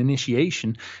in an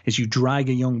initiation is you drag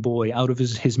a young boy out of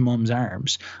his mum's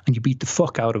arms and you beat the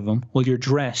fuck out of him while you're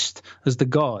dressed as the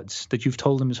gods that you've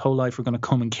told him his whole life are going to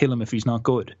come and kill him if he's not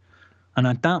good. And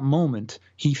at that moment,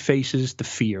 he faces the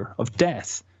fear of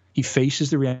death. He faces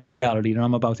the reality that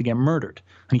I'm about to get murdered.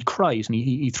 And he cries and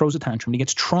he throws a tantrum and he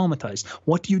gets traumatized.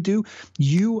 What do?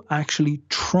 You actually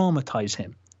traumatize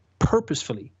him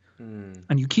purposefully.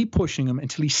 And you keep pushing him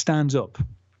until he stands up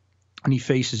and he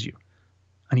faces you.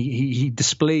 And he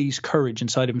displays courage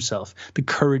inside of himself, the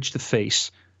courage to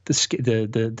face the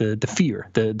fear,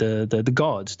 the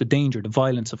gods, the danger, the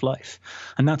violence of life.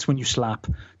 And that's when you slap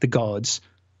the gods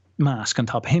mask on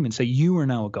top of him and say, you are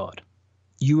now a god.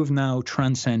 You have now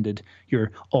transcended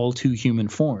your all too human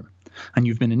form and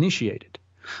you've been initiated.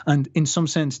 And in some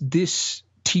sense, this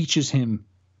teaches him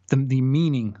the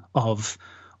meaning of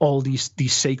all these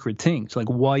sacred things, like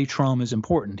why trauma is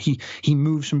important. He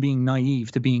moves from being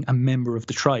naive to being a member of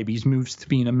the tribe. He moves to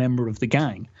being a member of the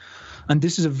gang. And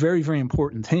this is a very, very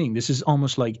important thing. This is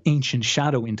almost like ancient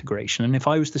shadow integration. And if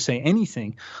I was to say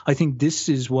anything, I think this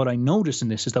is what I notice in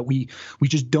this, is that we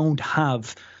just don't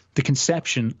have the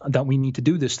conception that we need to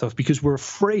do this stuff because we're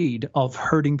afraid of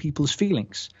hurting people's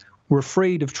feelings. We're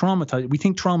afraid of traumatizing. We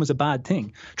think trauma is a bad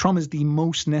thing. Trauma is the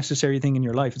most necessary thing in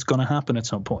your life. It's going to happen at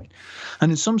some point.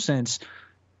 And in some sense,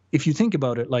 if you think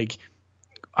about it, like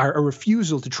our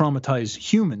refusal to traumatize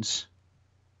humans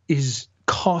is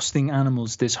costing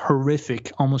animals this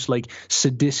horrific, almost like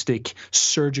sadistic,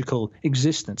 surgical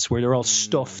existence where they're all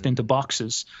stuffed into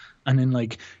boxes and then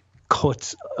like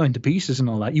cut into pieces and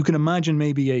all that. You can imagine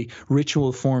maybe a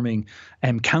ritual forming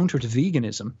counter to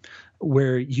veganism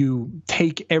where you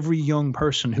take every young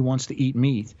person who wants to eat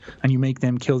meat and you make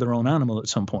them kill their own animal at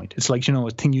some point. It's like, you know,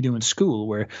 a thing you do in school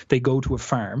where they go to a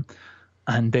farm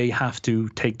and they have to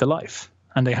take the life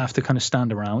and they have to kind of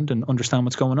stand around and understand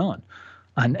what's going on.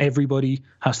 And everybody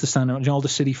has to stand around. All the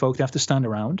city folk, they have to stand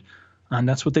around. And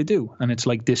that's what they do. And it's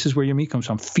like, this is where your meat comes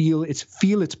from. Feel its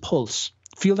pulse.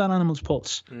 Feel that animal's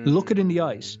pulse. Look it in the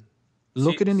eyes.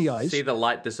 Look it in the eyes. See the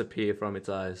light disappear from its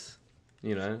eyes.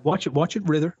 You know, watch it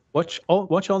writher. Watch all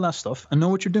that stuff and know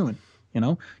what you're doing. You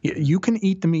know, you can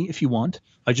eat the meat if you want.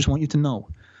 I just want you to know.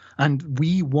 And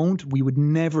we would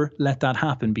never let that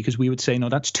happen because we would say, no,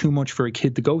 that's too much for a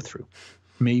kid to go through.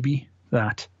 Maybe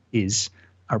that is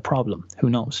our problem. Who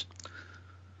knows?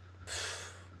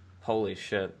 Holy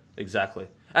shit. Exactly.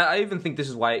 And I even think this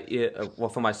is why, well,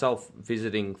 for myself,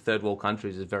 visiting third world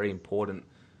countries is very important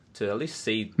to at least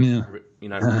see,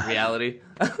 reality.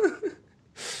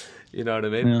 You know what I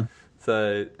mean? Yeah.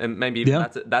 So, and maybe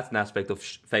that's an aspect of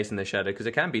facing the shadow because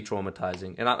it can be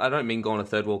traumatizing. And I don't mean going to a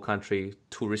third world country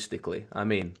touristically. I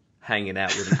mean hanging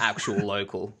out with an actual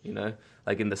local, you know,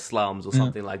 like in the slums or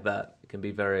something like that. It can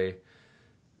be very,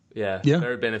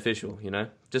 very beneficial, you know,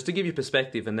 just to give you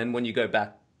perspective. And then when you go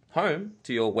back home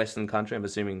to your Western country, I'm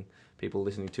assuming people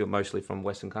listening to it mostly from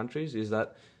Western countries, is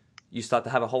that you start to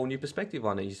have a whole new perspective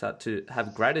on it. You start to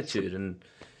have gratitude and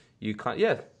you can't,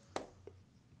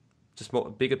 just more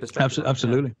bigger perspective.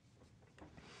 Absolutely.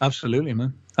 Absolutely,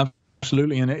 man.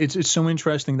 Absolutely. And it's so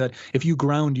interesting that if you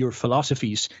ground your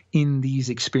philosophies in these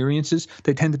experiences,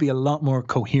 they tend to be a lot more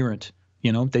coherent.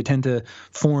 You know, they tend to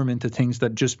form into things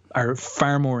that just are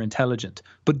far more intelligent,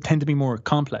 but tend to be more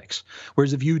complex.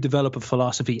 Whereas if you develop a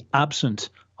philosophy absent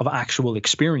of actual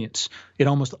experience, it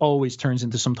almost always turns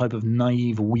into some type of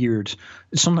naive, weird,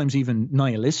 sometimes even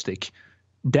nihilistic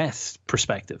death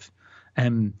perspective.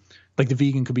 Like the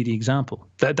vegan could be the example.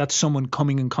 That's someone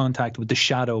coming in contact with the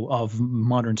shadow of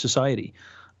modern society,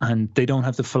 and they don't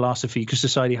have the philosophy because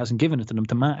society hasn't given it to them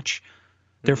to match.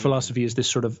 Their philosophy is this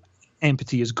sort of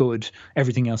empathy is good,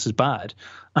 everything else is bad,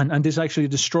 and this actually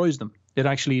destroys them.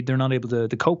 They're not able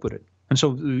to cope with it. And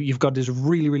so you've got this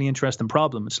really, really interesting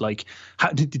problem. It's like,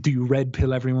 how do you red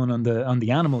pill everyone on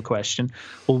the animal question?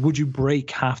 Well, would you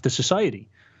break half the society?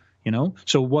 You know,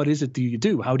 so what is it do you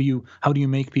do? How do you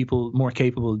make people more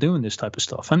capable of doing this type of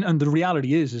stuff? And the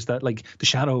reality is that like the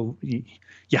shadow,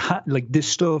 like this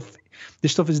stuff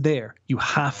is there. You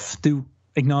have to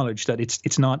acknowledge that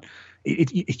it's not.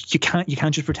 You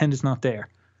can't just pretend it's not there.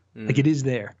 Like it is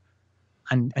there,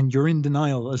 and you're in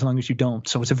denial as long as you don't.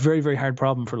 So it's a very, very hard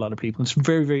problem for a lot of people. It's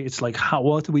very, very. It's like,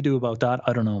 what do we do about that?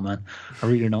 I don't know, man. I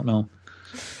really don't know.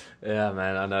 Yeah,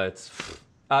 man. I know it's.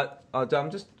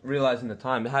 I'm just realizing the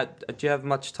time. Do you have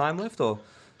much time left, or?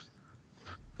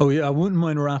 Oh yeah, I wouldn't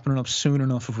mind wrapping it up soon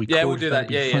enough if we could. Yeah, we'll do that.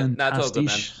 Yeah. That's all good,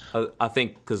 man. Fantastic. I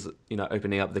think because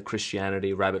opening up the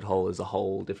Christianity rabbit hole is a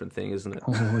whole different thing, isn't it?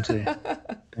 Oh dear.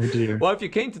 Oh dear. Well, if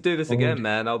you're keen to do this again,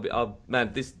 man,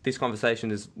 man, this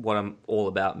conversation is what I'm all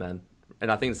about, man.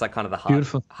 And I think it's like kind of the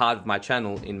heart of my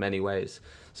channel in many ways.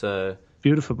 So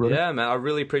beautiful, brother. Yeah, man, I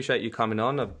really appreciate you coming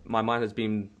on. My mind has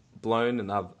been blown,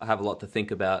 and I have a lot to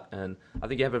think about. And I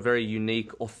think you have a very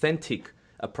unique, authentic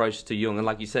approach to Jung. And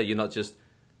like you said, you're not just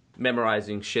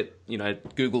memorizing shit,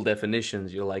 Google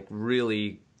definitions. You're like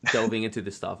really delving into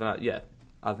this stuff. And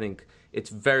I think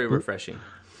it's very refreshing.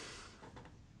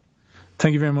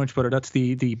 Thank you very much, brother. That's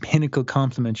the pinnacle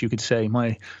compliment, you could say.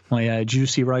 My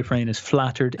juicy right brain is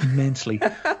flattered immensely.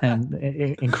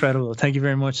 Incredible. Thank you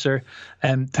very much, sir.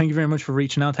 Thank you very much for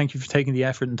reaching out. Thank you for taking the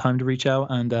effort and time to reach out.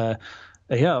 And the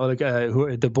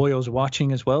boyos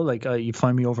watching as well. Like you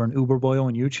find me over on Uberboyo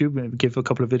on YouTube and give a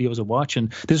couple of videos a watch.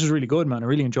 And this is really good, man. I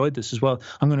really enjoyed this as well.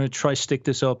 I'm going to try stick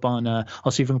this up on.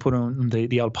 I'll see if I can put it on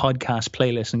the old podcast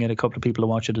playlist and get a couple of people to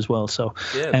watch it as well. So,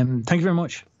 thank you very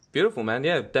much. Beautiful, man.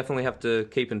 Yeah, definitely have to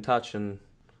keep in touch. And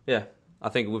yeah, I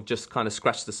think we've just kind of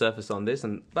scratched the surface on this.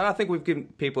 But I think we've given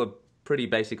people a pretty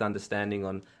basic understanding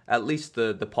on at least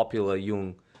the popular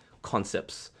Jung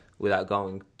concepts without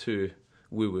going too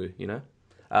woo-woo,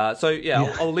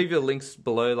 I'll leave your links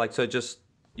below. Like, so just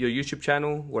your YouTube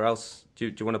channel. Where else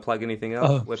do you want to plug anything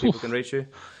else where people can reach you?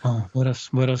 Oh, what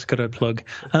else could I plug?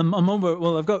 I'm over.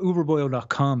 Well, I've got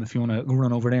uberboyo.com if you want to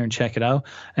run over there and check it out.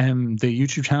 The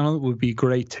YouTube channel would be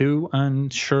great too.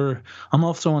 And sure, I'm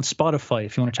also on Spotify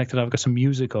if you want to check that out. I've got some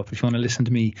music up. If you want to listen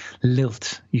to me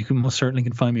lilt, you can most certainly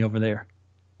can find me over there.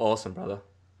 Awesome, brother.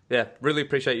 Yeah, really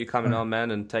appreciate you coming on,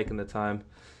 man, and taking the time.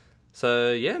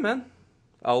 So yeah, man,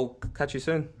 I'll catch you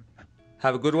soon.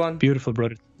 Have a good one. Beautiful,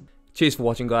 brother. Cheers for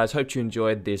watching, guys. Hope you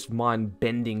enjoyed this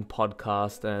mind-bending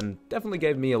podcast and definitely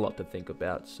gave me a lot to think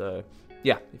about. So,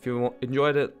 yeah, if you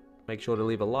enjoyed it, make sure to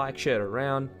leave a like, share it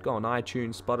around, go on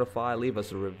iTunes, Spotify, leave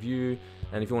us a review.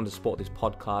 And if you want to support this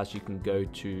podcast, you can go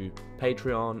to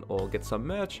Patreon or get some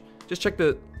merch. Just check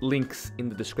the links in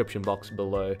the description box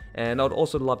below. And I'd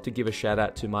also love to give a shout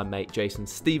out to my mate Jason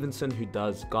Stevenson, who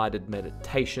does guided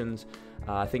meditations.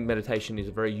 I think meditation is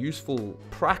a very useful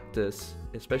practice,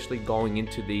 especially going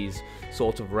into these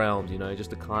sorts of realms, just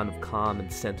to kind of calm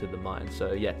and center the mind.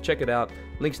 So yeah, check it out.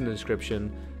 Links in the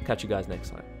description. Catch you guys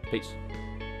next time. Peace.